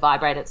also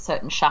vibrate at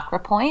certain chakra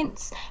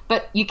points.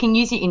 But you can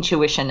use your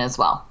intuition as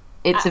well.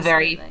 It's a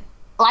very,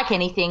 like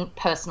anything,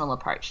 personal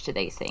approach to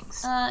these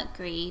things.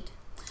 Agreed.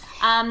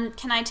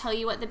 Can I tell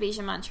you what the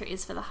Bija mantra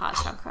is for the heart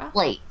chakra?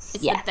 Please.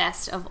 It's the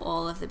best of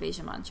all of the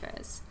Bija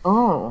mantras.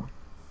 Oh.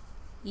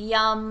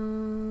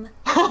 Yum,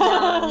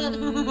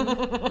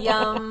 yum,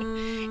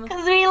 yum.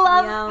 Because we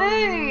love Yum.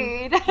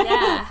 food.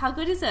 Yeah, how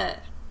good is it?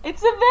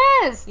 It's the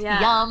best.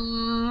 Yeah.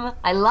 Yum.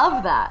 I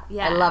love that.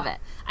 Yeah. I love it.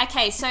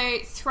 Okay, so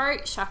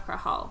throat chakra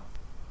hole.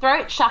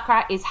 Throat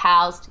chakra is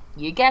housed,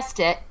 you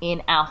guessed it,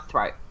 in our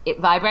throat. It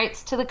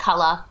vibrates to the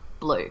color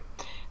blue.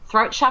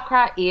 Throat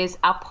chakra is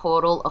our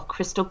portal of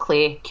crystal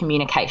clear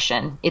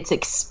communication. It's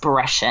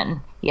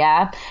expression,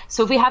 yeah?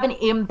 So if we have an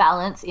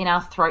imbalance in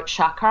our throat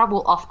chakra,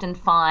 we'll often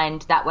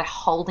find that we're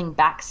holding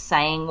back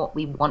saying what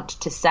we want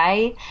to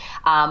say.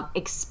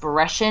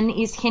 Expression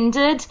is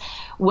hindered.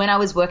 When I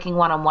was working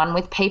one-on-one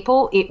with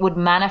people, it would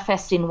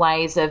manifest in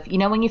ways of,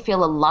 when you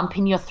feel a lump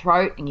in your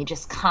throat and you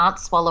just can't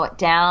swallow it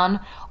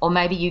down, or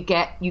maybe you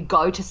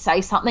go to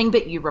say something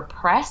but you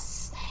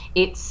repress.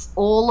 It's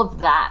all of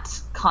that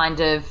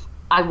kind of,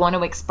 I want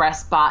to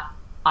express, but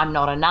I'm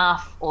not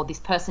enough, or this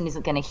person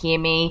isn't going to hear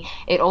me.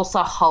 It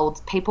also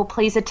holds people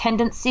pleaser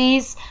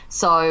tendencies.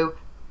 So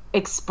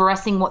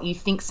expressing what you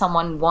think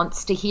someone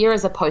wants to hear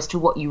as opposed to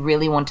what you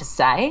really want to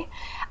say,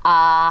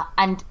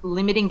 and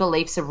limiting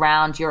beliefs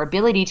around your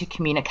ability to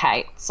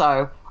communicate.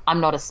 So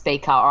I'm not a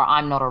speaker, or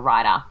I'm not a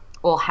writer,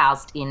 all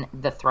housed in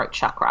the throat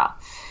chakra.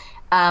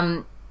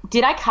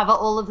 Did I cover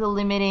all of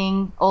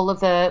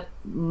the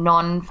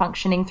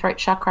non-functioning throat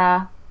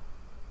chakra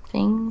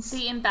things?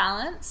 The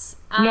imbalance.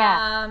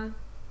 Yeah.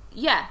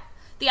 Yeah.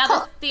 The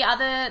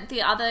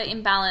other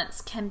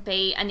imbalance can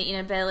be an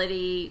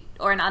inability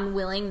or an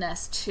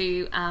unwillingness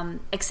to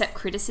accept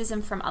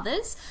criticism from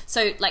others.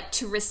 So, like,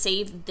 to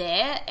receive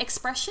their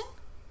expression.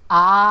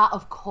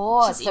 Of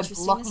course. Which is So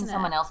interesting, blocking isn't it?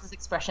 someone else's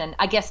expression.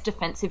 I guess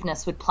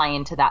defensiveness would play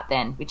into that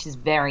then, which is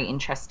very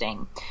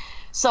interesting.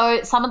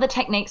 So some of the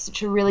techniques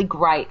which are really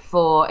great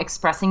for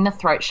expressing the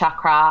throat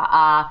chakra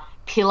are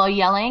pillow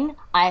yelling.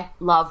 I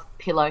love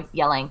pillow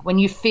yelling. When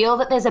you feel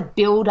that there's a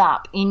build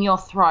up in your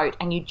throat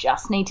and you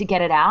just need to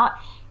get it out,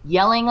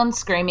 yelling and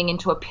screaming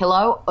into a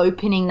pillow,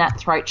 opening that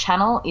throat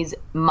channel is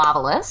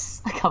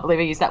marvelous. I can't believe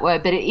I used that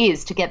word, but it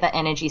is, to get the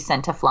energy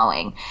center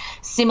flowing.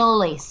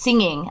 Similarly,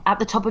 singing at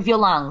the top of your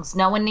lungs.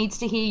 No one needs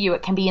to hear you.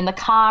 It can be in the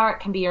car, it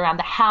can be around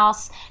the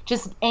house,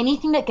 just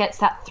anything that gets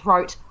that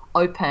throat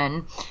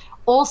open.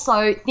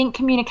 Also, think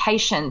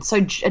communication. So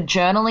a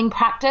journaling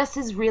practice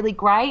is really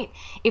great.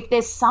 If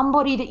there's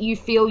somebody that you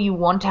feel you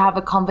want to have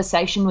a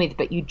conversation with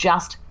but you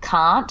just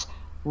can't,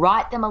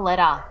 write them a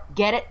letter.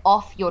 Get it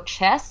off your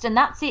chest, and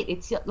that's it.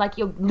 It's like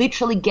you're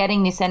literally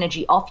getting this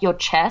energy off your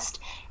chest.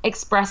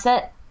 Express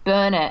it,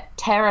 burn it,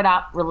 tear it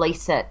up,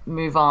 release it,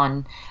 move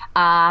on.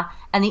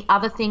 And the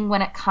other thing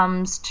when it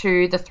comes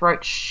to the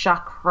throat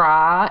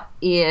chakra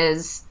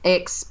is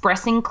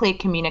expressing clear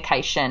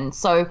communication.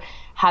 So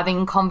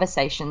having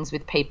conversations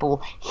with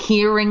people,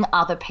 hearing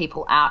other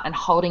people out and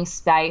holding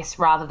space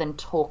rather than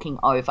talking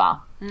over.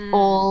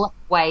 All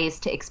ways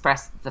to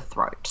express the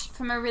throat.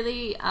 From a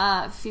really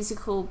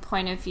physical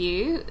point of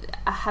view,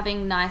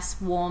 having nice,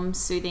 warm,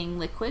 soothing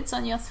liquids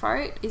on your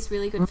throat is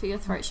really good for your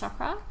throat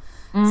chakra.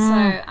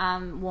 So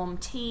warm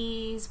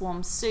teas,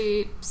 warm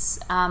soups,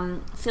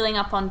 filling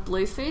up on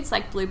blue foods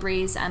like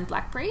blueberries and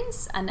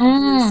blackberries, and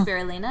blue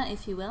spirulina,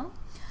 if you will.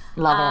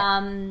 Love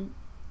it.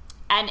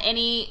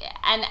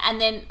 and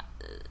then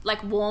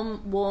like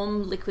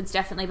warm liquids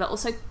definitely, but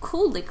also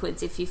cool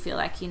liquids if you feel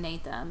like you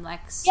need them,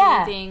 like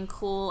soothing,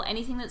 cool,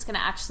 anything that's going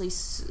to actually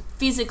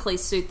physically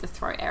soothe the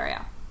throat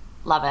area.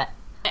 Love it.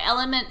 The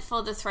element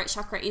for the throat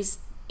chakra is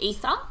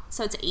ether,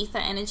 so it's ether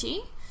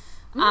energy.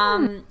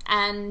 And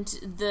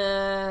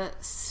the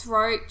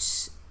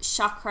throat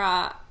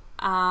chakra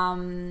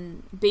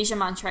bija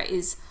mantra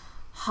is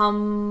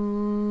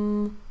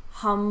hum,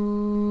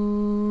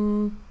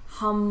 hum,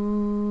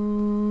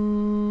 hum.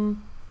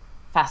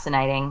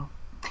 Fascinating.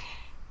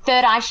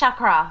 Third eye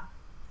chakra.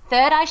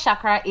 Third eye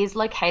chakra is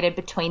located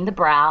between the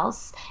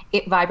brows.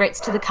 It vibrates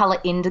to the color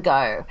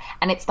indigo,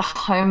 and it's the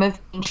home of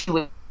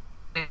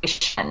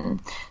intuition.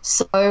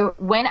 So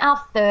when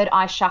our third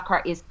eye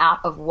chakra is out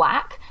of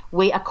whack,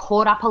 we are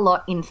caught up a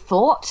lot in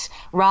thought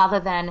rather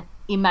than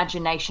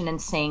imagination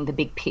and seeing the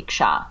big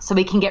picture. So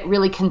we can get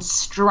really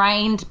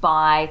constrained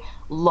by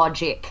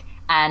logic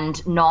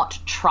and not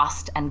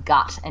trust and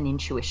gut and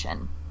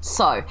intuition.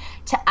 So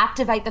to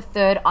activate the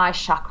third eye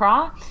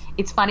chakra,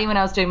 it's funny, when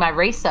I was doing my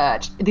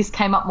research, this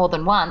came up more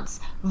than once,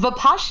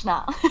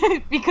 Vipassana,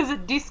 because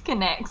it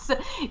disconnects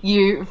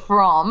you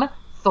from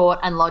thought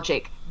and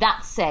logic.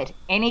 That said,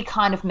 any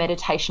kind of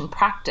meditation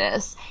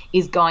practice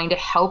is going to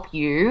help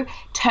you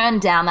turn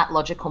down that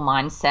logical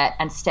mindset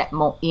and step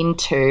more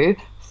into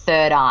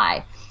third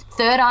eye.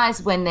 Third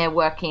eyes, when they're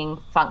working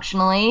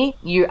functionally,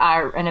 you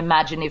are an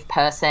imaginative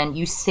person.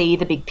 You see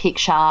the big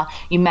picture.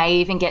 You may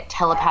even get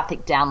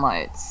telepathic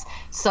downloads.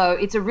 So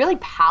it's a really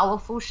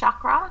powerful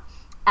chakra.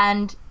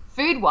 And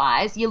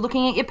food-wise, you're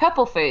looking at your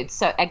purple foods.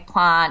 So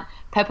eggplant,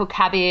 purple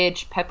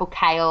cabbage, purple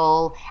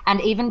kale,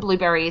 and even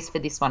blueberries for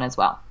this one as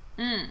well.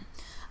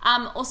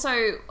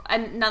 Also,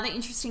 another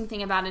interesting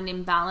thing about an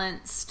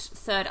imbalanced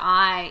third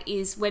eye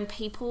is when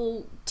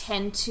people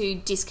tend to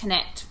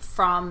disconnect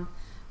from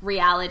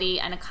reality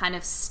and are kind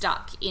of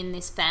stuck in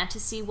this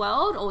fantasy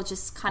world, or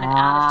just kind of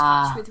out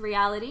of touch with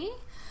reality.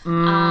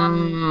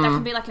 That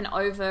can be like an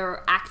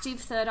overactive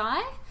third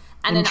eye.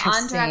 And an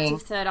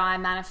underactive third eye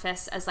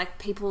manifests as like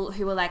people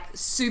who are like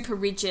super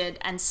rigid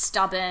and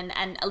stubborn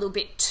and a little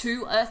bit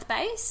too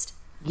earth-based.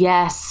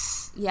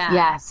 Yes. Yeah.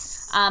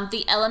 Yes.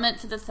 The element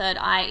for the third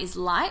eye is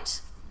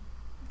light.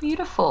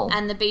 Beautiful.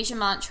 And the bija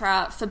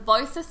mantra for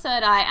both the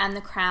third eye and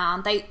the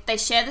crown, they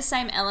share the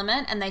same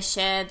element and they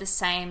share the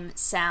same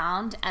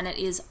sound, and it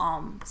is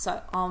Om.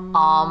 So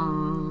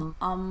Om.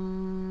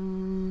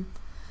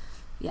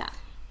 Yeah.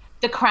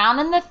 The crown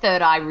and the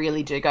third eye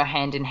really do go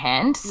hand in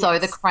hand. So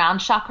the crown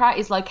chakra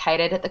is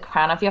located at the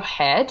crown of your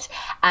head,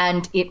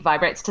 and it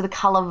vibrates to the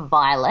color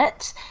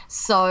violet.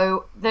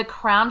 So the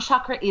crown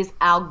chakra is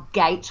our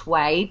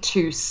gateway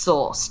to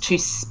source, to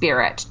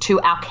spirit, to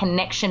our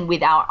connection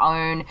with our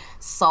own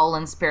soul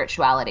and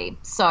spirituality.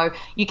 So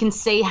you can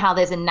see how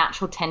there's a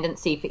natural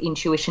tendency for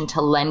intuition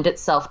to lend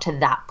itself to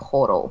that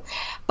portal.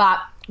 But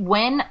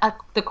when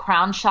the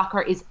crown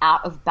chakra is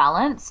out of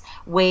balance,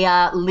 we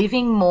are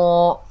living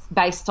more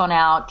based on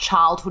our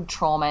childhood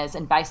traumas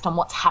and based on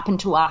what's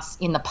happened to us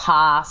in the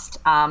past.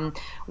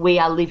 We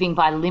are living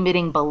by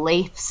limiting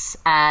beliefs,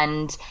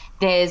 and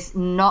there's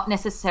not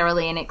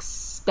necessarily an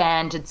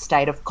expanded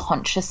state of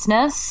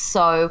consciousness.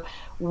 So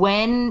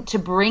when to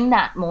bring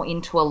that more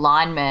into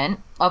alignment,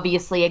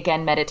 obviously,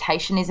 again,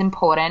 meditation is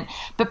important,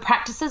 but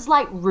practices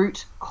like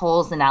root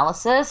cause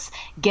analysis,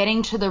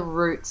 getting to the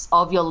roots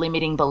of your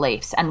limiting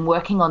beliefs and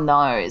working on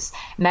those,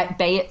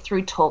 be it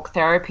through talk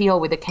therapy or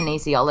with a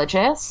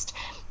kinesiologist.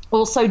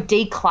 Also,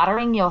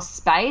 decluttering your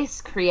space,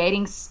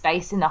 creating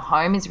space in the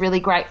home is really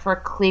great for a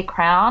clear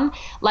crown.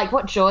 Like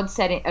what George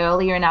said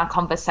earlier in our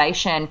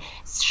conversation,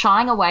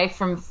 shying away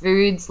from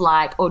foods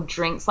like, or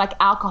drinks like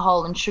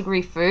alcohol and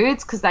sugary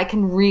foods, because they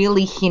can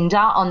really hinder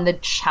on the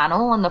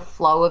channel and the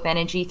flow of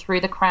energy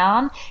through the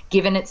crown,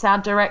 given it's our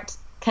direct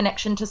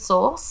connection to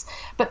source.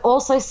 But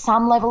also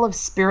some level of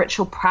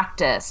spiritual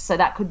practice. So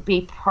that could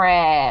be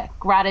prayer,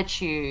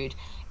 gratitude,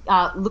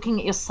 looking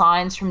at your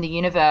signs from the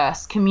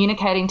universe,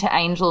 communicating to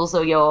angels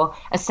or your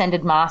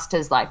ascended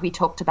masters like we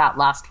talked about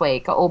last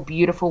week, are all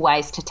beautiful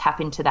ways to tap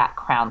into that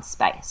crown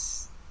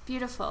space.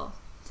 Beautiful.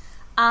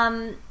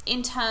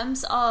 In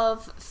terms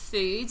of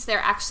foods, there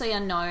actually are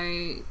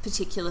no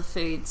particular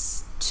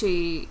foods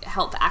to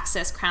help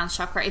access crown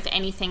chakra, if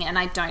anything, and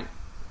I don't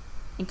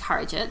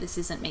encourage it. This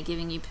isn't me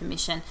giving you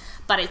permission,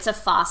 but it's a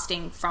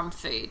fasting from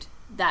food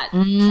that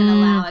can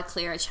allow a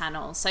clearer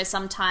channel. So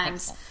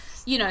sometimes...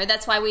 You know,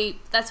 that's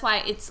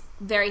why it's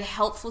very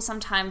helpful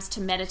sometimes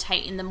to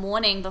meditate in the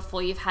morning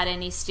before you've had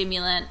any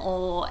stimulant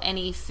or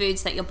any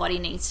foods that your body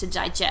needs to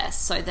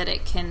digest, so that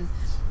it can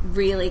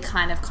really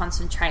kind of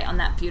concentrate on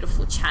that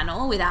beautiful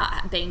channel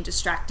without being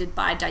distracted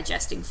by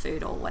digesting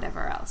food or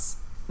whatever else.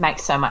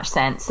 Makes so much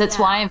sense. That's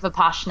why in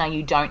Vipassana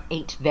you don't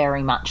eat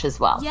very much as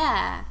well.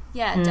 Yeah,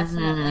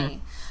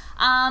 definitely.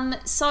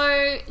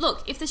 So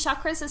look, if the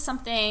chakras are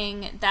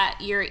something that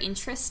you're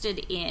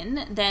interested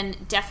in, then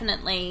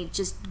definitely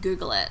just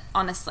Google it,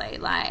 honestly.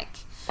 Like,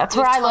 that's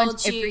where I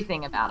learned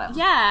everything about it.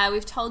 Yeah,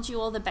 we've told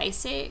you all the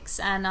basics,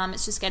 and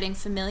it's just getting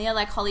familiar.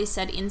 Like Holly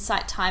said,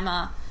 Insight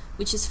Timer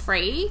which is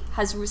free,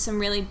 has some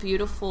really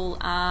beautiful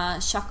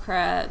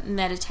chakra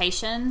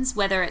meditations,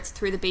 whether it's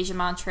through the Bija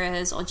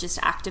mantras or just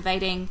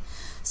activating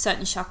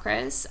certain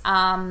chakras.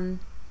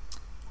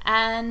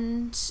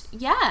 And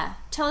yeah,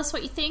 tell us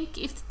what you think.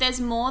 If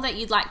there's more that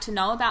you'd like to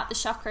know about the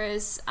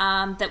chakras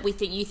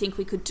that you think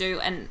we could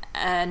do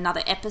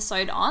another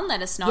episode on,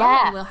 let us know,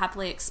 and we'll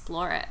happily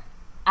explore it.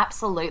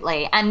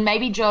 Absolutely. And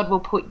maybe Jord will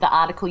put the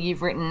article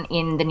you've written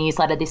in the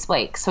newsletter this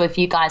week. So if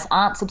you guys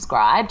aren't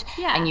subscribed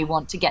and you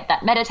want to get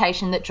that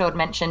meditation that Jord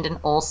mentioned, and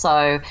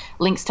also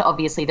links to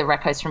obviously the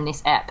recos from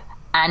this ep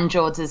and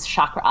Jord's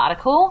chakra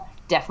article,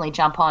 definitely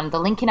jump on the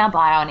link in our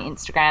bio on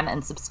Instagram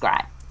and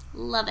subscribe.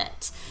 Love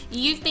it.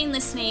 You've been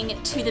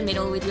listening to The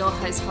Middle with your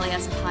hosts Holly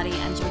Azapati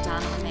and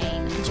Jordana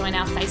Amin. Join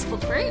our Facebook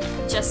group,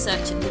 just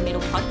search The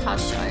Middle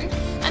Podcast Show,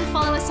 and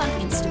follow us on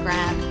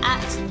Instagram at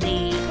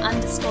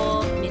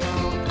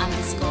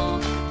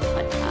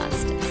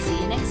 @the_middle_podcast. See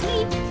you next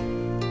week.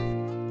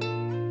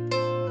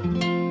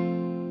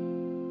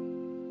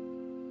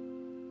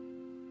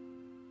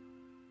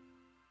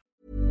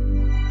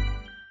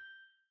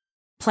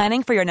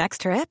 Planning for your next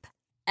trip?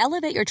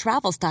 Elevate your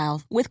travel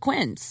style with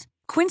Quince.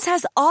 Quince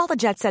has all the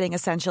jet-setting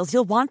essentials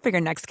you'll want for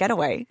your next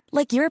getaway,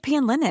 like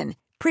European linen,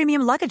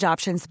 premium luggage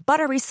options,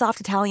 buttery soft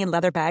Italian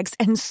leather bags,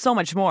 and so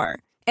much more.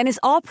 And is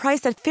all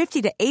priced at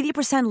 50 to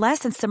 80% less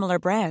than similar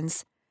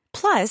brands.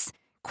 Plus,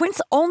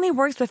 Quince only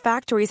works with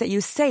factories that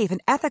use safe and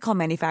ethical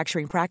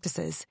manufacturing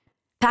practices.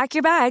 Pack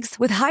your bags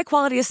with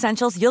high-quality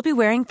essentials you'll be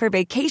wearing for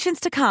vacations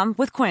to come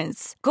with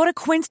Quince. Go to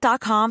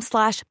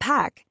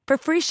quince.com/pack for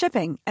free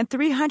shipping and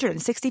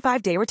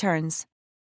 365-day returns.